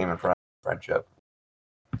business came in front of friendship.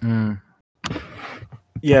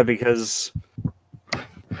 Yeah, because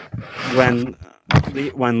when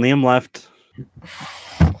Liam left,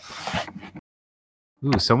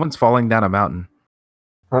 ooh, someone's falling down a mountain.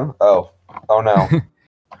 Huh? Oh no.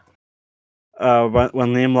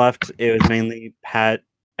 When Liam left, it was mainly Pat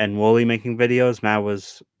and Wooly making videos. Matt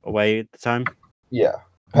was away at the time. Yeah,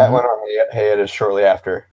 Pat went on hiatus shortly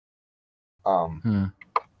after. And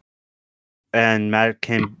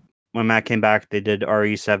when Matt came back, they did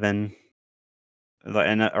RE7,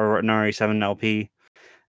 or an RE7 LP.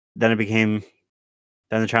 Then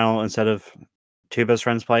the channel, instead of Two Best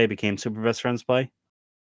Friends Play, it became Super Best Friends Play.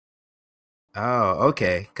 Oh,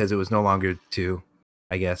 okay, because it was no longer two,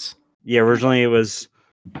 I guess. Yeah, originally it was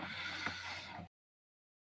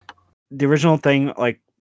the original thing. Like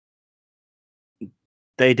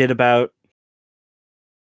they did about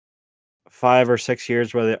 5 or 6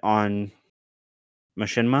 years with it on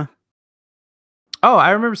Machinima. Oh,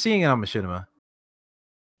 I remember seeing it on Machinima.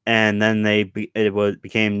 And then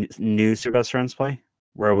became new Super Best Friends Play,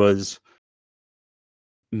 where it was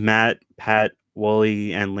Matt, Pat,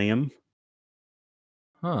 Wooly, and Liam.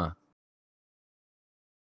 Huh.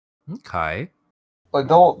 Okay. Like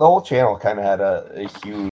the whole channel kind of had a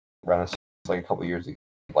huge renaissance like a couple years ago.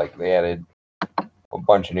 Like they added a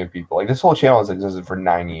bunch of new people. Like this whole channel has existed for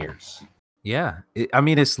 9 years. Yeah,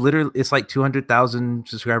 it's like 200,000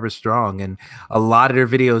 subscribers strong, and a lot of their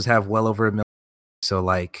videos have well over 1 million. So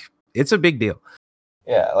like, it's a big deal.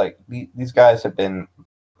 Yeah, like these guys have been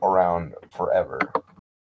around forever.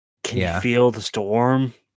 Can you feel the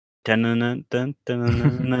storm? Dun, dun, dun,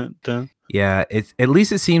 dun. Yeah, it's at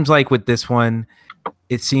least it seems like with this one,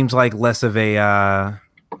 it seems like less of a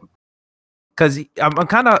because I'm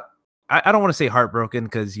kind of I don't want to say heartbroken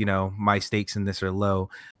because my stakes in this are low,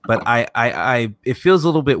 but I it feels a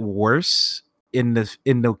little bit worse in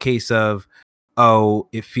the case of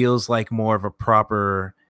it feels like more of a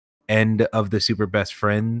proper end of the Super Best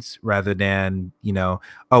Friends rather than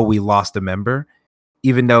we lost a member,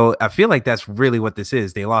 even though I feel like that's really what this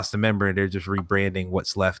is. They lost a member and they're just rebranding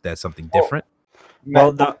what's left as something different.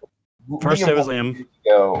 Well, the first it was Liam.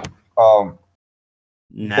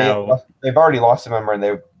 Now they've already lost a member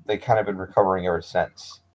and they kind of been recovering ever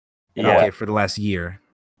since. Okay, for the last year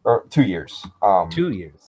or 2 years. 2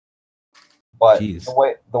 years. But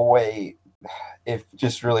the way it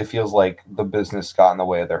just really feels like the business got in the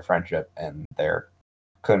way of their friendship and they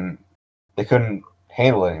couldn't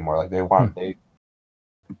handle it anymore. Like they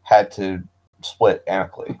had to split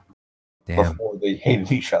amicably before they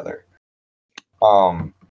hated each other.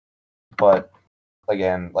 But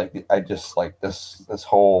again, like I just like this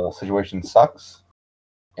whole situation sucks,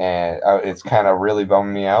 and it's kind of really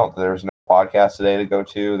bumming me out. There's no podcast today to go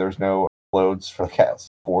to. There's no uploads for the past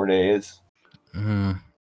 4 days. Mm-hmm.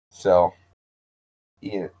 So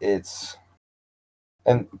it's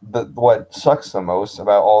and what sucks the most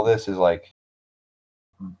about all this is like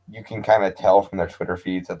you can kind of tell from their Twitter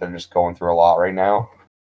feeds that they're just going through a lot right now.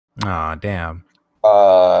 Aw, damn.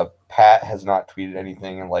 Pat has not tweeted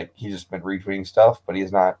anything, and like he's just been retweeting stuff, but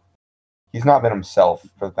he's not been himself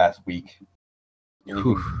for the past week. You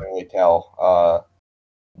can really tell.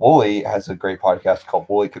 Wooly has a great podcast called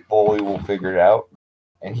Wooly Will Figure It Out,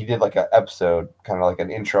 and he did like an episode, kind of like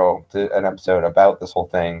an intro to an episode about this whole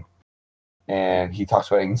thing, and he talks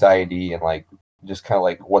about anxiety and like just kind of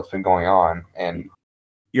like what's been going on. And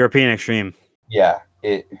European Extreme. Yeah,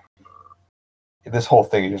 this whole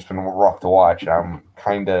thing has just been rough to watch. I'm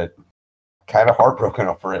kind of heartbroken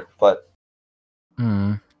over it, but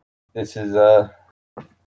this is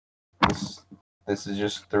this is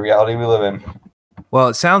just the reality we live in. Well,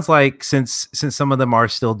 it sounds like since some of them are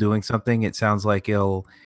still doing something, it sounds like it will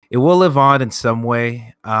live on in some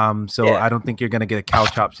way. So I don't think you're gonna get a cow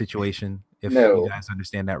chop situation if you guys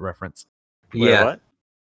understand that reference. Wait, what?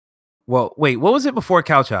 Well, wait, what was it before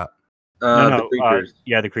cow chop? The creatures.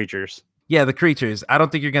 The creatures. Yeah, the creatures. I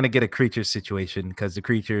don't think you're gonna get a creatures situation because the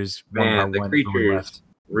creatures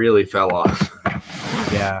really fell off.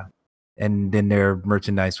 Yeah, and then their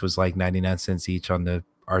merchandise was like 99 cents each on the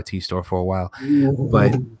RT store for a while.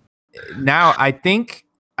 But now I think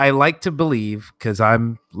I like to believe, because I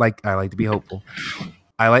like to be hopeful.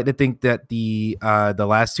 I like to think that the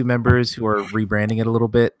last two members who are rebranding it a little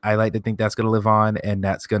bit, I like to think that's gonna live on and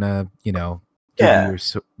that's gonna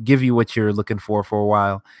give you what you're looking for a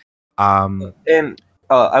while. And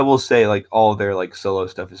I will say, like, all their like solo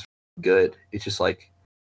stuff is good. It's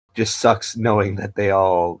just sucks knowing that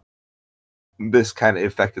this kind of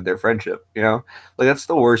affected their friendship. Like that's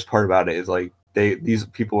the worst part about it is like these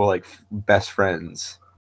people were like best friends,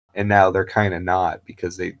 and now they're kind of not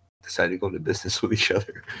because they decided to go into business with each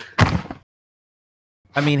other.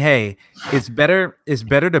 I mean, hey, it's better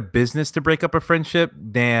to business to break up a friendship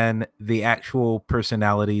than the actual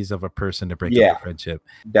personalities of a person to break up a friendship.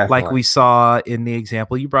 Definitely. Like we saw in the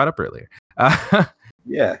example you brought up earlier.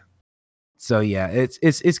 Yeah. So yeah,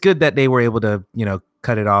 it's good that they were able to,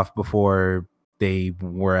 cut it off before they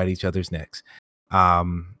were at each other's necks.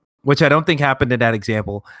 Which I don't think happened in that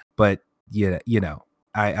example, but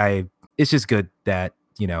I it's just good that,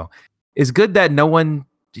 it's good that no one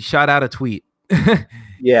shot out a tweet.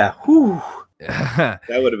 Yeah. Whew. That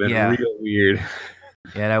would have been real weird.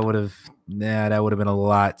 Yeah, that would have been a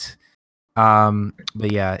lot.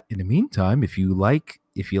 But yeah, in the meantime, if you like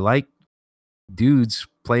dudes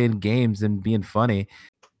playing games and being funny,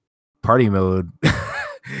 party mode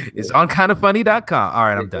is on kindoffunny.com. All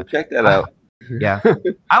right, I'm done. Check that out. Yeah.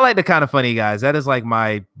 I like the Kind of Funny guys. That is like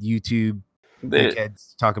my YouTube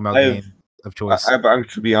kids talking about games of choice. I'm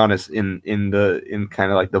to be honest, in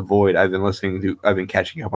kind of like the void, I've been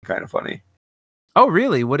catching up on Kind of Funny. Oh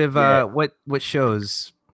really? What what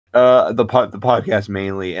shows? The podcast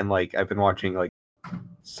mainly, and like I've been watching like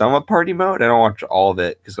some of Party Mode. I don't watch all of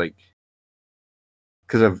it because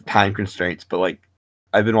of time constraints, but like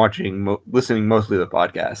I've been listening mostly to the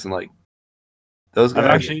podcast, and like those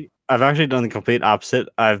guys. I've actually done the complete opposite.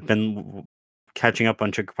 I've been catching up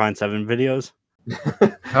on Sugar Pine 7 videos.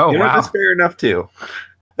 Oh, wow. That's fair enough too.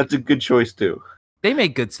 That's a good choice too. They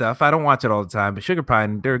make good stuff. I don't watch it all the time, but Sugar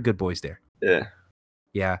Pine, they're good boys there. Yeah.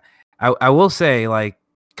 Yeah. I will say, like,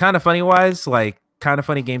 kind of funny wise, like, Kind of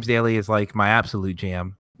Funny Games Daily is like my absolute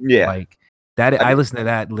jam. Yeah. Like that, I listen to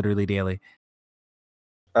that literally daily.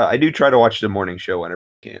 I do try to watch the morning show whenever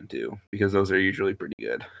I can too, because those are usually pretty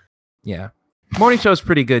good. Yeah. Morning show's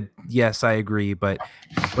pretty good. Yes, I agree. But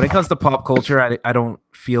when it comes to pop culture, I don't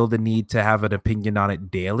feel the need to have an opinion on it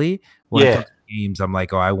daily. When it comes to games, I'm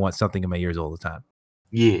like, oh, I want something in my ears all the time.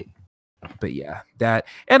 Yeah. But yeah, that.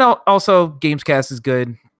 And also, Gamescast is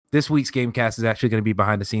good. This week's Gamecast is actually going to be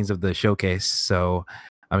behind the scenes of the showcase. So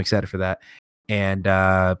I'm excited for that. And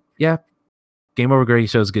yeah, Game Over Grady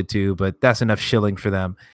show is good too. But that's enough shilling for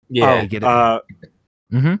them. Yeah.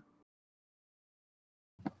 Mm-hmm.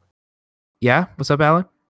 Yeah, what's up, Alan?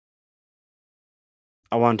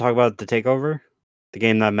 I want to talk about The Takeover, the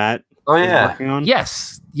game that Matt is working on.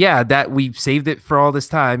 Yes, yeah, that we've saved it for all this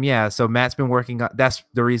time. Yeah, so Matt's been working on. That's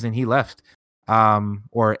the reason he left,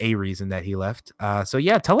 or a reason that he left. So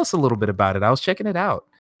yeah, tell us a little bit about it. I was checking it out.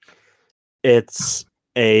 It's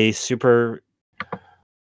a super.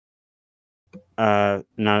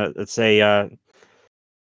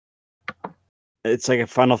 It's like a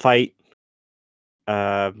Final Fight,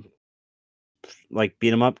 like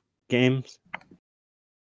beat 'em up games.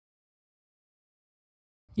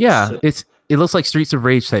 Yeah, So, it looks like Streets of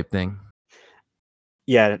Rage type thing.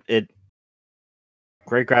 yeah,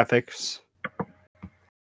 great graphics.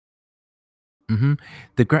 Mm-hmm.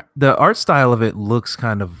 The art style of it looks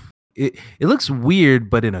kind of it looks weird,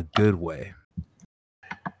 but in a good way.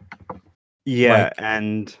 Yeah,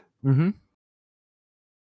 and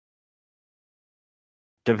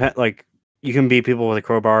like you can beat people with a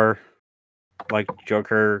crowbar, like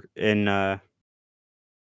Joker in Death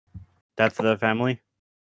of the Family.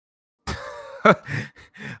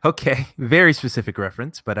 Okay, very specific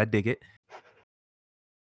reference, but I dig it.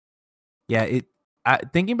 Yeah,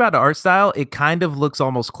 thinking about the art style, it kind of looks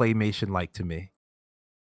almost claymation-like to me.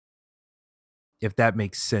 If that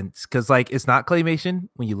makes sense, because like it's not claymation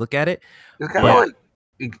when you look at it. It's kind of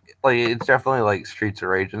like it's definitely like Streets of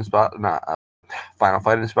Rage inspired, not Final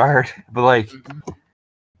Fight inspired, but like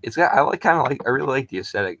it's got. I really like the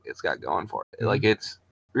aesthetic it's got going for it. Like it's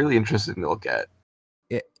really interesting to look at.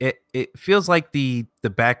 It feels like the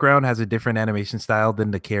background has a different animation style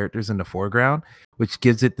than the characters in the foreground, which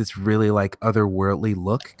gives it this really like otherworldly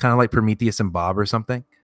look, kind of like Prometheus and Bob or something.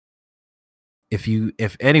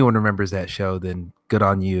 If anyone remembers that show, then good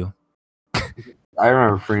on you. I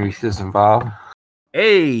remember Prometheus and Bob.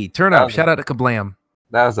 Hey, turn up! Shout out to Kablam.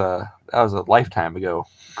 That was a lifetime ago.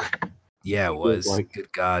 Yeah, it was. Like,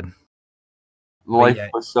 good God, life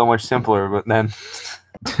was so much simpler, but then.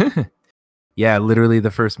 Yeah, literally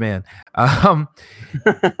the first man. But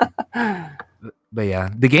yeah,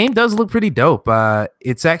 the game does look pretty dope.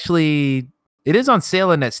 It is on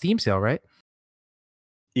sale in that Steam sale, right?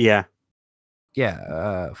 Yeah.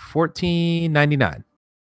 Yeah, $14.99.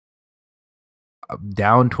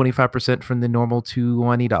 Down 25% from the normal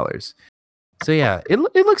 $20. So yeah, it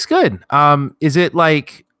looks good. Is it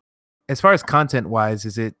like, as far as content wise,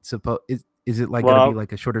 is it like gonna be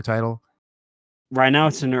like a shorter title? Right now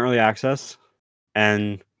it's in early access,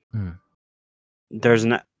 and there's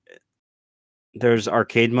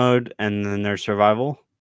arcade mode, and then there's survival,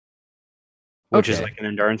 which is like an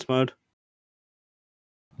endurance mode.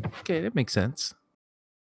 Okay, that makes sense.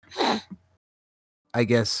 I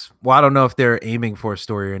guess. Well, I don't know if they're aiming for a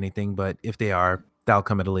story or anything, but if they are, that'll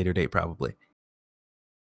come at a later date probably.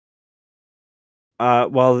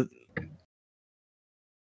 Well,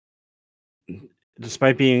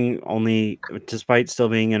 despite still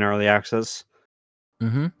being in early access,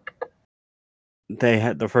 they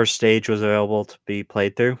had the first stage was available to be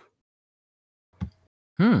played through.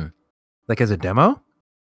 Like as a demo?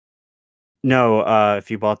 No, if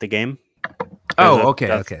you bought the game. Oh,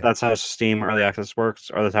 okay. That's how Steam early access works,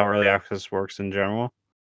 or that's how early access works in general.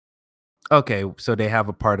 Okay, so they have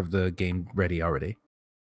a part of the game ready already.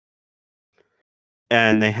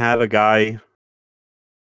 And they have a guy,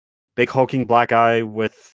 big hulking black guy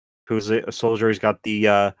who's a soldier. He's got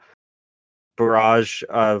the barrage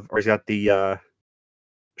or he's got the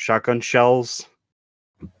shotgun shells.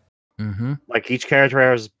 Like each character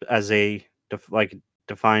has a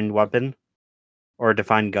defined weapon or a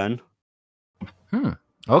defined gun.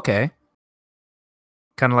 Okay.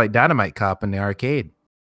 Kind of like Dynamite Cop in the arcade.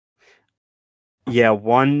 Yeah,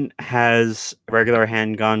 one has a regular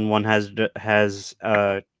handgun. One has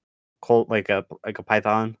Colt like a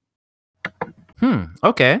python.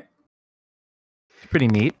 Okay. Pretty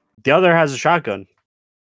neat. The other has a shotgun.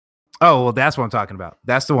 Oh well, that's what I'm talking about.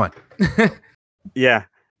 That's the one. Yeah,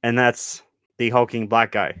 and that's the hulking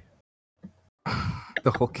black guy.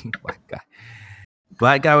 The hulking black guy.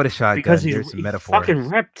 Black guy with a shotgun. Because There's some he's metaphor. fucking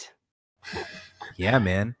ripped. Yeah,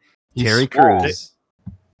 man. He's Terry swole. Crews.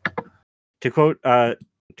 To quote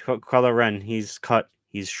Kylo Ren, he's cut,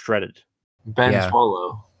 he's shredded. Ben Yeah.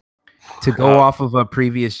 Swallow. To go off of a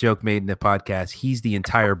previous joke made in the podcast, he's the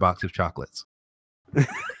entire box of chocolates.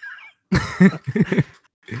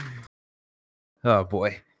 Oh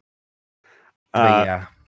boy. But yeah.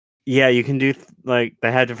 Yeah, you can do like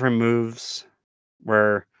they had different moves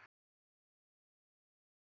where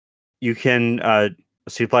you can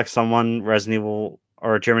suplex someone, Resident Evil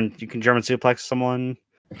or German. You can German suplex someone.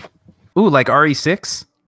 Ooh, like RE6?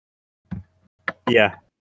 Yeah,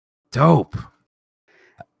 Dope.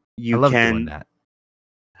 you I love can. doing that.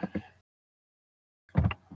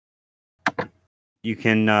 You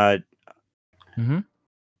can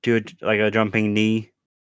do like a jumping knee.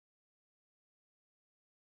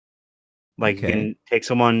 Like Okay. you can take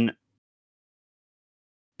someone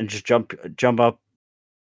and just jump up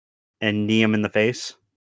and knee him in the face.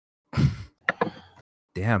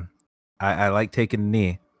 Damn. I like taking a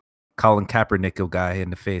knee. Colin Kaepernick guy in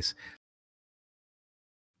the face.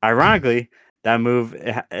 Ironically, that move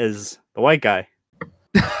is the white guy.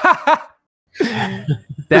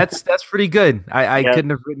 That's pretty good. I Yeah. couldn't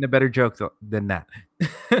have written a better joke than that.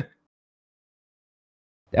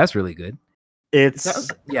 That's really good. It's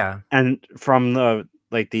Yeah. and from the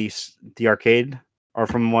arcade or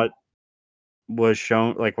from what was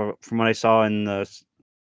shown, like from what I saw in the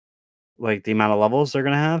the amount of levels they're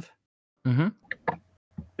gonna have,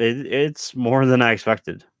 it's more than I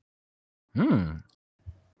expected. Do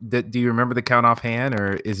you remember the count offhand,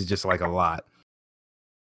 or is it just like a lot?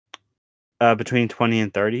 Between 20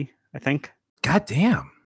 and 30, I think. God damn,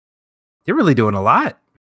 they're really doing a lot.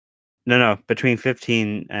 No, between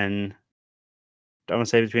 15 and I want to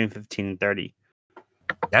say between 15 and 30.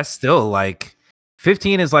 That's still like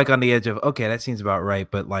 15 is like on the edge of okay, that seems about right,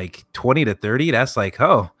 but like 20 to 30, that's like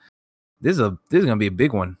this is gonna be a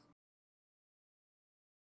big one,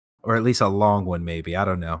 or at least a long one, maybe. I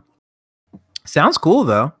don't know. Sounds cool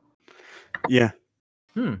though. Yeah.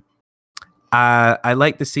 I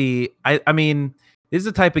like to see. I mean, this is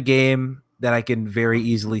the type of game that I can very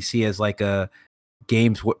easily see as like a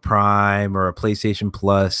Games with Prime or a PlayStation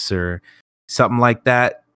Plus or something like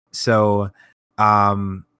that. So,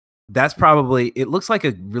 that's probably. It looks like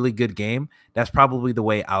a really good game. That's probably the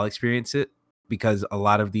way I'll experience it because a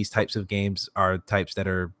lot of these types of games are types that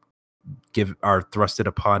are thrusted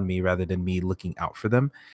upon me rather than me looking out for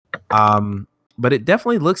them. But it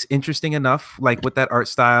definitely looks interesting enough, like with that art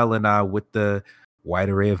style and with the wide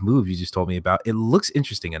array of moves you just told me about. It looks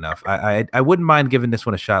interesting enough. I wouldn't mind giving this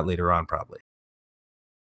one a shot later on, probably.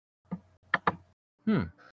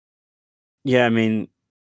 Yeah, I mean,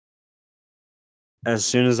 as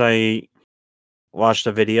soon as I watched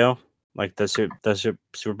the video, like the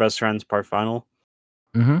Super Best Friends Part Final,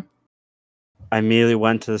 I immediately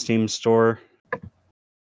went to the Steam store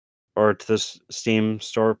or to the Steam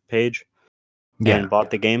store page and bought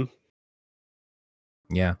the game.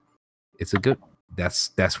 Yeah, it's a good.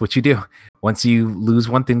 That's what you do. Once you lose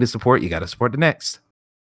one thing to support, you got to support the next.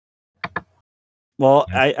 Well,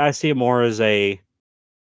 I see it more as a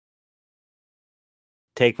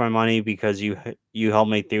take my money because you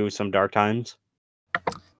helped me through some dark times.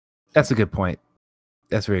 That's a good point.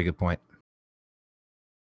 That's a very good point.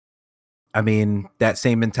 I mean, that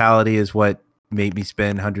same mentality is what made me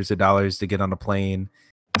spend hundreds of dollars to get on a plane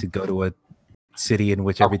to go to a city in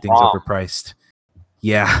which everything's overpriced.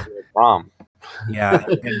 Yeah. Prom. Yeah.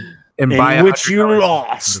 And buy which you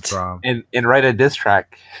lost. And write a diss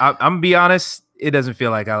track. I'm gonna be honest, it doesn't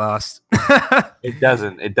feel like I lost. It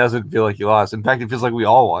doesn't. It doesn't feel like you lost. In fact, it feels like we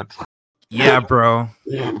all won. Yeah, bro.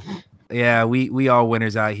 Yeah, we all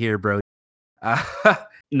winners out here, bro.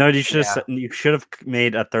 No, you should have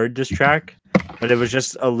made a third diss track, but it was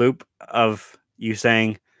just a loop of you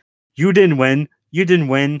saying, "You didn't win. You didn't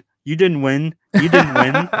win. You didn't win. You didn't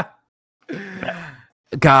win."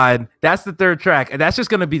 God, that's the third track, and that's just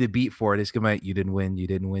gonna be the beat for it. It's gonna be, you didn't win, you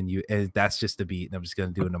didn't win, and that's just the beat. And I'm just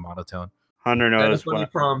gonna do it in a monotone. Hunter knows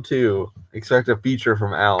what. Prom 2. Expect a feature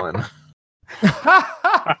from Alan.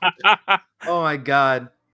 Oh my God!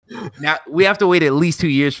 Now we have to wait at least 2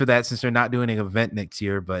 years for that since they're not doing an event next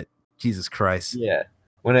year. But Jesus Christ! Yeah,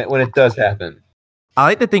 when it does happen, I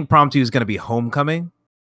like to think Prom 2 is gonna be Homecoming,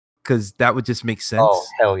 because that would just make sense. Oh,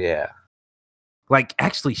 hell yeah. Like,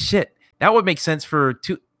 actually, shit, that would make sense for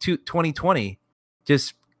 2020.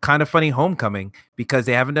 Just Kind of Funny Homecoming, because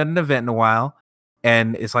they haven't done an event in a while,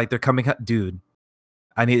 and it's like they're coming up. Dude,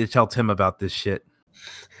 I need to tell Tim about this shit.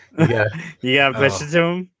 You gotta pitch it to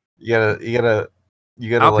him. You gotta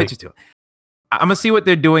I'll pitch it to him. I'm gonna see what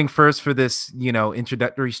they're doing first for this,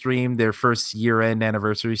 introductory stream, their first year-end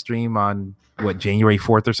anniversary stream on January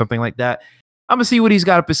 4th or something like that. I'm gonna see what he's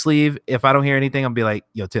got up his sleeve. If I don't hear anything, I'll be like,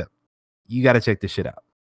 "Yo, Tim, you got to check this shit out."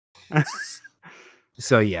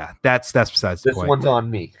 So yeah, that's besides the point. This one's on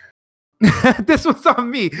me. This one's on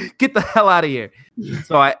me. Get the hell out of here.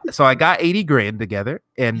 So I got 80 grand together,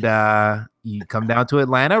 and you come down to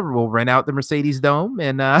Atlanta. We'll rent out the Mercedes Dome,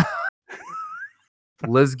 and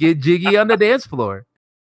let's get jiggy on the dance floor.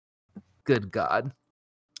 Good God.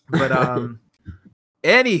 But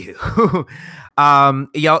anywho,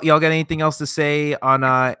 y'all got anything else to say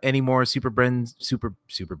on any more Super Bens?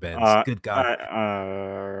 Good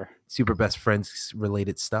God. Super Best Friends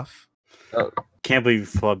related stuff. Can't believe you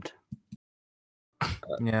flubbed.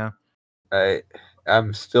 Yeah.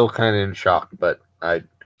 I'm still kind of in shock, but I'm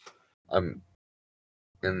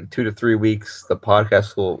in 2 to 3 weeks the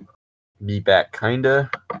podcast will be back kinda,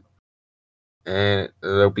 and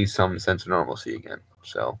there'll be some sense of normalcy again.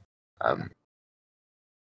 So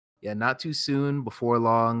yeah, not too soon, before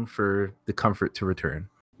long, for the comfort to return.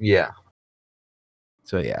 Yeah.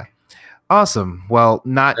 So yeah. Awesome. Well,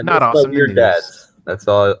 not awesome. My weird dads. That's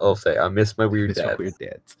all I'll say. I miss my weird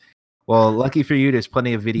dads. Well, lucky for you, there's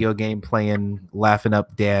plenty of video game playing, laughing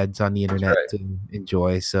up dads on the internet to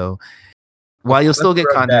enjoy. So while you'll still get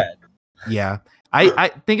content,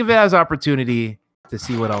 I think of it as opportunity to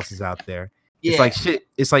see what else is out there. Yeah.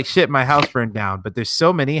 It's like shit. My house burned down, but there's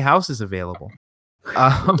so many houses available.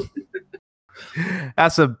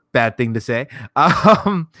 That's a bad thing to say.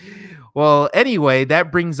 Well, anyway,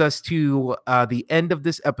 that brings us to the end of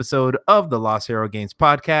this episode of the Lost Hero Games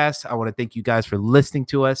podcast. I want to thank you guys for listening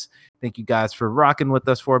to us. Thank you guys for rocking with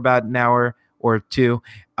us for about an hour or two.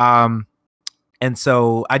 And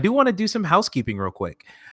so I do want to do some housekeeping real quick.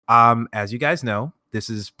 As you guys know, this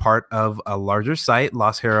is part of a larger site,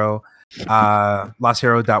 Lost Hero,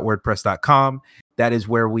 losthero.wordpress.com. That is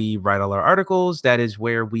where we write all our articles. That is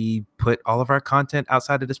where we put all of our content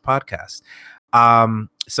outside of this podcast.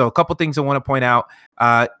 So a couple things I want to point out.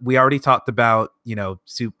 We already talked about,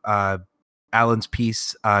 Alan's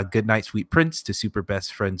piece, Good Night, Sweet Prince to Super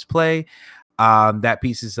Best Friends Play. That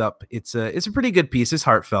piece is up. It's a pretty good piece. It's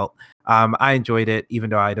heartfelt. I enjoyed it, even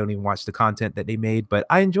though I don't even watch the content that they made, but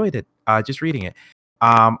I enjoyed it, just reading it.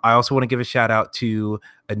 I also want to give a shout out to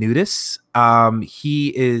Anudis.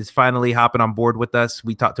 He is finally hopping on board with us.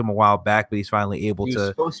 We talked to him a while back, but he's finally able to. He was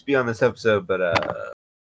supposed to be on this episode, but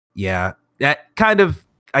yeah, that kind of,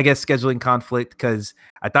 I guess, scheduling conflict, because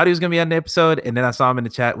I thought he was going to be on the episode, and then I saw him in the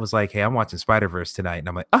chat, was like, "Hey, I'm watching Spider-Verse tonight," and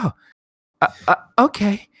I'm like, "Oh,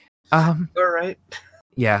 okay, all right."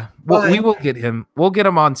 Yeah, well, we will get him. We'll get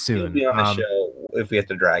him on soon. He'll be on the show if we have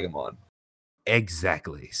to drag him on.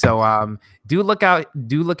 Exactly. So do look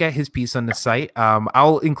at his piece on the site.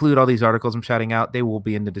 I'll include all these articles I'm shouting out. They will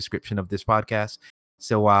be in the description of this podcast.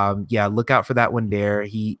 So look out for that one there.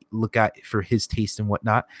 Look out for his taste and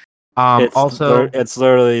whatnot. It's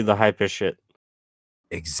literally the hypest shit.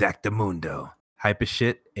 Exactamundo. Hypest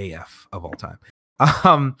shit AF of all time.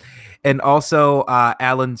 And also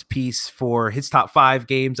Alan's piece for his top 5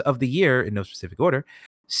 games of the year in no specific order,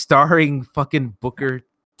 starring fucking Booker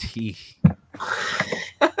T.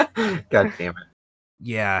 God damn it.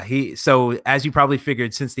 Yeah, so as you probably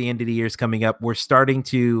figured, since the end of the year is coming up, we're starting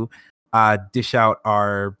to dish out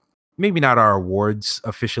maybe not our awards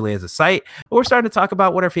officially as a site, but we're starting to talk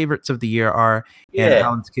about what our favorites of the year are. Yeah. And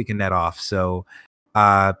Alan's kicking that off. So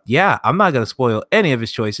I'm not going to spoil any of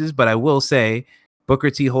his choices, but I will say Booker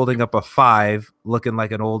T holding up a 5, looking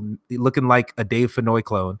like a Dave Fennoy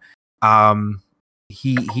clone.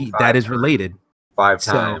 He that is related.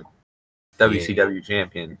 5-time WCW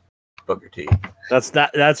champion Booker T.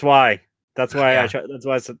 That's why I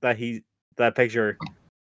said that picture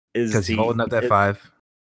is because he's holding up that 5.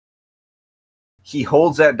 He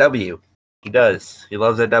holds that W. He does. He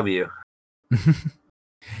loves that W.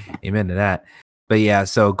 Amen to that. But yeah,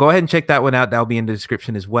 so go ahead and check that one out. That'll be in the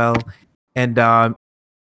description as well. And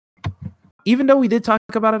even though we did talk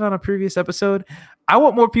about it on a previous episode, I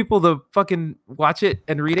want more people to fucking watch it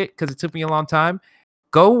and read it, because it took me a long time.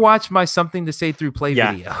 Go watch my Something to Say Through Play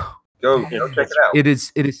video. Go check it out. It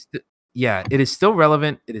is still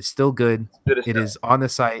relevant. It is still good. It is on the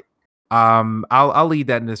site. I'll leave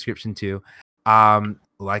that in the description too.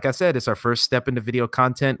 like I said, it's our first step into video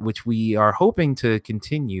content, which we are hoping to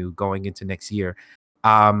continue going into next year.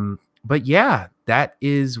 But yeah, that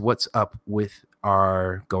is what's up with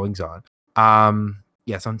our goings on.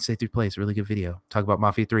 Yes, on Stay 3 Plays, really good video. Talk about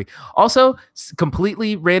Mafia 3. Also,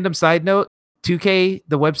 completely random side note, 2K,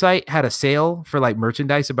 the website, had a sale for like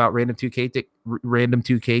merchandise about random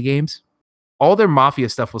 2K games. All their Mafia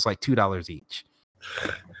stuff was like $2 each.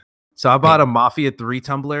 So I bought a Mafia 3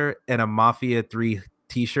 tumbler and a Mafia 3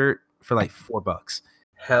 t-shirt for like $4.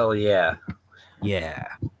 Hell yeah. Yeah.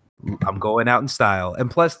 I'm going out in style. And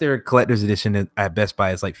plus their collector's edition at Best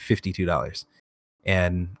Buy is like $52.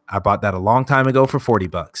 And I bought that a long time ago for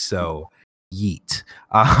 $40. So yeet.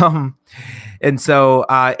 And so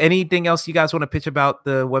anything else you guys want to pitch about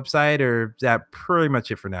the website, or is that pretty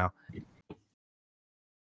much it for now?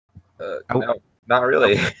 No, not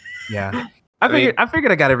really. Yeah. I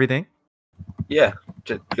figured I got everything. Yeah.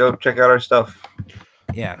 Go check out our stuff.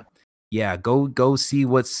 Yeah. Yeah. Go see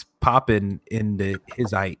what's popping in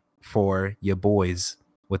his eye for your boys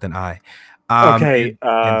with an eye. Okay.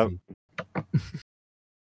 I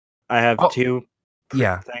have two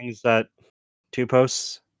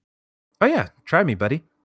posts. Oh yeah. Try me, buddy.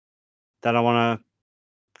 That I want to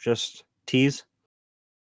just tease.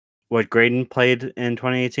 What Graydon played in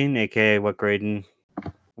 2018, aka what Graydon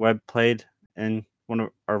Webb played in one of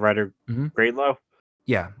our writer Greatlow.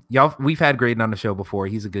 Yeah, we've had Graydon on the show before.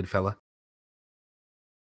 He's a good fella.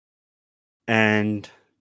 And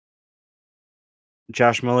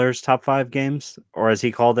Josh Miller's top 5 games, or as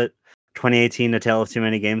he called it, 2018: A Tale of Too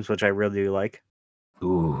Many Games, which I really do like.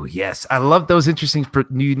 Ooh, yes, I love those interesting,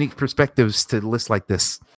 unique perspectives to lists like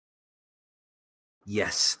this.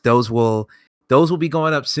 Yes, those will be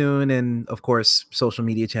going up soon, and of course, social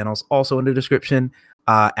media channels also in the description.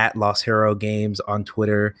 At Lost Hero Games on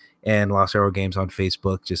Twitter and Lost Hero Games on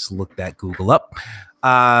Facebook. Just look that Google up.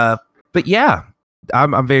 But yeah,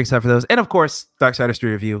 I'm very excited for those. And of course, Darksiders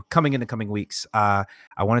 3 review coming in the coming weeks. I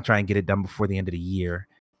want to try and get it done before the end of the year.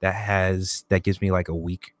 That gives me like a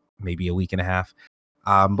week, maybe a week and a half.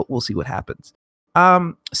 But we'll see what happens.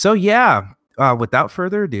 So yeah, without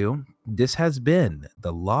further ado, this has been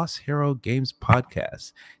the Lost Hero Games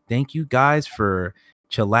podcast. Thank you guys for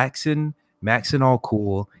chillaxing, maxing all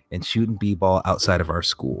cool, and shooting b-ball outside of our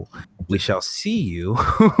school. We shall see you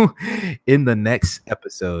in the next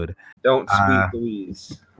episode. Don't sweet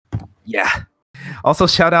Louise. Yeah. Also,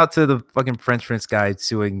 shout out to the fucking French Prince guy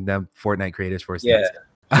suing them Fortnite creators for his Yeah.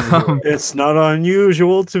 It's not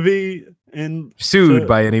unusual to be sued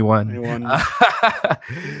by anyone.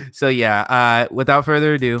 So yeah, without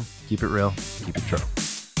further ado, keep it real, keep it true.